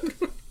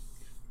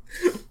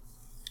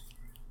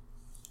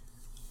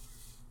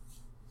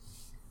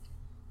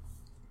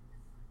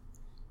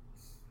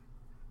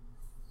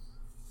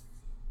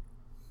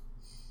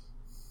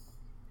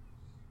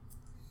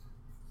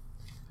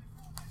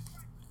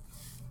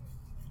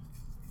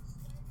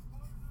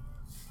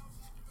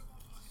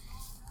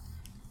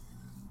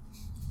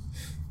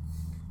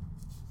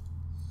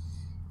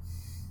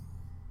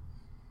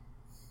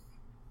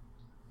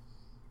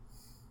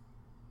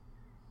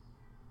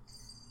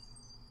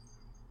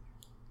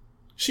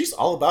 She's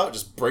all about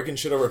just breaking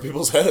shit over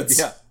people's heads.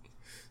 Yeah.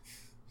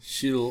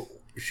 She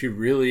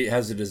really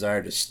has a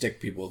desire to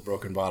stick people with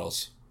broken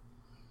bottles.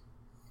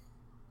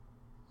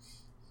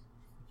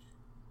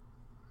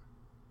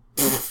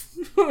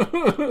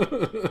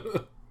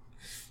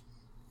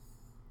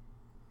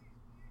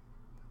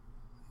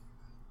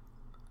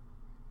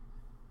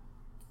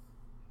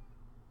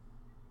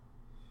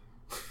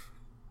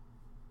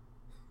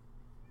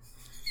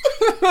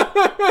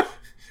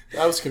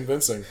 That was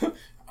convincing.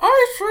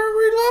 I swear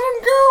we let him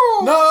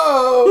go! No!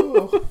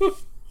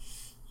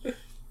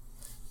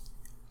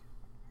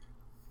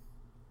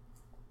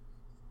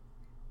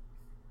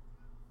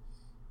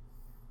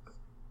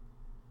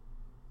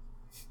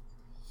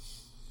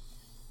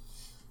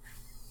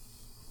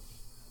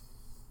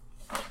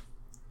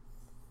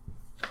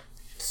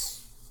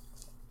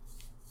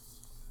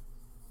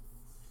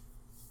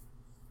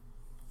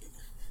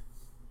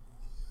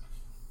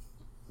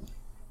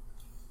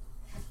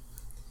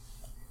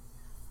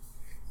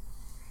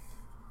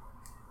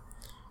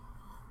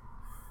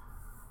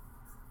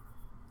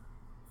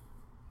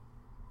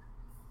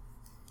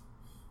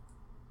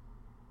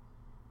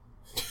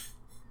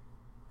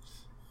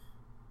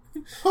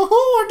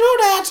 Oh, I do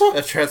that!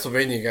 That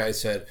Transylvania guy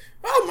said,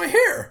 "Oh, my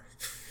hair."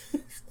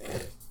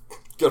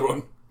 Good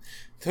one.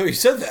 So he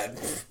said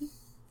that.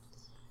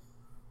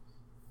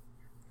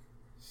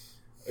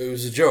 It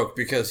was a joke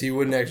because he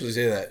wouldn't actually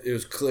say that. It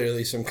was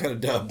clearly some kind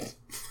of dub.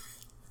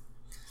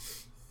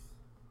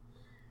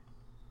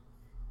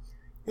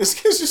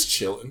 This guy's just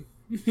chilling.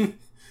 It's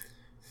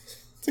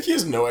like he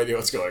has no idea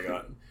what's going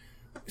on.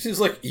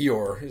 He's like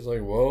Eeyore. He's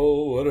like,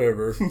 whoa,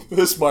 whatever.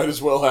 This might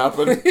as well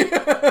happen.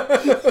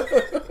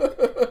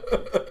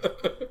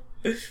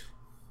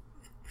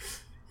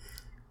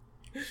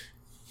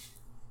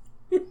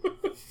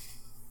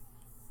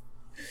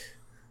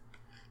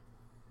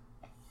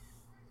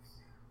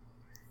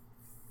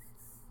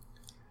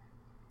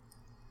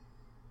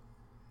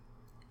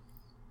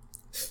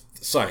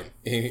 Sign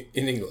in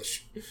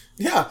English.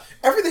 Yeah,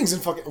 everything's in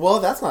fucking... Well,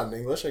 that's not in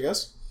English, I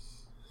guess.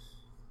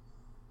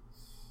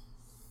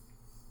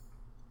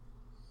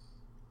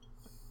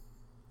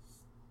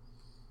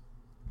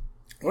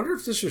 I wonder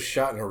if this was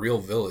shot in a real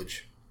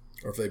village,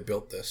 or if they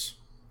built this.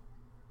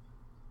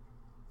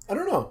 I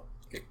don't know.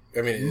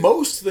 I mean,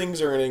 Most things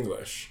are in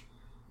English.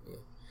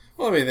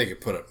 well, I mean, they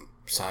could put up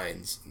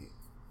signs.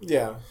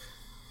 Yeah.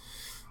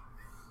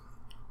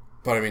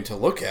 But, I mean, to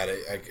look at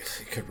it, it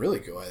could really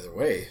go either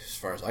way, as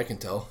far as I can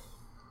tell.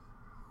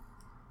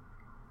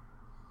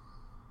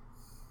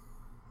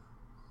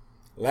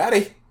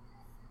 Laddie.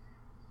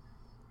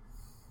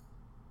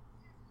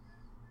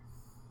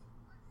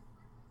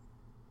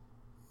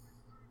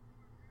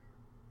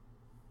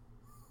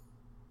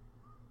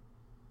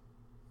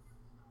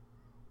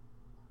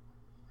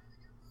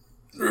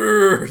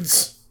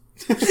 Nerds!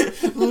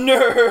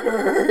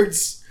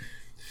 Nerds!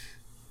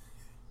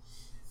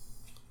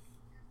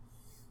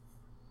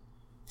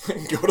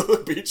 Go to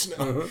the beach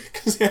now,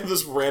 because they have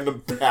this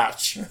random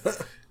patch.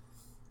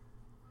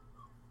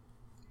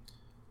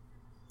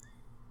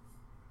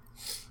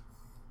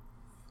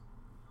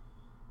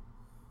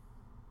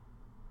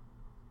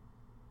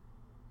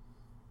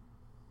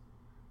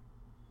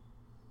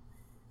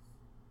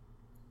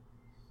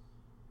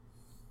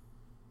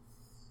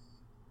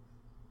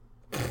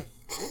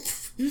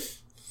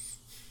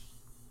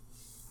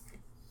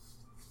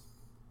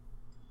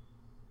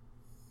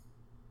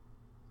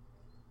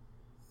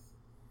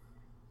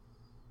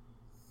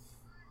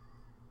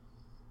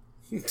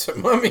 It's a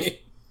mummy.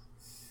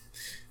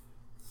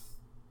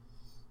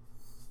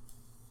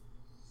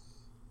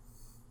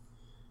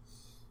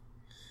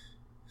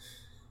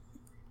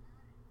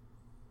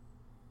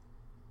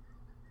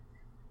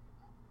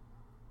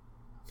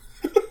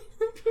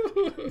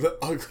 The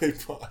ugly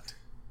pot.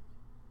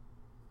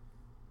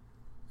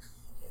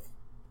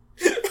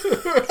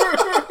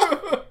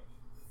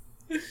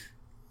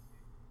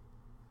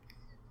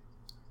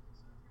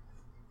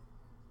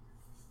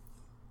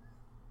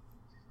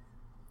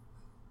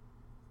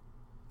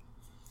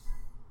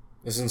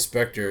 This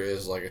inspector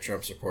is like a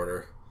Trump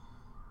supporter,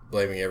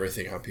 blaming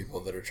everything on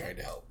people that are trying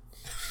to help.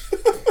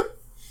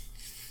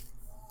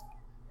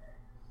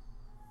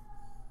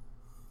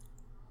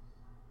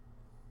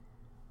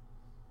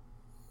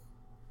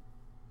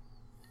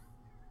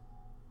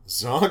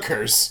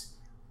 Zonkers.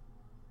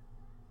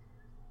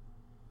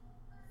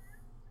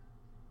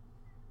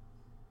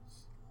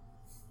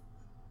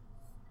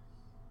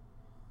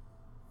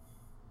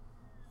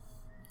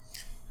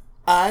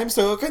 I'm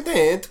so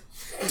content.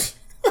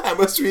 I'm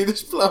a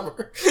Swedish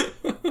plumber.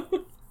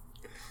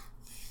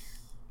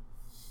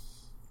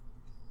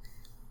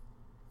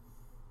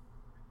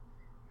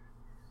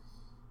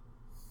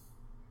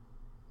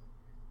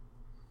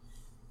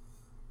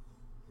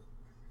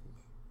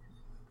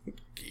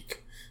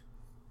 Geek.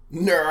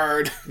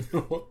 Nerd.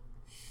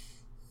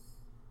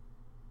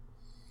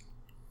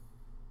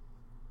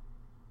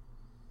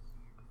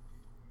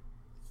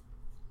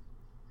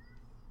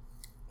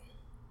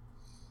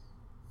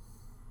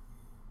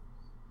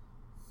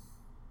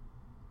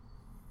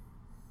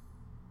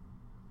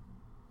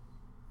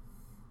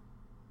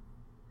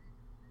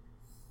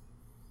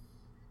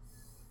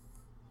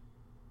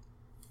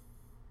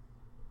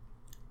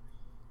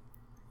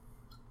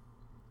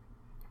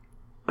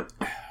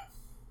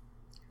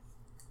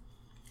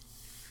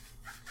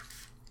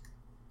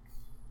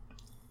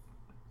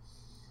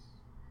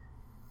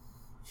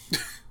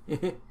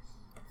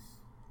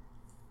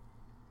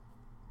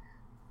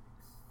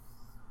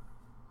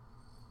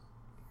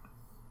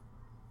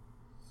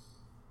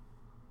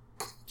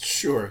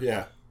 Sure,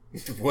 yeah.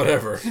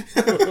 Whatever.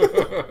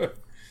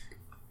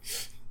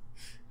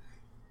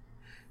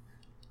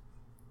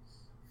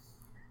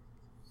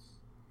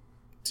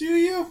 Do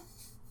you?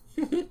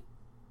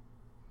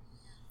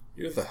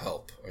 You're the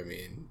help. I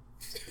mean...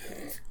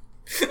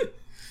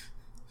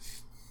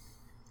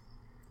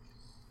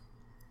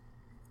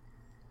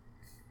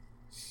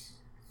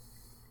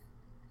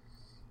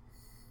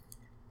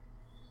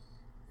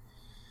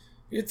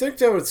 You'd think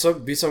that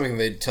would be something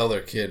they'd tell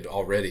their kid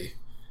already.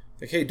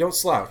 Like, hey, don't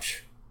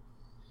slouch.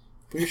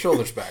 Put your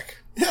shoulders back.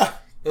 Yeah.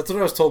 That's what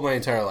I was told my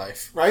entire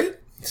life. Right?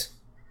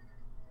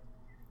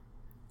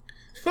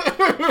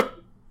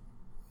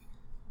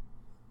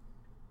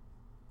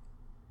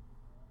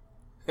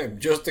 I'm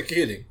just a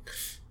kidding.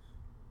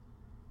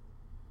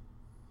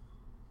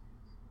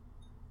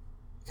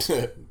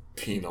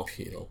 Penal.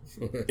 Penal.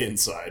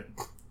 Inside.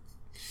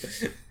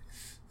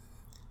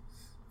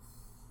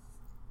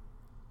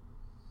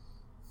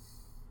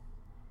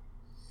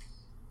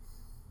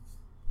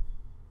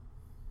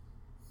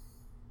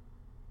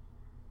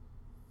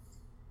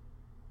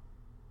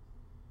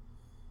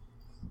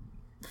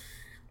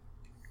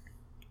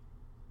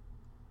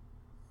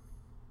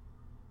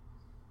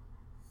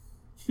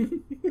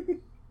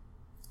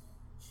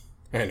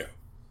 I know.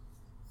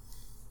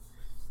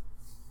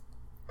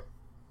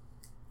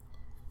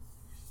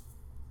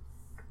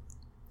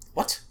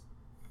 What?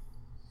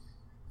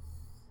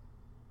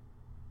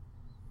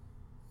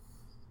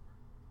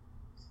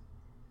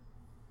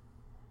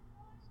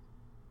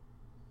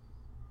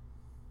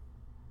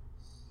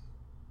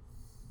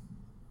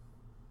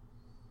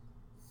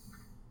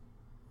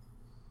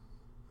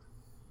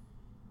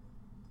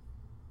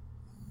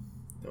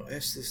 No,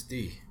 S this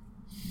D.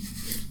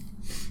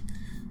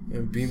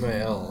 And B my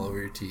L all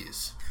over your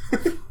T's.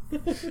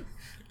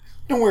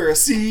 Don't wear a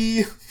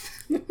C.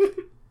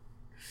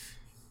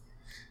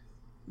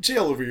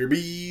 Jail over your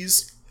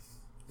B's.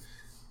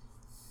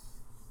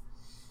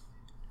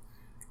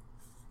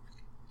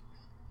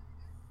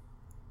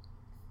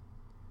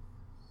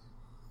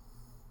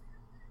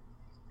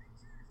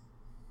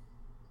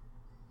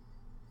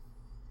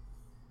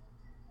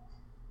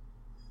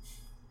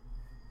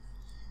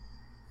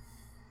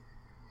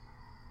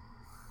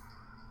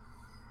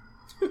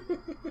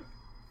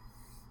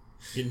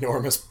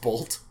 Enormous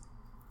bolt.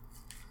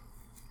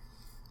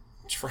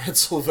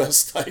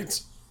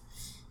 Transylvestite.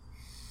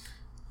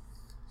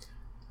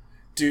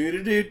 Do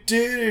do do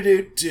do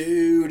do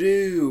do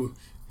do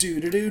do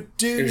do do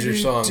do. Here's your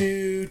song.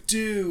 Do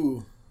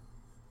do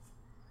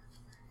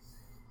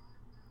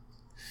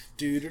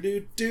do do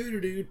do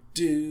do do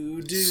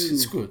do do.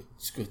 It's good.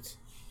 It's good. It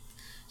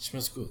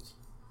smells good.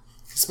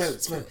 Smell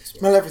it.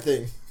 Smell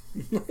everything.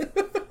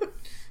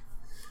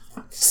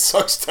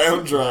 Sucks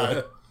down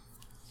dry.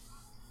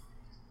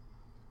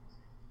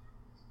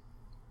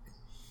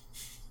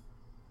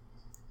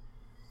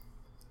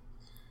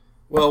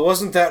 Well,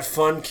 wasn't that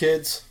fun,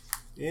 kids?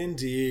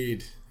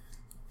 Indeed.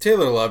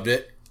 Taylor loved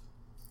it.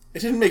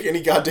 It didn't make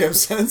any goddamn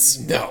sense.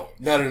 No,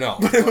 not at all.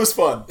 But it was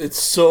fun.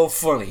 It's so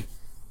funny.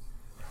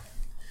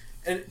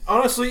 And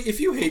honestly, if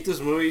you hate this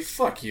movie,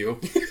 fuck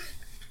you.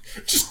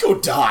 Just go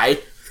die.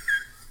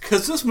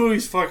 Because this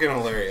movie's fucking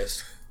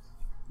hilarious.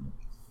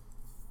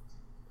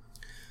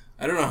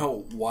 I don't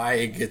know why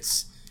it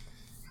gets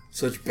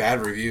such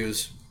bad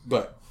reviews,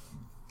 but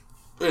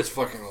it's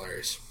fucking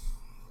hilarious.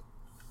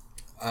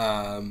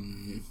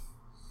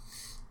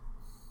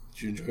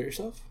 Did you enjoy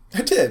yourself?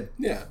 I did.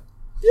 Yeah.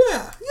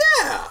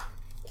 Yeah.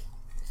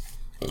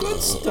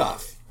 Good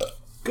stuff.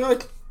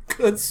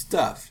 Good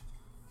stuff.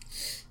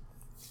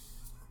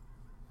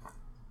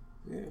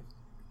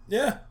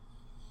 Yeah.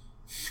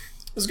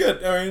 It was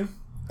good. I mean,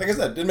 like I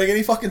said, didn't make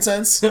any fucking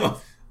sense. No.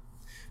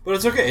 But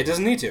it's okay. It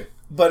doesn't need to.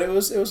 But it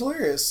was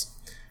hilarious.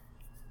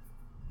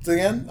 So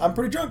again, I'm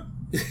pretty drunk.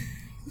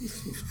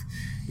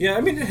 Yeah,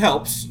 I mean, it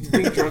helps.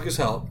 Being drunk is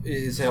helpful.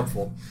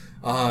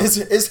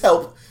 Is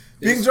help.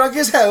 Being drunk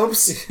is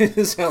helps. It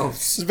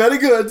helps. It's very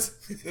good.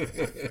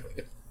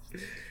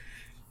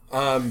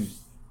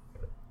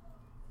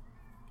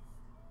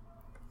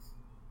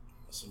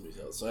 Somebody's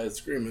outside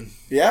screaming.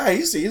 Yeah,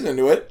 he's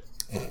into it.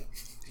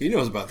 He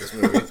knows about this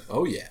movie.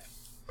 Oh, yeah.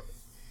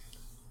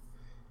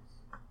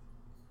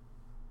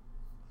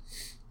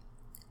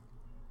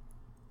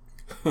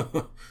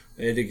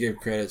 They had to give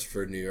credits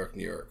for New York,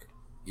 New York,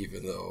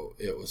 even though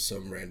it was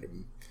some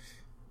random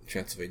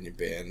Transylvania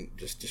band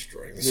just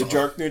destroying the song.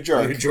 New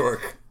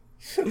York.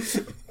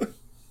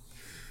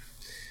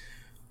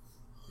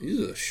 These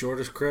are the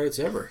shortest credits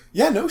ever.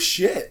 Yeah, no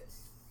shit.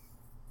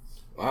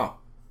 Wow.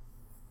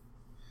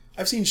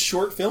 I've seen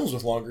short films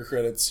with longer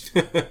credits.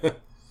 I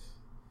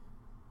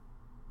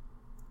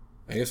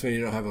guess when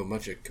you don't have a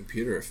bunch of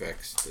computer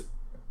effects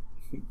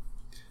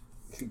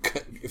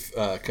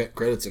that cut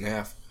credits in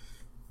half.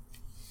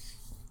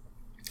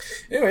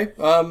 Anyway,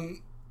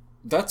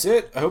 that's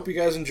it. I hope you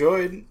guys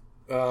enjoyed.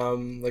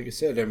 Like I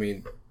said, I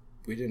mean,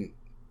 we didn't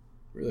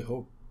really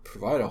hope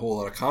provide a whole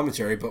lot of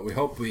commentary, but we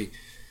hope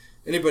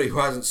anybody who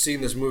hasn't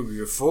seen this movie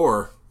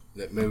before,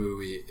 that maybe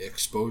we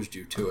exposed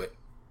you to it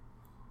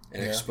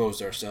and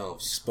exposed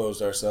ourselves.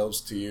 Exposed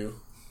ourselves to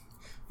you.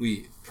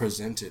 We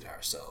presented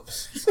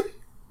ourselves.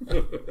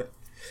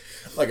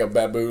 Like a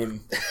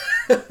baboon.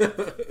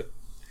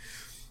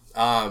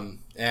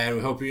 And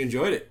we hope you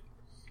enjoyed it.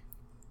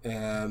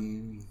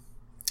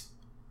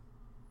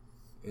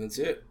 That's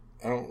it.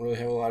 I don't really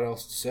have a lot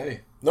else to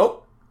say.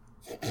 Nope.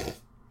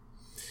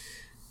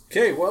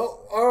 Okay,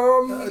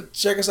 well,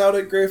 check us out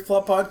at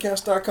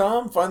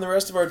graveploppodcast.com. Find the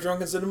rest of our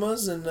Drunken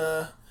Cinemas and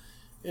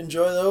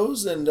enjoy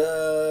those. And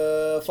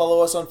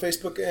follow us on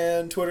Facebook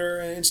and Twitter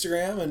and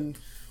Instagram and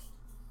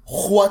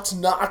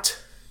whatnot.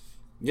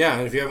 Yeah,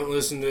 and if you haven't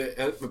listened to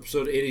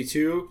episode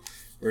 82,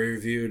 where we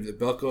reviewed the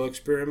Belko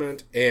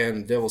Experiment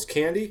and Devil's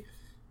Candy,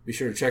 be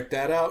sure to check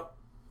that out.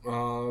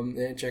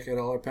 And check out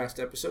all our past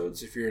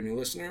episodes if you're a new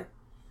listener.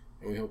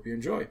 And we hope you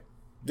enjoy.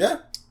 Yeah.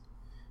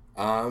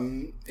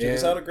 Check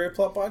us out at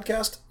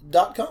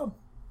graveploppodcast.com.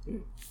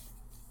 Did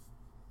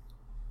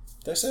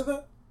I say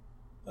that?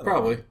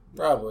 Probably.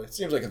 Probably. It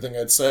seems like a thing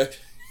I'd say.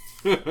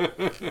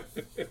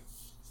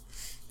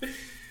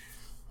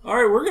 All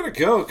right, we're going to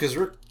go because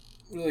we're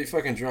really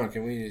fucking drunk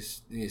and we need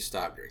to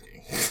stop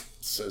drinking.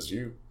 Says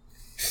you.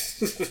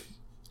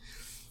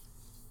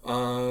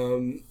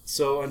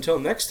 So until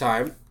next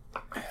time,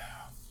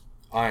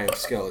 I am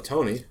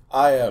Skeletoni.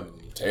 I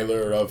am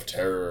Taylor of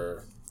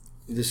Terror.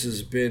 This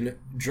has been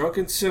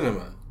Drunken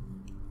Cinema,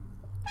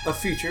 a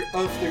feature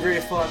of the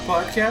Grave Plot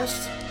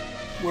Podcast,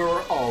 where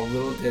we're all a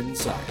little dead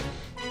inside.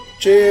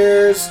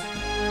 Cheers!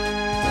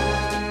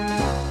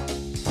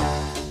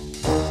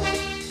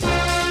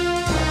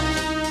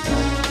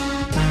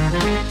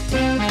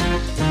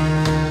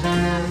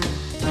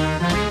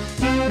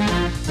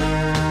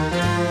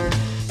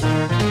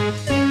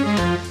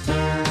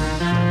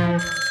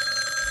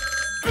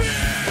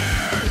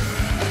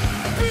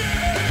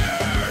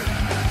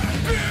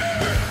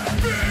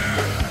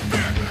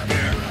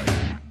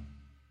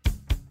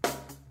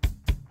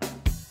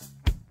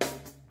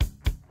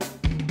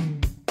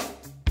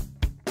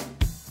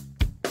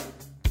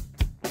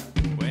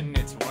 When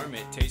it's warm,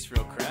 it tastes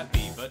real crazy.